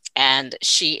 and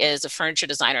she is a furniture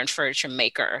designer and furniture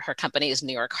maker. Her company is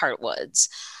New York Heartwoods.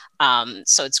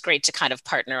 So it's great to kind of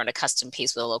partner on a custom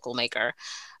piece with a local maker.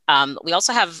 We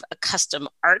also have a custom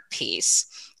art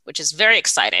piece, which is very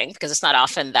exciting because it's not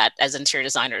often that as interior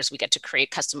designers, we get to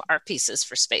create custom art pieces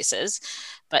for spaces,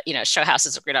 but, show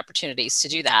houses are great opportunities to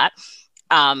do that.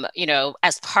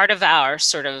 As part of our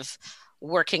sort of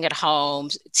working at home,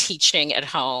 teaching at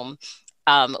home,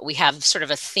 we have sort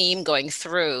of a theme going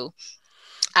through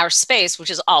our space, which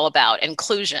is all about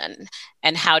inclusion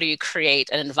and how do you create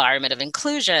an environment of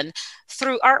inclusion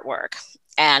through artwork.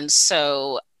 And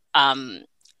so,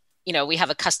 we have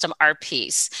a custom art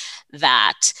piece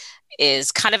that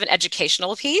is kind of an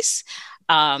educational piece.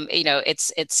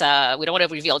 It's we don't want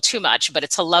to reveal too much, but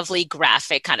it's a lovely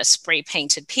graphic kind of spray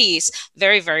painted piece,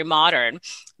 very, very modern,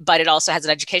 but it also has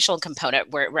an educational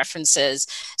component where it references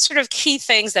sort of key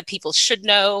things that people should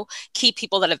know, key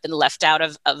people that have been left out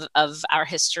of our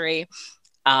history.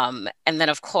 And then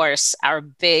of course, our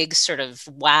big sort of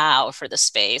wow for the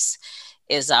space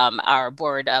is our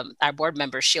board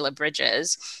member, Sheila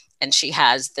Bridges. And she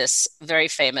has this very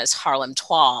famous Harlem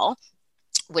toile,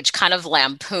 which kind of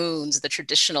lampoons the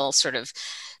traditional sort of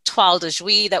toile de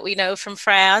jouy that we know from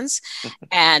France.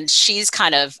 And she's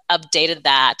kind of updated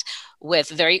that with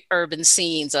very urban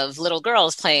scenes of little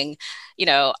girls playing,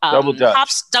 double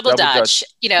Dutch,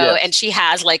 yes. And she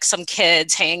has like some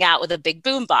kids hanging out with a big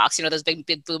boom box, those big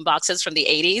boom boxes from the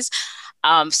 80s.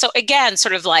 So again,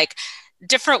 sort of like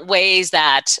different ways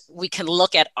that we can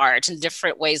look at art and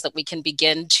different ways that we can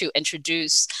begin to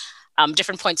introduce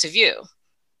different points of view.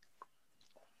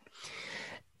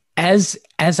 As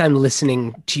I'm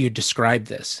listening to you describe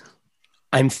this,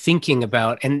 I'm thinking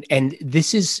about, and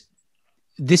this is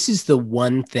the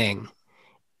one thing,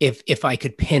 if I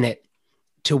could pin it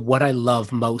to what I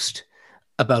love most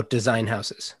about design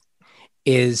houses,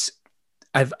 is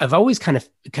I've always kind of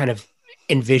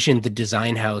envisioned the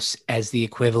design house as the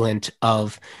equivalent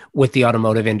of what the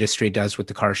automotive industry does with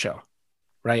the car show,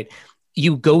 right?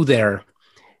 You go there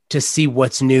to see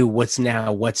what's new, what's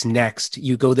now, what's next.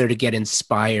 You go there to get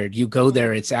inspired. You go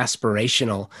there, it's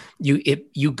aspirational.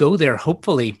 You go there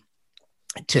hopefully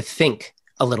to think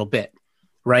a little bit,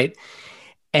 right?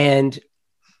 And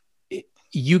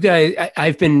you guys,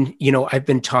 I've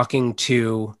been talking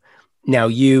to now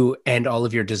you and all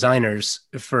of your designers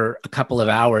for a couple of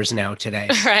hours now today.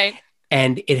 Right.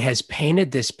 And it has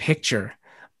painted this picture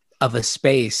of a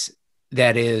space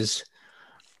that is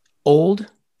old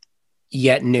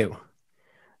yet new,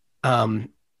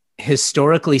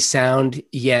 historically sound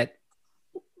yet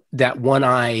that one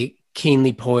eye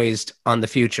keenly poised on the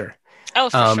future. Oh,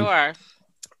 for sure.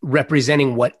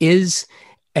 Representing what is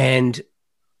and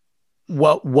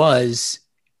what was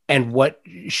and what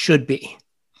should be.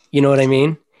 You know what I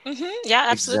mean? Mm-hmm. Yeah,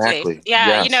 absolutely. Exactly. Yeah.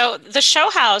 Yes. You know, the show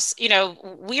house, you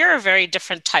know, we are a very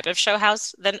different type of show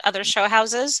house than other show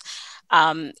houses.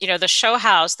 You know, the show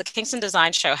house, the Kingston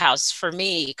Design Show House, for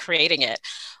me, creating it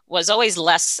was always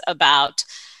less about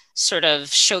sort of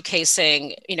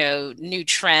showcasing, you know, new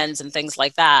trends and things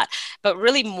like that, but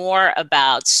really more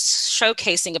about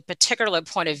showcasing a particular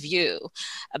point of view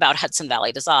about Hudson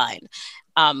Valley design,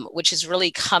 which is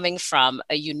really coming from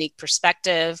a unique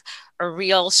perspective, a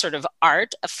real sort of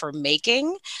art for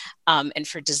making and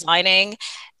for designing,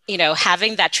 you know,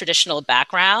 having that traditional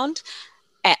background,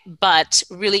 but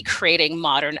really creating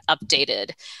modern, updated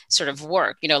sort of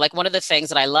work. You know, like one of the things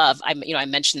that I love, I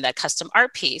mentioned that custom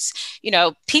art piece, you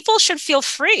know, people should feel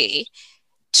free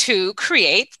to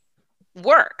create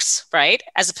works, right?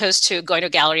 As opposed to going to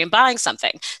a gallery and buying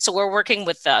something. So we're working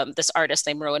with this artist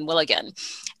named Rowan Willigan.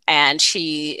 And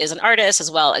she is an artist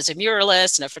as well as a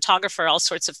muralist and a photographer, all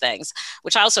sorts of things,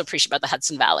 which I also appreciate about the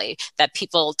Hudson Valley, that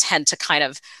people tend to kind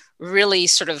of really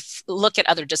sort of look at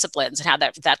other disciplines and how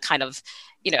that kind of,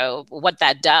 you know, what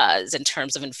that does in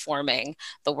terms of informing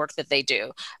the work that they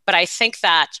do. But I think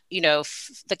that, you know,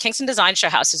 the Kingston Design Show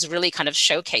House is really kind of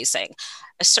showcasing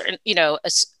a certain, you know,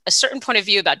 a certain point of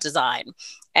view about design.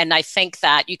 And I think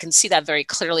that you can see that very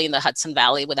clearly in the Hudson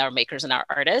Valley with our makers and our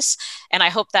artists. And I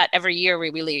hope that every year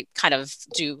we really kind of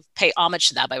do pay homage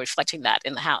to that by reflecting that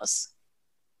in the house.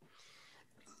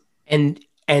 And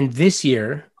this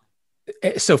year,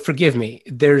 so forgive me,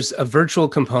 there's a virtual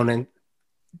component.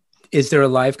 Is there a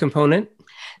live component?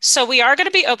 So we are going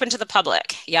to be open to the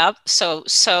public. Yep. So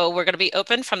we're going to be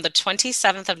open from the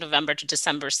 27th of November to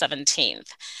December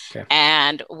 17th. Okay.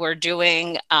 And we're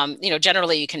doing, you know,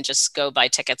 generally you can just go buy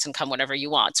tickets and come whenever you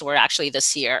want. So we're actually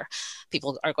this year,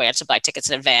 people are going to have to buy tickets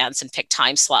in advance and pick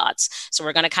time slots. So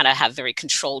we're going to kind of have very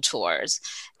controlled tours.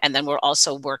 And then we're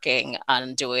also working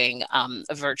on doing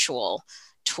a virtual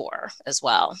tour as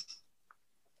well.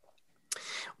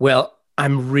 Well,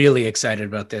 I'm really excited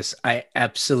about this. I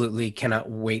absolutely cannot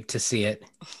wait to see it.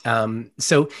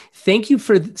 So thank you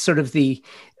for sort of the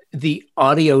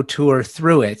audio tour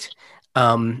through it.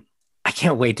 I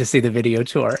can't wait to see the video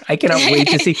tour. I cannot wait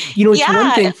to see, you know, it's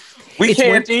one thing. We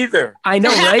can't either. I know,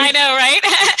 right? I know, right?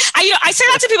 I say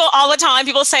that to people all the time.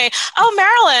 People say, "Oh,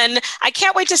 Marilyn, I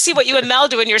can't wait to see what you and Mel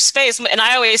do in your space." And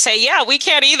I always say, "Yeah, we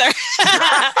can't either."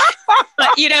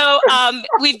 But, you know,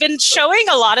 we've been showing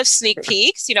a lot of sneak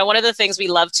peeks. You know, one of the things we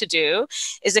love to do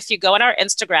is if you go on our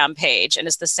Instagram page, and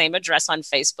it's the same address on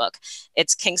Facebook,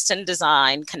 it's Kingston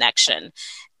Design Connection.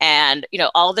 And, you know,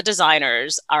 all the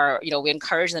designers are, you know, we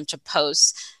encourage them to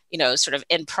post, you know, sort of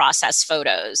in process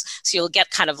photos. So you'll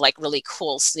get kind of like really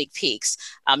cool sneak peeks.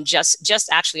 Just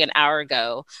actually an hour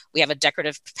ago, we have a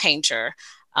decorative painter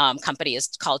company is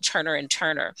called Turner and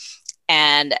Turner.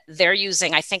 And they're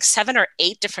using, I think, 7 or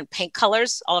 8 different paint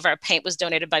colors. All of our paint was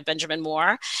donated by Benjamin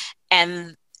Moore.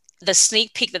 And the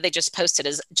sneak peek that they just posted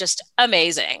is just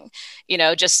amazing. You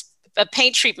know, just a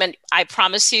paint treatment, I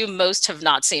promise you, most have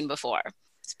not seen before.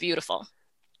 It's beautiful.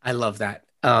 I love that.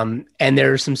 And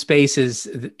there are some spaces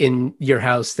in your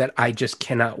house that I just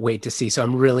cannot wait to see. So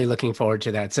I'm really looking forward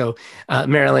to that. So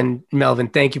Marilyn, Melvin,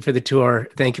 thank you for the tour.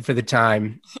 Thank you for the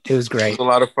time. It was great. It was a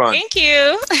lot of fun. Thank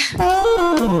you.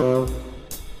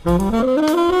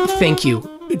 Thank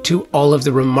you to all of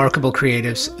the remarkable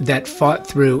creatives that fought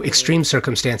through extreme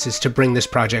circumstances to bring this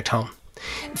project home.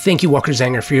 Thank you, Walker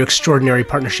Zanger, for your extraordinary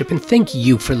partnership, and thank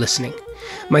you for listening.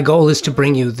 My goal is to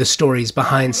bring you the stories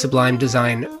behind sublime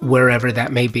design, wherever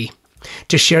that may be.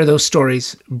 To share those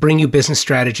stories, bring you business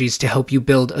strategies to help you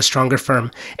build a stronger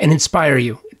firm, and inspire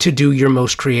you to do your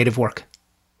most creative work.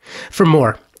 For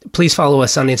more, please follow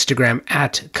us on Instagram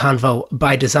at Convo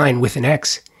by Design with an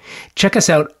X. Check us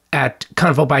out at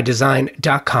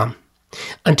convobydesign.com.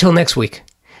 Until next week,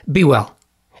 be well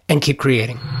and keep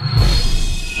creating.